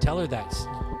you're good. Tell her that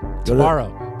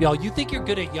tomorrow. Be all, you think you're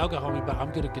good at yoga, homie, but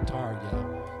I'm good at guitar, yo.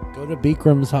 Go to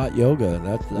Bikram's hot yoga.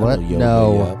 That'll What? yoga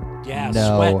No. you up. Yeah,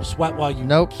 No. sweat while you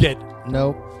Nope. get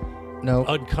Nope.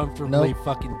 uncomfortably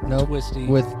fucking twisty.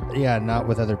 Not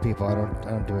with other people. I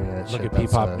don't do any of that Look shit. at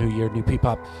P-pop, new year, new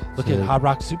P-pop. Look at Hot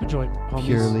Rock Super Joint, homies.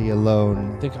 Purely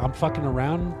alone. Think I'm fucking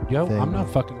around? Yo, thing. I'm not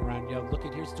fucking around, yo. Look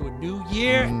at here's to a new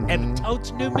year and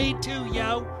totes new me too,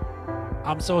 yo.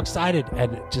 I'm so excited,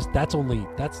 and just that's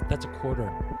a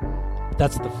quarter.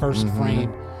 That's the first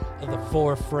frame of the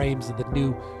 4 frames of the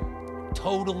new,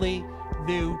 totally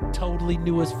new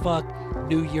as fuck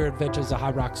New Year Adventures of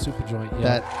High Rock Super Joint.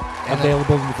 Yeah.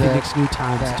 Available in the Phoenix New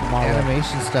Times that tomorrow.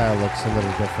 Animation style looks a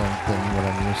little different than what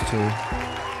I'm used to.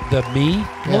 The me?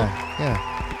 look? Yeah.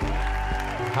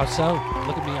 How so?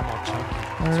 Look at me, I'm all chunky.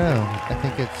 I don't know. I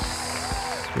think it's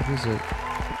what is it?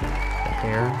 The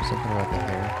hair? Something about the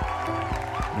hair.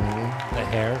 Maybe. The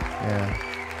hair? Yeah.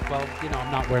 Well,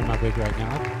 I'm not wearing my wig right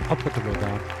now. I'll put the wig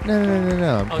on.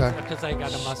 No. I'm talking. Because I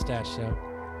got a mustache, so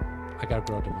I got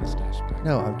to grow the mustache back.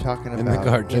 No, I'm talking about In the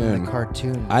cartoon. In the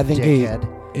cartoon. I think dickhead.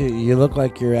 you look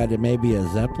like you're at maybe a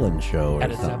Zeppelin show or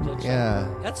At a something. Zeppelin show? Yeah.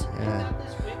 That's yeah.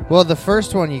 Well, the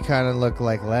first one you kind of look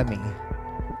like Lemmy.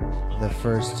 The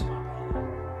first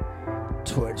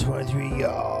 23,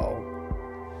 yo.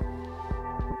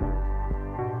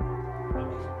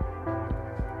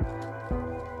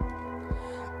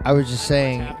 I was just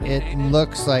saying, it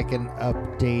looks like an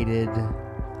updated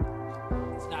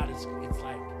It's not as. It's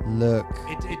like. look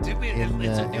It's in a the new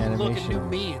look, a animation. new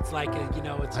me. It's like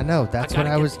it's. I know, that's what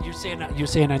gotta I was- You're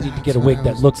saying I need to get a wig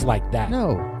that looks like that.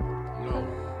 No.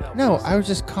 No, I was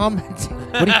just commenting.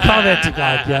 What are you commenting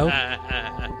on, yo?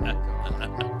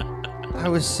 I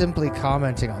was simply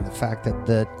commenting on the fact that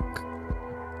the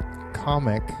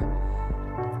comic,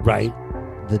 right?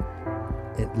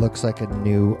 It looks like a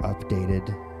new,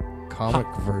 updated comic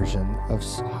version of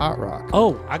Hot Rock.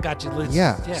 Oh, I got you.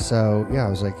 Yeah. So I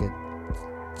was like, it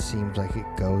seems like it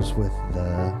goes with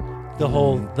the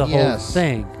whole yes.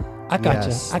 thing. I got you.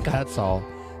 Yes, I got. That's all.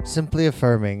 Simply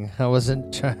affirming. I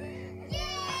wasn't trying.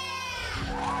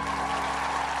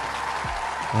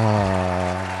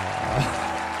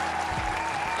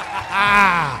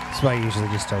 That's why I usually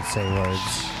just don't say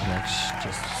words.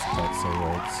 Just don't say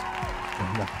words.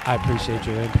 I appreciate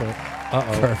your input.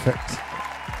 Uh-oh. Perfect.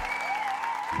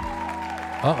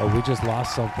 Uh-oh, we just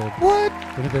lost something. What?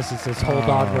 Look at this. It says, hold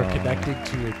on, we're connecting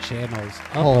to your channels.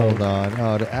 Uh-oh. Hold on.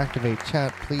 Oh, to activate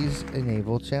chat, please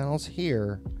enable channels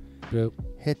here. Boop.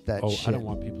 Hit that shit. I don't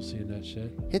want people seeing that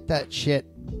shit. Hit that shit.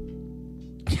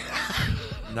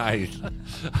 Nice.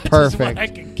 Perfect. I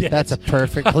can get. That's a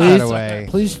perfect Please, cutaway.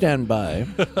 please stand by.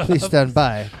 Please stand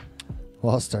by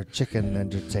whilst our chicken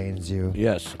entertains you.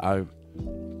 Yes, I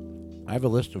have a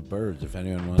list of birds if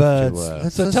anyone wants Birds. to.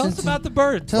 Let's So tell listen us to- about the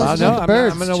birds. Tell us no, about the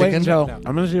birds. I'm going to wait chicken. until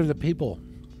I'm going to see if the people.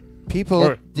 People,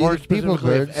 Or do more the people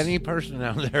specifically, birds. if any person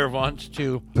out there wants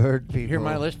to Bird people. hear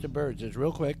my list of birds, it's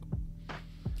real quick.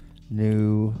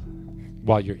 New.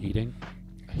 While you're eating.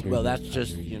 Well, that's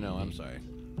just I'm sorry.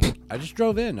 I just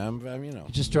drove in. I'm You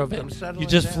just drove in. I'm settling You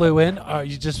just down. flew in, or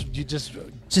you just flew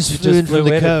in from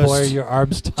the and coast. boy, are your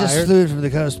arms tired. Just flew in from the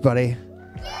coast, buddy.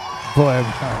 Boy, I'm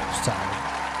tired.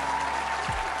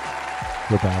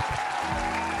 We're back.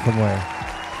 From where?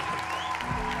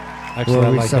 Actually, Were I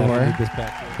we like that. I somewhere? need this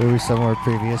back. Were we somewhere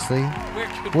previously?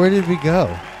 Where did we go?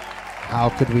 How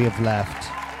could we have left?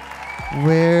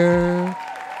 Where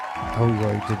are we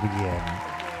going to begin?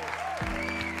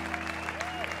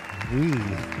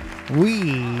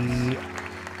 We.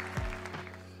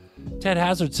 Ted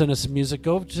Hazard sent us some music.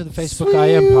 Go over to the Facebook I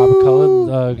Am Papa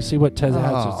Cullen. See what Ted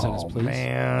Hazard sent us, please.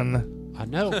 Man. I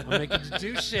know. I'm making you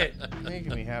do shit.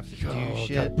 Making me have to do Gotta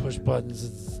shit. push buttons.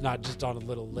 It's not just on a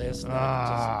little list.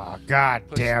 Ah, God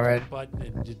damn it. Button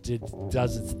and it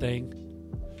does its thing.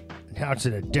 Now it's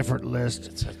in a different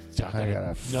list. I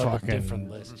gotta fucking different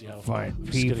list, yo. find I'm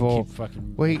just gonna people. keep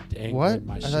fucking Wait, angling what?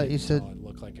 my I thought shit you said until I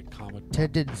look like a comic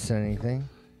Ted didn't say anything.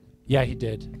 Yeah, he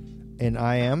did. In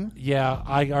I Am? Yeah,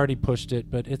 I already pushed it,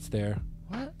 but it's there.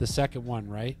 What? The second one,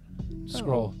 right?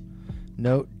 Scroll.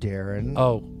 Note Darren.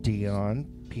 Oh. Dion.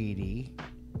 Petey.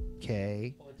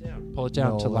 K. Pull it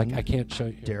down to like I can't show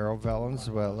you. Daryl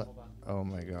Valenzuela. Oh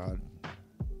my God.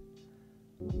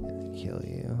 I'm gonna kill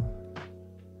you.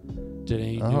 Did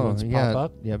any new ones pop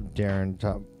up? Yep,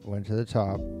 Darren went to the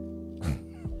top.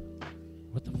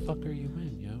 What the fuck are you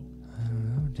in, yo? I don't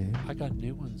know, dude. I got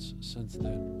new ones since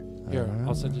then. Here,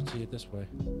 I'll send it to you this way.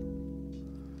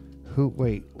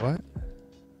 Wait, what?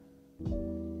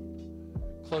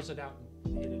 Close it out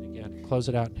and hit it again. Close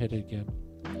it out and hit it again.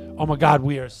 Oh my God,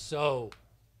 we are so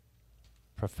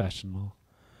professional.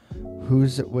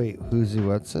 Who's it? Wait, who's it?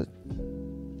 What's it?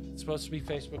 It's supposed to be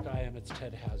Facebook IM. It's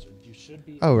Ted Hazard. You should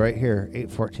be. Oh, right here,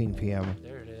 8:14 p.m.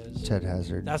 There it is. Ted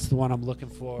Hazard. That's the one I'm looking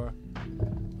for.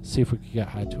 See if we can get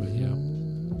high to it, yo.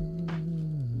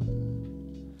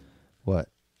 What?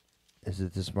 Is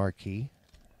it this marquee?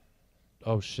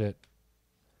 Oh shit.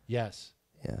 Yes.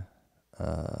 Yeah.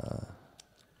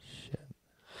 Shit.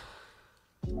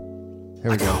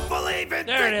 Here we go.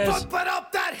 There it is. Put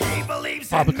up that he believes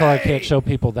Papa Color, I can't show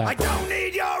people that.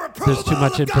 There's too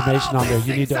much information on there.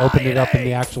 You need to open it up in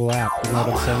the actual app. You know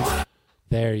what I'm saying?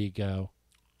 There you go.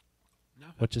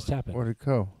 What just happened? Where'd it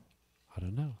go? I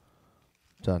don't know.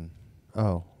 Done.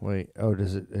 Oh, wait. Oh,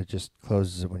 does it? It just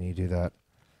closes it when you do that.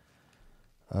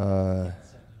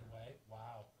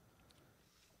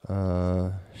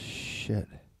 Shit.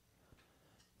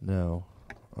 No.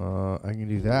 I can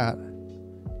do that.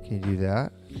 Can you do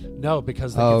that? No,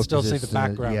 because they can still see the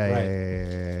background.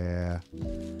 Yeah.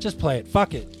 Just play it.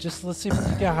 Fuck it. Just let's see if we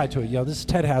can get high to it. Yo, this is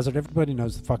Ted Hazard. Everybody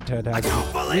knows the fuck Ted Hazard.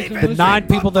 The 9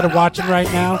 people that are watching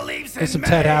right now is some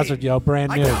Ted Hazard, yo,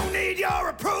 brand new. Need your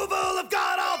approval. I've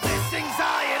got all this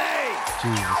anxiety.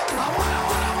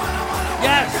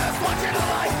 Yes.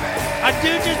 I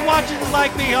do just want you to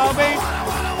like me, homies.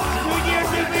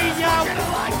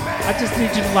 I just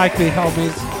need you to like me,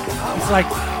 homies. It's like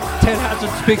Ted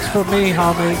Hazard speaks for me,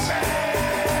 homies.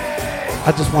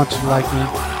 I just want you to like me.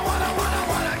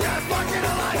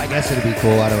 I guess it'd be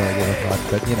cool. I don't really give a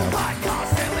fuck, but you know.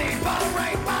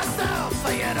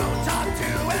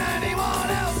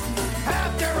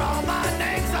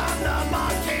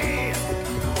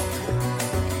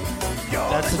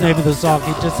 That's the name of the song.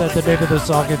 He just said the name of the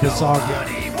song in the song.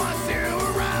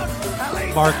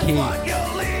 Marquee.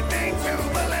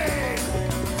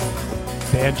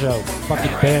 Banjo.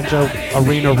 Fucking banjo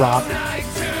arena rock.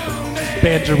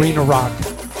 Banjo arena rock.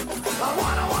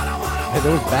 Hey,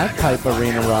 there was bagpipe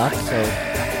arena rock, so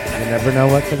you never know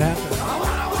what could happen.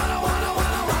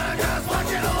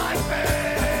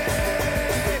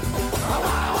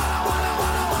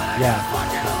 Yeah.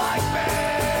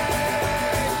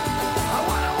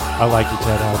 I like you,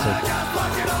 Ted Hazard.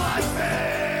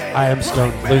 I am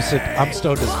stoned. Lucid. I'm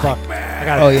stoned as fuck. I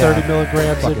got 30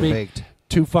 milligrams fucking in me. baked.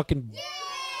 2 fucking...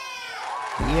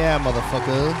 Yeah,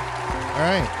 motherfucker. All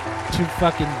right. 2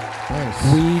 fucking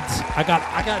weeds. I got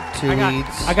 2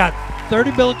 weeds. I got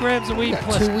 30 milligrams of weed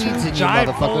plus 2 weeds in 2 you,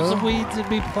 giant bowls motherfucker. of weeds in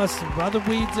me plus some other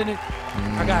weeds in it.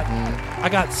 I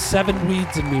got 7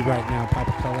 weeds in me right now,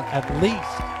 Papa Color, at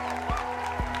least.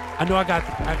 I know I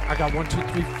got 1, 2,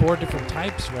 3, 4 different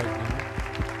types right now.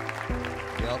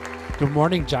 Yep. Good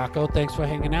morning, Jocko. Thanks for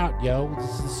hanging out, yo. This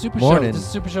is the Super Morning. Show. This is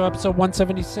Super Show episode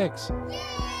 176.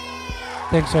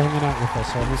 Thanks for hanging out with us,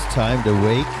 homie. It's time to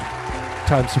wake.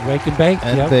 Time to wake and bake.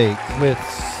 And yep. bake.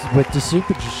 With the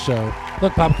Super Show.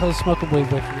 Look, Papa Color's smoking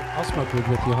weed with you. I'll smoke weed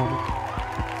with you, homie.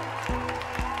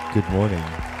 Good morning.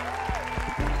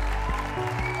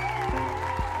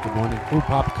 Good morning. Ooh,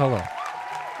 Papa Color.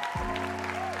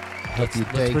 Let's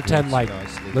pretend like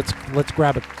let's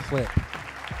grab a clip.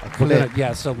 We're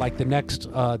gonna, so like the next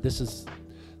this is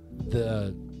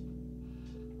the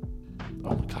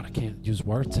oh my God, I can't use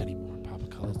words anymore, Papa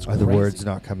Color. It's Are the crazy. words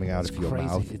not coming out It's of your crazy.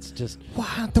 mouth? It's just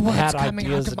Why the words I had coming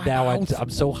ideas out of and my now mouth? I'm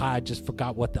so high I just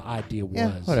forgot what the idea was.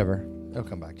 Yeah, whatever. It'll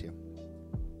come back to you.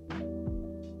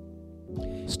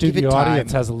 Studio Give it time.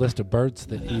 audience has a list of birds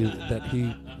that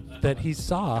he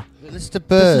saw. List of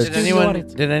birds.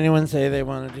 Did anyone say they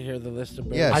wanted to hear the list of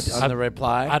birds? Yes. On the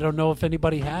reply? I don't know if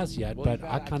anybody has yet, but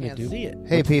I kind of do. see it.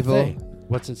 Hey, What's it people. say?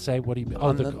 What's it say? What do you mean?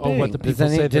 On the what the thing. people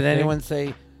say. Did anyone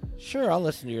say, sure, I'll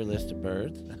listen to your list of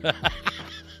birds?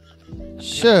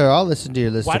 Sure, I'll listen to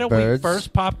your list Why of don't birds. we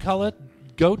first, Pop Color,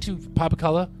 go to Papa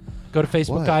Color, go to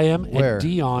Facebook What? IM, Where? and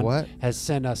Dion What? has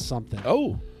sent us something.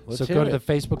 Oh, so let's go hear to it.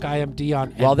 the Facebook IM Dion.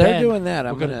 And While they're then doing that,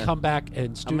 we're I'm going to gonna- come back and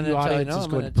I'm studio going to tell you. audience No, is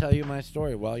I'm going going to tell you my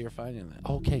story while you're finding that.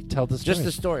 Okay, tell the story. Just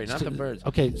the story, not the birds.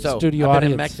 Okay, so studio I've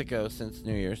been audience. in Mexico since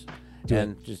New Year's, Do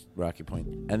and just Rocky Point,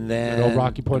 and Good then old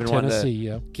Rocky Point, I've been wanting to Tennessee,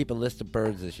 yeah. Keep a list of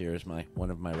birds this year is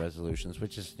one of my resolutions,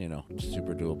 which is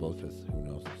super doable because who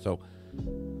knows. So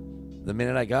The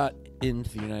minute I got into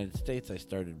the United States, I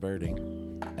started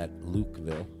birding at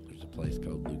Lukeville. There's a place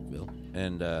called Lukeville.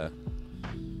 And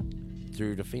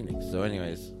through to Phoenix. So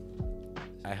anyways,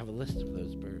 I have a list of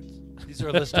those birds. These are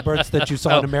a list of birds that you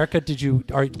saw in America. Did you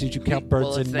count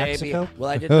birds in Mexico? Well,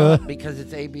 I did not because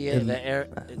it's ABA.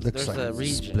 Looks there's like a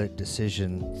region. Split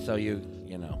decision. So you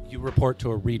know. You report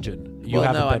to a region. You Well,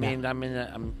 haven't no, I been mean,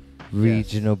 I'm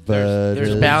Regional birds.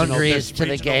 There's boundaries There's to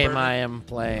the regional game bird. I am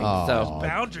playing. Aw. So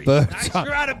boundaries. Birds. Nice,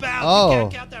 you're out of bounds. Oh. You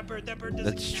can't count that bird. That bird doesn't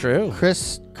That's count. true.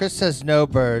 Chris says no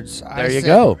birds. There you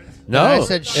go. No. I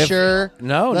said If- sure.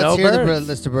 No, Let's no hear birds. the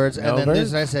list of birds. No And then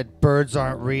birds. I said birds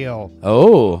aren't real.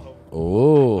 Oh.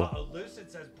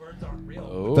 Lucid says birds aren't real.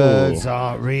 Oh. Birds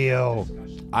aren't real.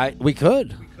 We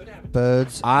could.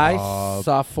 Birds. I are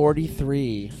saw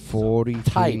 43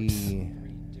 types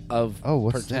of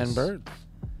what's pretend this? birds.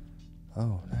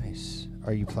 Oh, nice.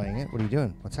 Are you playing it? What are you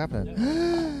doing? What's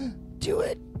happening? Do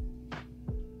it.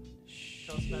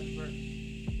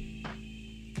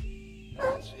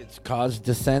 It's caused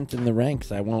dissent in the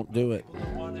ranks. I won't do it. People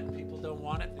don't want it. People don't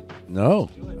want it. No.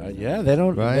 Yeah, they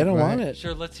don't. Right, they don't right. want it.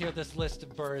 Sure, let's hear this list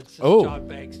of birds. Says Oh. John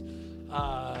Banks.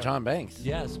 John Banks.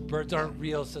 Yes, birds aren't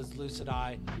real, says Lucid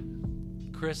Eye.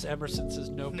 Chris Emerson says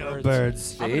no birds.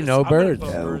 birds. I'm See, gonna- no I'm gonna birds.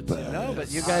 vote No birds, birds. yeah. No,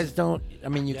 but you guys don't. I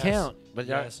mean, you Yes. count. But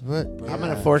Yes. What? I'm going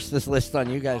to force this list on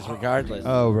you guys regardless.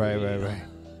 Oh, right.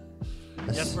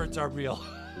 Yes, birds are real.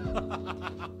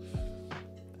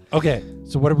 Okay,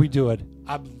 so what are we doing?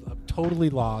 I'm totally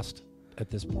lost at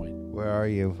this point. Where are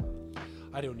you?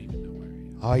 I don't even know where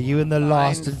he is. Are you in the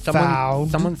lost and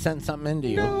found? Someone sent something into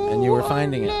you, and you were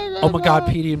finding it. Oh my God,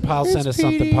 Petey and Pyle sent us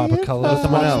something, Papa Color. Let's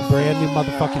Someone watch else. some brand new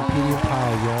motherfucking Petey and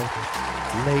Pyle, yo.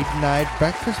 Late night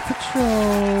breakfast patrol.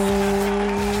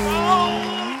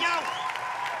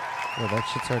 Oh, that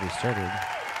shit's already started.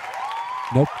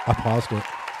 Nope, I paused it.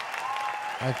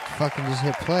 I fucking just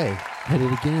hit play. Hit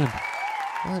it again.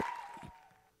 What?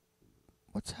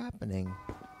 What's happening?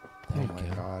 There Oh you my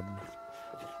go. god.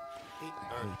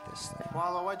 I hate this thing.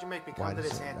 Wallow, why'd you make me Why come to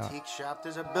does this it not- antique shop?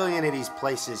 There's a billion of these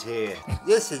places here.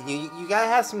 Listen, you gotta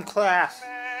have some class.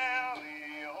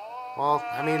 Well,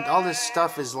 I mean, all this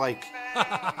stuff is like,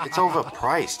 it's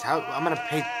overpriced. I'm gonna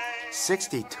pay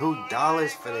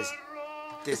 $62 for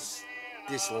this,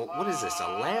 what is this, a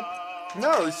lamp?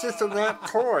 No, it's just a lamp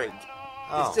cord.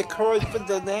 Oh. It's the cord for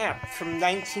the lamp from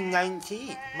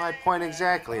 1919. My point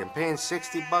exactly. I'm paying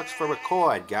 $60 for a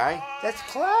cord, guy. That's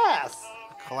class.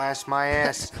 Class my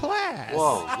ass. Class.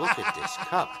 Whoa, look at this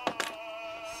cup.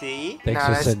 See? Thanks Nah,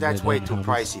 for that's sending that's it way in, too Thomas.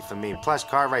 pricey for me. Plus,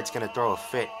 Cartwright's gonna throw a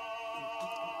fit.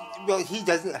 Well, he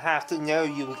doesn't have to know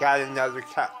you got another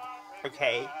cup.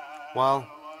 Okay? Well,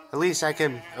 at least I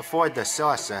can afford the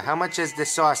saucer. How much is the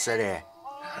saucer there?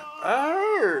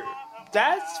 Oh,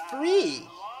 that's free.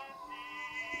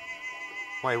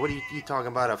 Wait, what are you talking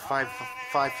about? A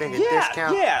five-finger Yeah,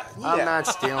 discount? yeah. I'm not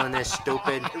stealing this,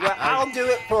 stupid. Well, I'll do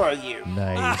it for you.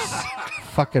 Nice.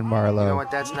 Fucking Marlo. You know what?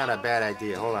 That's not a bad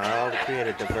idea. Hold on, I'll create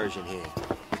a diversion here.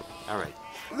 All right.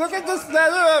 Look at this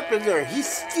letter opener. He's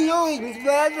stealing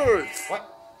letters.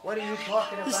 What are you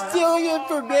talking He's stealing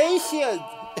information.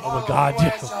 Oh my God,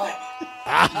 dude.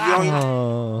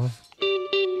 Oh.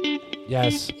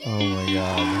 Yes. Oh my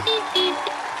god.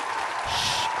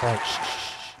 Right.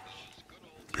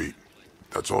 Pete,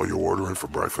 that's all you're ordering for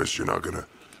breakfast? You're not gonna...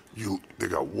 They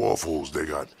got waffles, they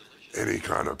got any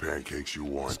kind of pancakes you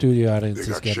want. Studio audience They is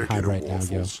got getting chicken high and right now, yo.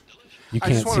 waffles. You I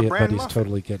just can't want see a it, bran but he's muffin.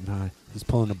 totally getting high. He's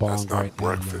pulling a bong That's not right now.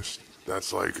 yo. breakfast.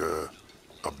 That's like a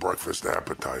breakfast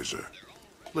appetizer.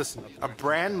 Listen, a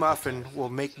bran muffin will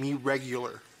make me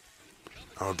regular.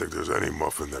 I don't think there's any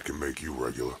muffin that can make you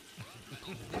regular.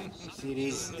 See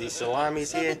these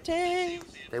salamis here?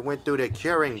 They went through the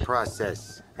curing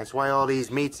process. That's why all these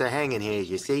meats are hanging here,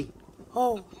 you see?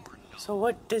 Oh, so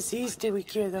what disease did we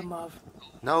cure them of?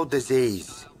 No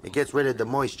disease. It gets rid of the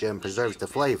moisture and preserves the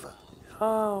flavor.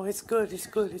 Oh, it's good, it's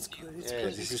good, it's good, it's Yeah,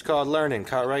 good. this is called learning,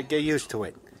 Cartwright. Get used to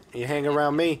it. You hang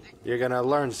around me, you're gonna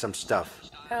learn some stuff.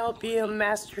 I'll be a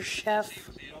master chef.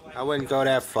 I wouldn't go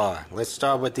that far. Let's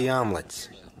start with the omelets.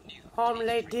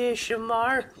 Omelette de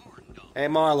chamar. Hey,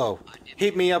 Marlo,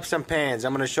 heat me up some pans.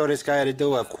 I'm gonna show this guy how to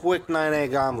do a quick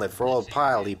 9-egg omelet for old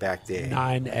Piley back there.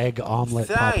 9-egg omelet.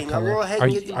 Fine, Papa I'll Color. go ahead Are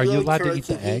and you, get the are you grilled allowed to turkey eat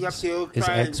the and heat up eggs? the old Is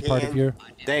frying eggs part of pan. your?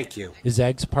 Thank you. Is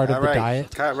eggs part of All the right,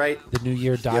 diet? Cartwright. The New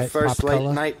Year Your diet. first Papa Color?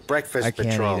 late night breakfast I can't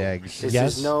patrol. eat eggs. This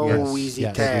Yes? is no Yes. easy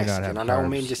Yes. They do task, not have and I don't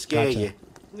mean carbs. to scare Gotcha.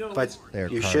 you, but They're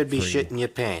you should be carb-free. shitting your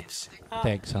pants.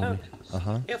 Thanks, homie.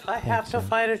 Uh-huh. If I have to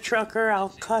fight a trucker,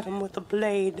 I'll cut him with a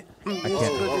blade. I It's can't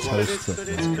good, it's good, toast it's with good,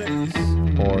 it's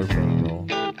good. or bagel.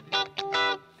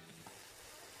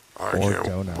 I Or can't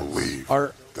donuts. believe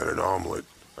Are- that an omelet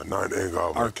A 9-egg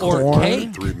omelet Or can be corn. made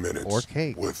in 3 minutes. Or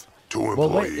cake. With 2 Well,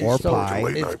 wait, employees or to pie.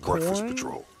 late It's night breakfast corn?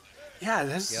 patrol. Yeah,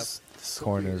 this is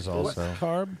Corn is also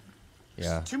carb.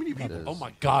 Yeah. Too many people. Oh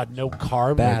my God, no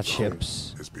carb. Bad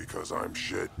chips. It's because I'm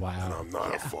shit. Wow. And I'm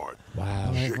not a fart.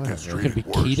 Wow. Shit Whatever. gets You're gonna treated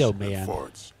be worse keto, than man.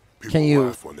 farts. People Can you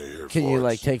laugh when they hear can you farts.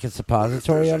 like take a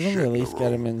suppository of them, or at least get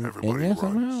them in everybody you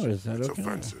somehow? runs. Or is that It's okay?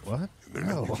 offensive. What? And then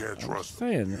No. you can't trust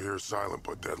saying. them. You hear silent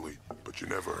but deadly, but you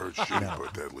never heard shitty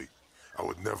but deadly. I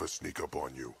would never sneak up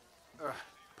on you.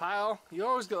 Pyle, you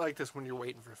always get like this when you're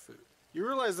waiting for food. You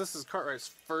realize this is Cartwright's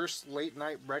first late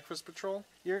night breakfast patrol?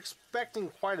 You're expecting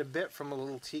quite a bit from a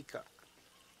little teacup.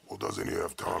 Well, doesn't he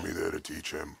have Tommy there to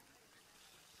teach him?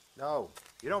 No,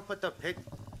 you don't put the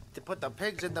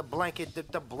pigs in the blanket,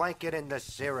 dip the blanket in the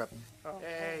syrup.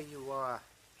 Hey, you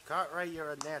Cartwright,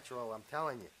 you're a natural, I'm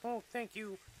telling you. Oh, thank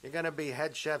you. You're gonna be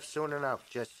head chef soon enough,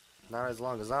 just not as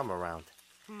long as I'm around.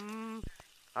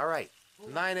 All right,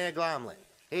 9-egg omelet.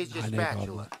 Here's your 9-egg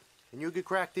spatula. omelet. And you can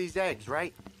crack these eggs,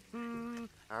 right?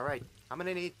 All right, I'm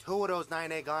gonna need 2 of those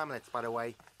 9-egg omelets, by the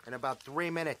way, in about 3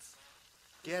 minutes.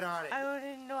 Get on it. I don't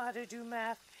even know how to do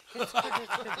math. It's good,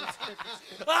 it's good, it's good, it's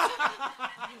good.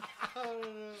 How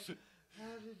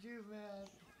did you, man?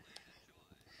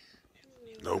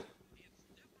 Nope.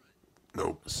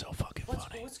 Nope. So fucking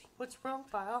funny. What's wrong,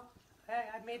 Pyle?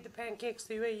 I made the pancakes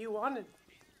the way you wanted.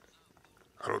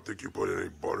 I don't think you put any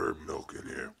butter or milk in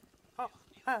here. Oh,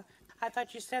 I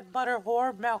thought you said butter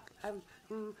or milk.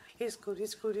 It's good,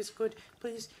 it's good, it's good.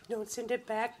 Please don't send it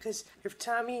back, because if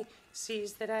Tommy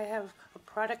sees that I have a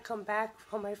product come back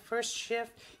on my first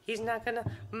shift, he's not gonna.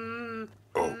 You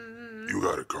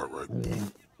got it, Cartwright.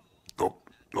 Nope.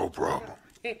 No problem.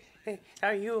 Hey,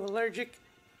 are you allergic?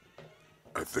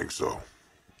 I think so.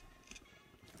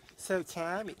 So,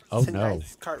 Tommy, Oh,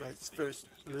 tonight's Cartwright's first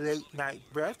late night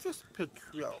breakfast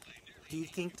patrol. Do you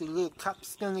think the little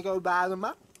cup's gonna go bottom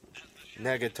up?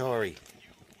 Negatory.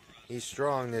 He's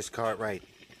strong, this Cartwright.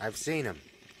 I've seen him.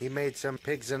 He made some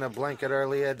pigs in a blanket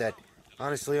earlier that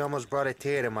honestly almost brought a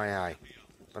tear to my eye.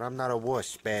 But I'm not a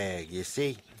wuss bag, you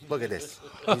see? Look at this.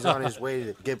 He's on his way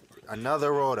to give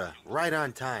another order, right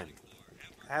on time.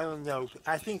 I don't know.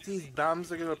 I think these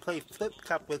bums are gonna play flip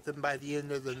cup with him by the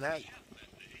end of the night.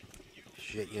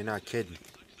 Shit, you're not kidding.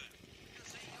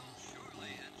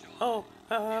 Oh,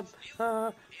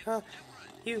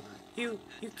 you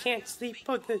can't sleep.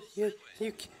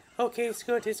 Okay, it's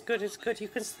good, it's good, it's good. You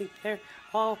can sleep there.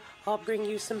 I'll bring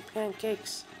you some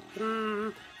pancakes.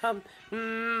 Do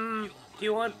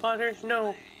you want butter?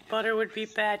 No, butter would be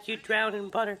bad. You drown in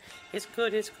butter. It's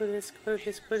good, it's good, it's good,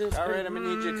 it's good, it's good. All right, I'm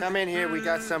gonna need you to come in here. We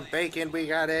got some bacon, we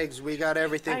got eggs, we got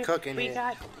everything cooking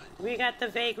here. We got the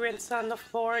vagrants on the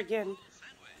floor again.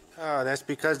 Oh, that's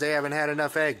because they haven't had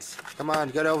enough eggs. Come on,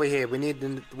 get over here. We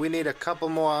need a couple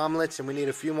more omelets and we need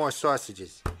a few more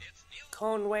sausages.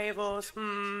 Con huevos.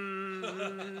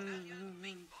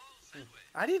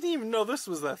 I didn't even know this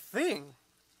was a thing.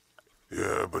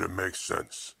 Yeah, but it makes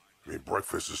sense. I mean,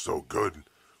 breakfast is so good.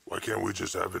 Why can't we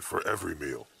just have it for every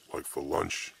meal? Like for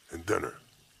lunch and dinner?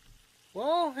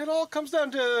 Well, it all comes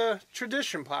down to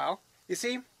tradition, Pyle. You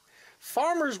see,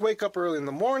 farmers wake up early in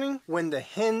the morning when the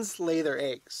hens lay their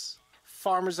eggs.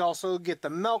 Farmers also get the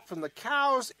milk from the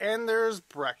cows, and there's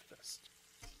breakfast.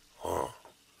 Huh.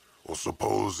 Well,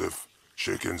 suppose if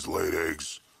chickens laid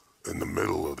eggs in the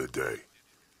middle of the day,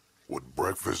 would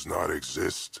breakfast not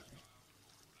exist?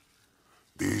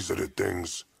 These are the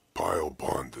things Pyle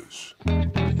ponders.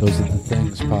 Those are the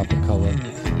things, Papa Color.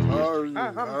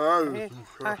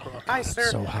 Hi, sir.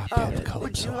 So happy.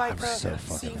 Would you like a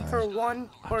seat for 1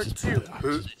 or 2?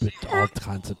 With all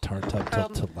kinds of tart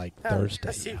up till like Thursday.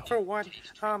 A seat for 1.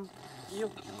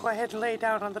 You go ahead and lay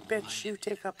down on the bench. You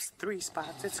take up 3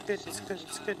 spots. It's good, it's good,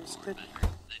 it's good, it's good.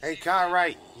 Hey,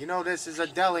 Cartwright, you know this is a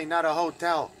deli, not a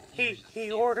hotel.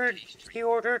 He ordered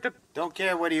a... Don't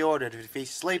care what he ordered. If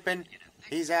he's sleeping,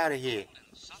 he's out of here.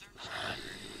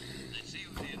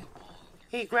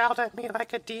 He growled at me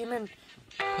like a demon.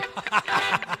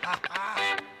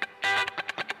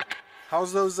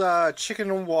 How's those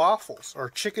chicken and waffles or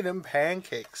chicken and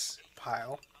pancakes,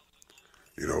 Pyle?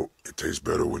 You know, it tastes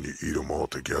better when you eat them all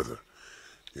together.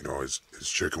 You know, it's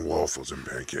chicken waffles and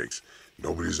pancakes.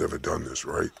 Nobody's ever done this,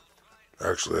 right?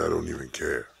 Actually, I don't even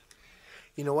care.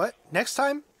 You know what? Next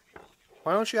time,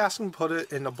 why don't you ask him to put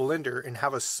it in a blender and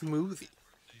have a smoothie?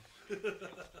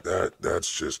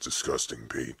 That's just disgusting,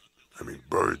 Pete. I mean,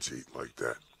 birds eat like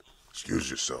that. Excuse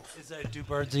yourself. Do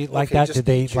birds eat like that? Did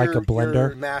they eat like a blender?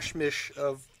 Your mash mish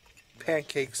of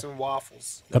pancakes and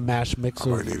waffles. A mash mix I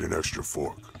of... might need an extra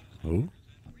fork. Ooh.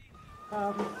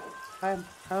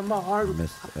 I'm a hard...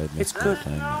 It's good.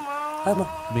 I'm Me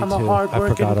a too. I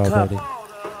hard-working forgot cop. already.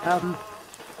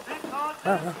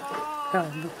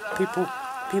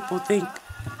 People think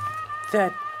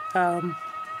that I'm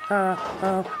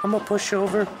a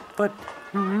pushover, but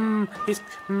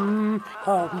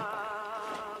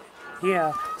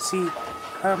yeah. See,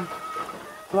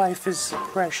 life is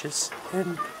precious,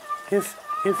 and if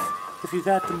you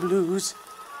got the blues,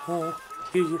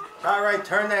 you. All right,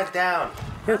 turn that down.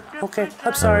 Yeah, okay,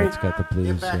 I'm sorry. It's got the blues.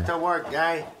 Get back Yeah. to work,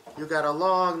 guy. You got a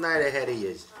long night ahead of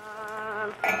you.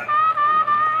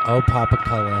 Oh, Papa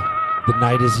Color, the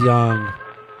night is young.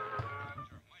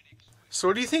 So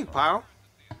what do you think, Pyle?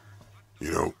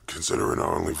 You know, considering I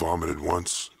only vomited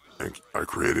once and I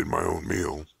created my own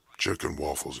meal, chicken,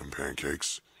 waffles, and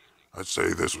pancakes, I'd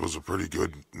say this was a pretty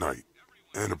good night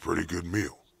and a pretty good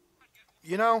meal.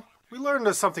 You know, we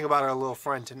learned something about our little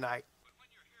friend tonight.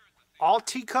 All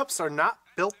teacups are not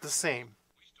built the same.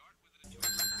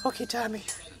 Okay, Tommy.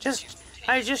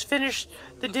 I just finished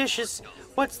the dishes.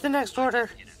 What's the next order?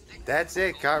 That's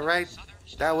it, Cartwright.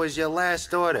 That was your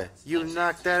last order. You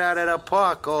knocked that out of the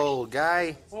park, old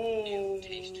guy.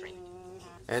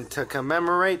 And to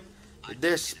commemorate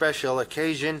this special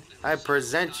occasion, I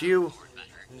present you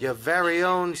your very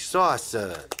own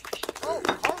saucer.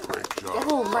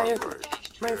 Oh,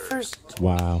 my first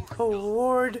Wow.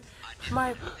 award.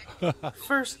 My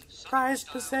first prized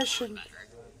possession.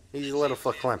 He's a little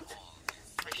verklempt.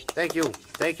 Thank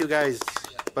you, guys.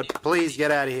 But please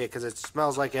get out of here, because it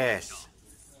smells like ass.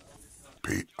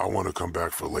 Pete, I want to come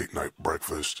back for late night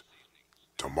breakfast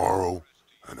tomorrow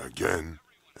and again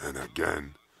and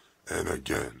again and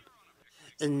again.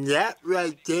 And that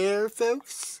right there,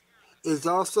 folks, is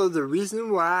also the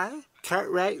reason why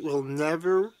Cartwright will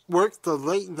never work the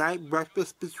late night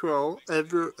breakfast patrol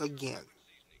ever again.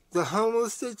 The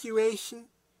homeless situation,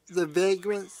 the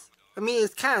vagrants, I mean,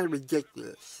 it's kind of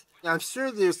ridiculous. I'm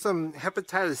sure there's some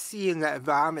hepatitis C in that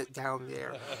vomit down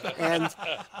there. And,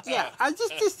 yeah, I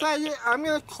just decided I'm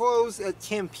going to close at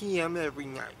 10 p.m. every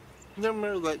night. No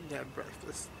more late night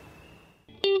breakfast.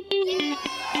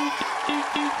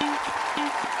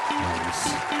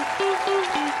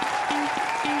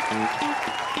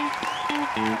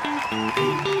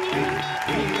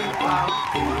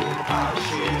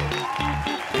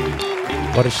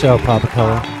 What a show, Papa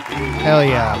Color. Hell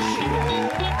yeah.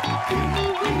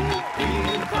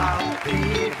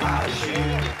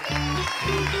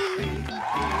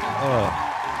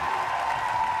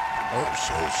 I'm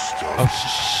so stuffed.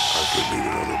 I could eat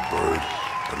another bird,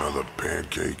 another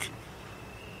pancake.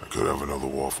 I could have another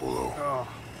waffle, though. Oh,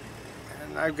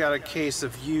 and I've got a case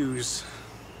of U's.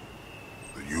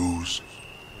 The U's?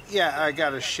 Yeah, I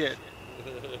got a shit.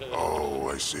 Oh,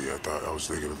 I see. I was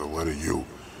thinking of the letter U.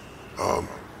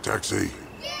 Taxi.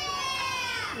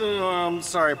 No, I'm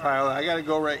sorry, pilot. I gotta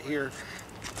go right here.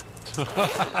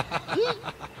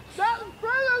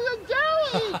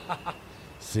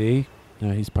 See?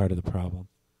 No, he's part of the problem.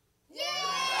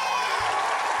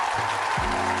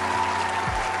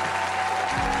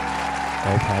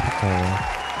 Oh, Papa Color.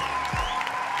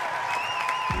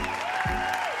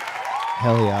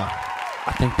 Hell yeah.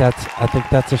 I think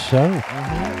that's a show.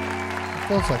 Mm-hmm.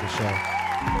 Feels like a show.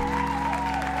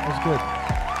 That was good.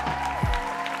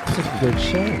 It's a good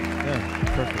show. Yeah,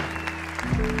 perfect.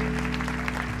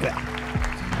 Yeah.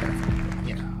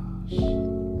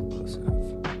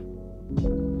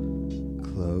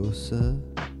 Close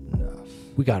enough.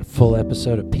 We got a full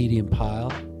episode of Petey and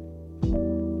Pyle.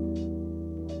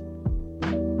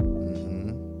 Mm-hmm.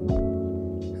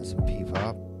 Has some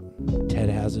P-pop. Ted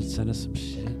Hazard sent us some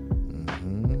shit.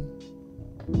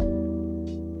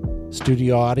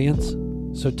 Studio audience.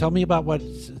 So tell me about what.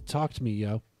 Talk to me,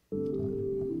 yo.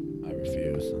 I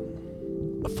refuse.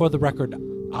 For the record,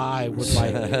 I would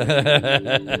like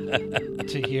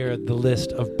to hear the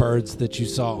list of birds that you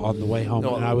saw on the way home,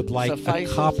 and I would like a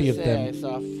copy of them. I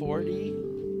saw 40.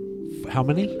 How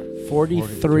many?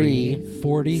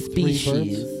 43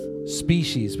 species. Birds?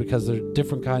 Species, because they're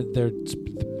different kind.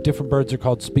 Different birds are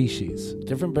called species.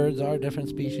 Different birds are different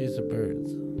species of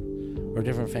birds. Or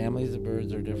different families of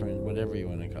birds, or different, whatever you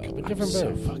want to call it. But different I'm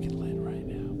birds. so fucking lit right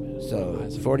now, man. So,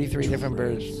 43 different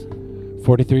birds.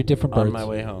 43 different birds. On my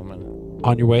way home.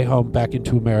 On your way home back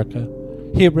into America.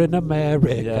 Here in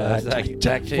America. Yeah,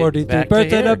 exactly. 43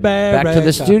 birds in America. Back to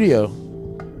the studio.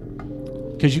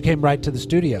 Because you came right to the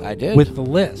studio. I did. With the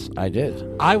list. I did.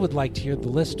 I would like to hear the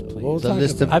list, please. The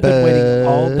list of I've been waiting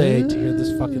all day to hear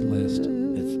this fucking list.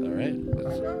 It's all right.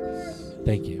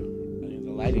 Thank you. I need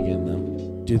the light again, though.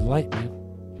 Do the light, man.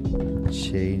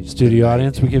 Change. Studio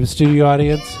audience. We give a studio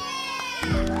audience.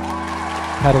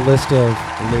 Had a list of.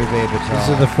 Louis Vuitton. These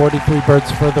are the 43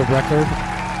 birds for the record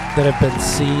that have been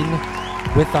seen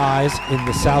with eyes in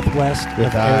the southwest With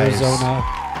of eyes. Arizona.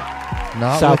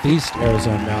 Not southeast with,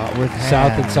 Arizona. Not with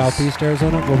South and hands. southeast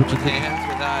Arizona. What would you think? Hands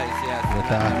with eyes, yes.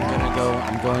 With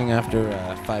I'm going after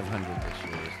 500 this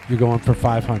year. You're going for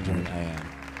 500. I am.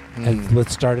 And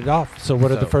let's start it off. So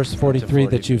what are the first 43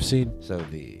 that you've seen? So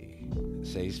the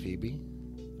Say's Phoebe,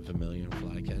 Vermilion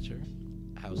Flycatcher,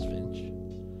 House Finch,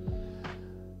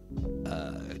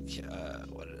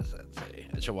 what does that say?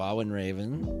 A Chihuahuan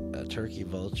Raven, a Turkey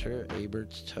Vulture,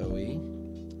 Abert's Towhee,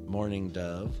 Mourning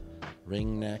Dove,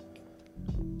 Ringneck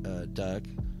Duck,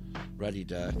 Ruddy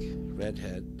Duck,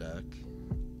 Redhead Duck,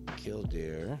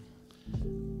 Killdeer,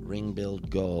 Ring-billed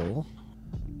Gull,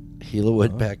 Gila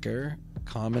Woodpecker,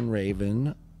 Common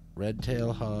Raven,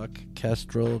 Red-tail Hawk,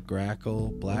 Kestrel,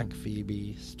 Grackle, Black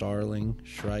Phoebe, Starling,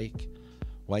 Shrike,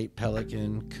 White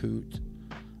Pelican, Coot,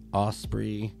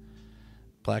 Osprey,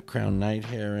 Black-crowned Night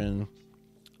Heron,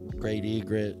 Great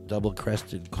Egret,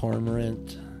 Double-crested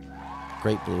Cormorant,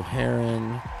 Great Blue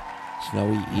Heron,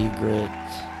 Snowy Egret,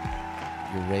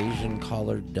 Eurasian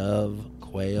Collared Dove,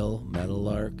 Quail,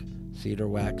 Meadowlark, Cedar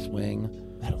Waxwing,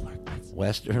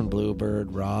 Western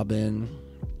Bluebird, Robin,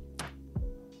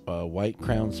 White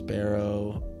Crowned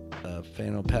Sparrow,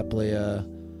 Phanopeplia,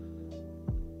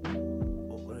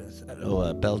 what is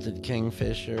that? Belted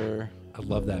Kingfisher. I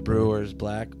love that. Brewer's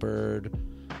Blackbird,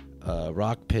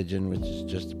 Rock Pigeon, which is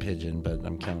just a pigeon, but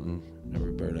I'm counting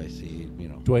every bird I see,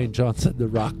 Dwayne Johnson, the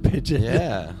rock pigeon.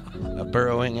 Yeah. A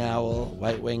burrowing owl,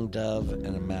 white-winged dove,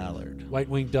 and a mallard.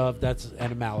 White-winged dove,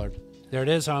 and a mallard. There it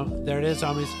is, there it is,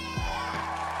 homies.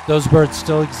 Those birds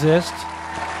still exist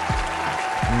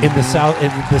in the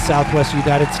southwest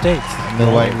United States. And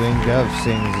the white-winged dove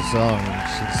sings a song.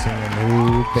 She's singing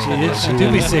ooh, baby. She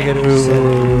do be singing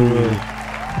ooh.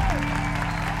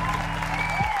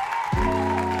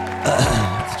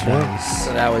 Nice.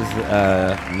 So that was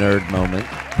a nerd moment.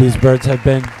 These birds have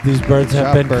been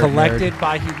job, bird collected nerd.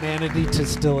 by humanity to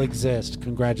still exist.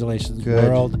 Congratulations, Good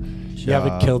world. You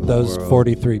haven't job, killed those world.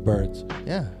 43 birds.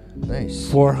 Yeah, nice.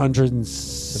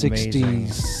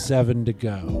 467 to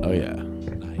go. Oh, yeah.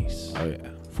 Nice. Oh, yeah.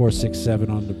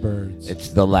 467 on the birds. It's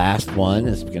the last one.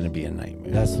 It's going to be a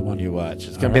nightmare. That's the one you watch.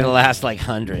 It's going to be the last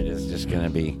 100. It's just going to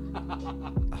be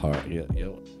hard.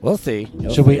 We'll see.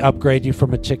 Should we upgrade you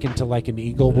from a chicken to like an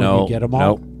eagle when you get them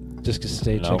all? Nope. Just to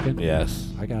stay Nope. chicken? Yes.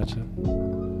 I got you.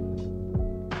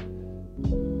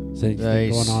 Is anything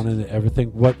Nice. going on in everything?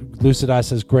 What Lucid Eye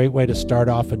says, great way to start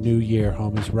off a new year,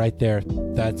 homies. Right there.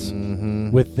 That's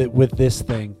with this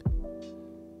thing.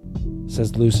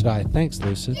 Says Lucid Eye. Thanks,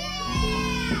 Lucid.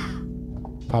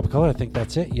 Pop Color, I think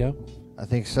that's it, yo. I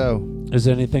think so. Is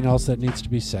there anything else that needs to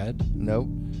be said? Nope.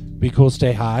 Be cool,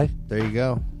 stay high. There you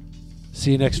go.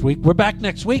 See you next week. We're back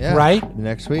next week, Yeah, right?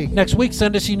 Next week. Next week,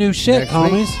 send us your new shit, Next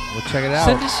homies. week, we'll check it out.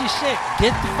 Send us your shit.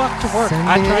 Get the fuck to work. Send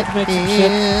I tried to make some shit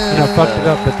and I fucked it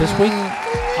up. But this week,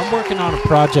 I'm working on a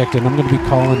project and I'm going to be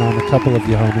calling on a couple of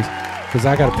you homies because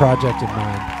I got a project in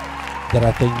mind that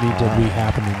I think need to be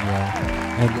happening, yo.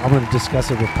 And I'm going to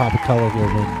discuss it with Papa Color here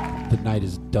when the night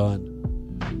is done.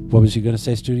 What was you going to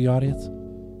say, studio audience?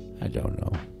 I don't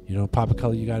know. You know, Papa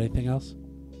Color, you got anything else?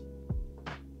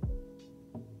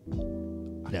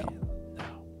 No.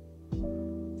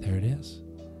 There it is.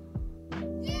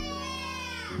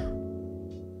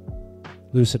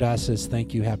 Lucid Eye says,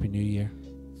 thank you. Happy New Year.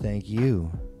 Thank you.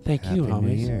 Thank you, Happy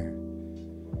New homies. Year.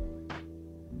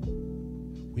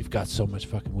 We've got so much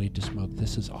fucking weed to smoke.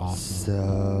 This is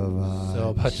awesome.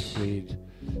 So much weed.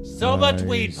 So much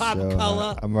weed, Pop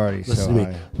Color. I'm already Listen so to me.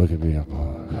 high. Look at me. I'm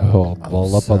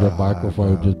all up on the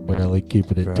microphone, just barely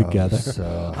keeping it Bro, together.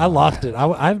 so I lost it.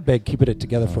 I've been keeping it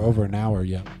together for over an hour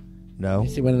yet. No. You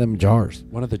see one of them jars.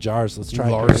 One of the jars. Let's try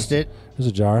Lost it. There's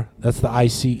a jar. That's the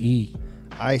ICE.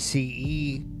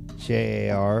 ICEJAR.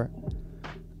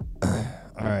 All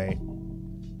right.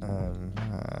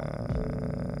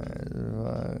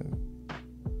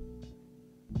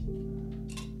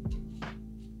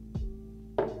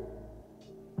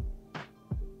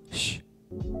 Shh.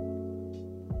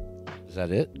 Is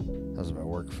that it? That was my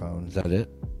work phone. Is that it?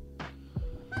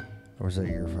 Or was that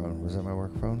your phone? Was that my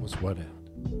work phone? Was what it?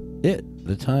 It.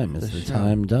 The time. Is the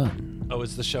time done? Oh,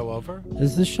 is the show over?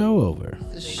 Is the show over?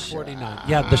 49.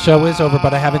 Yeah, the show is over,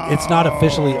 but I haven't. It's not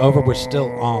officially over. We're still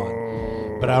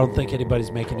on, but I don't think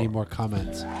anybody's making any more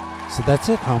comments. So that's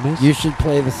it, homies. You should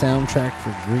play the soundtrack for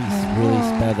Grease really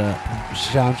sped up.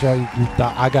 Soundtrack.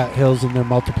 I got hills and they're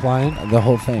multiplying. The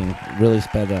whole thing really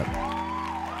sped up.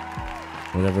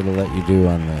 Whatever to let you do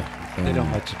on the thing. They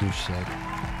don't let you do shit.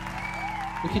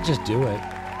 We could just do it.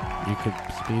 You could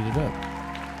speed it up.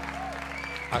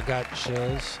 I got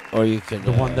chills. Or you could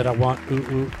the one that I want. Ooh,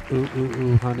 ooh, ooh, ooh,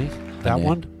 ooh, honey. That Honey.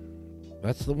 one.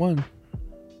 That's the one.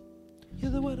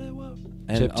 You're the one I want.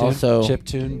 And also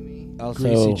chiptune,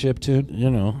 greasy chiptune. You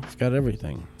know, it's got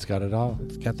everything. It's got it all.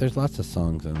 There's lots of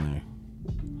songs in there.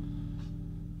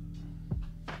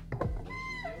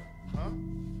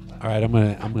 All right, I'm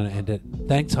gonna end it.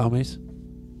 Thanks, homies.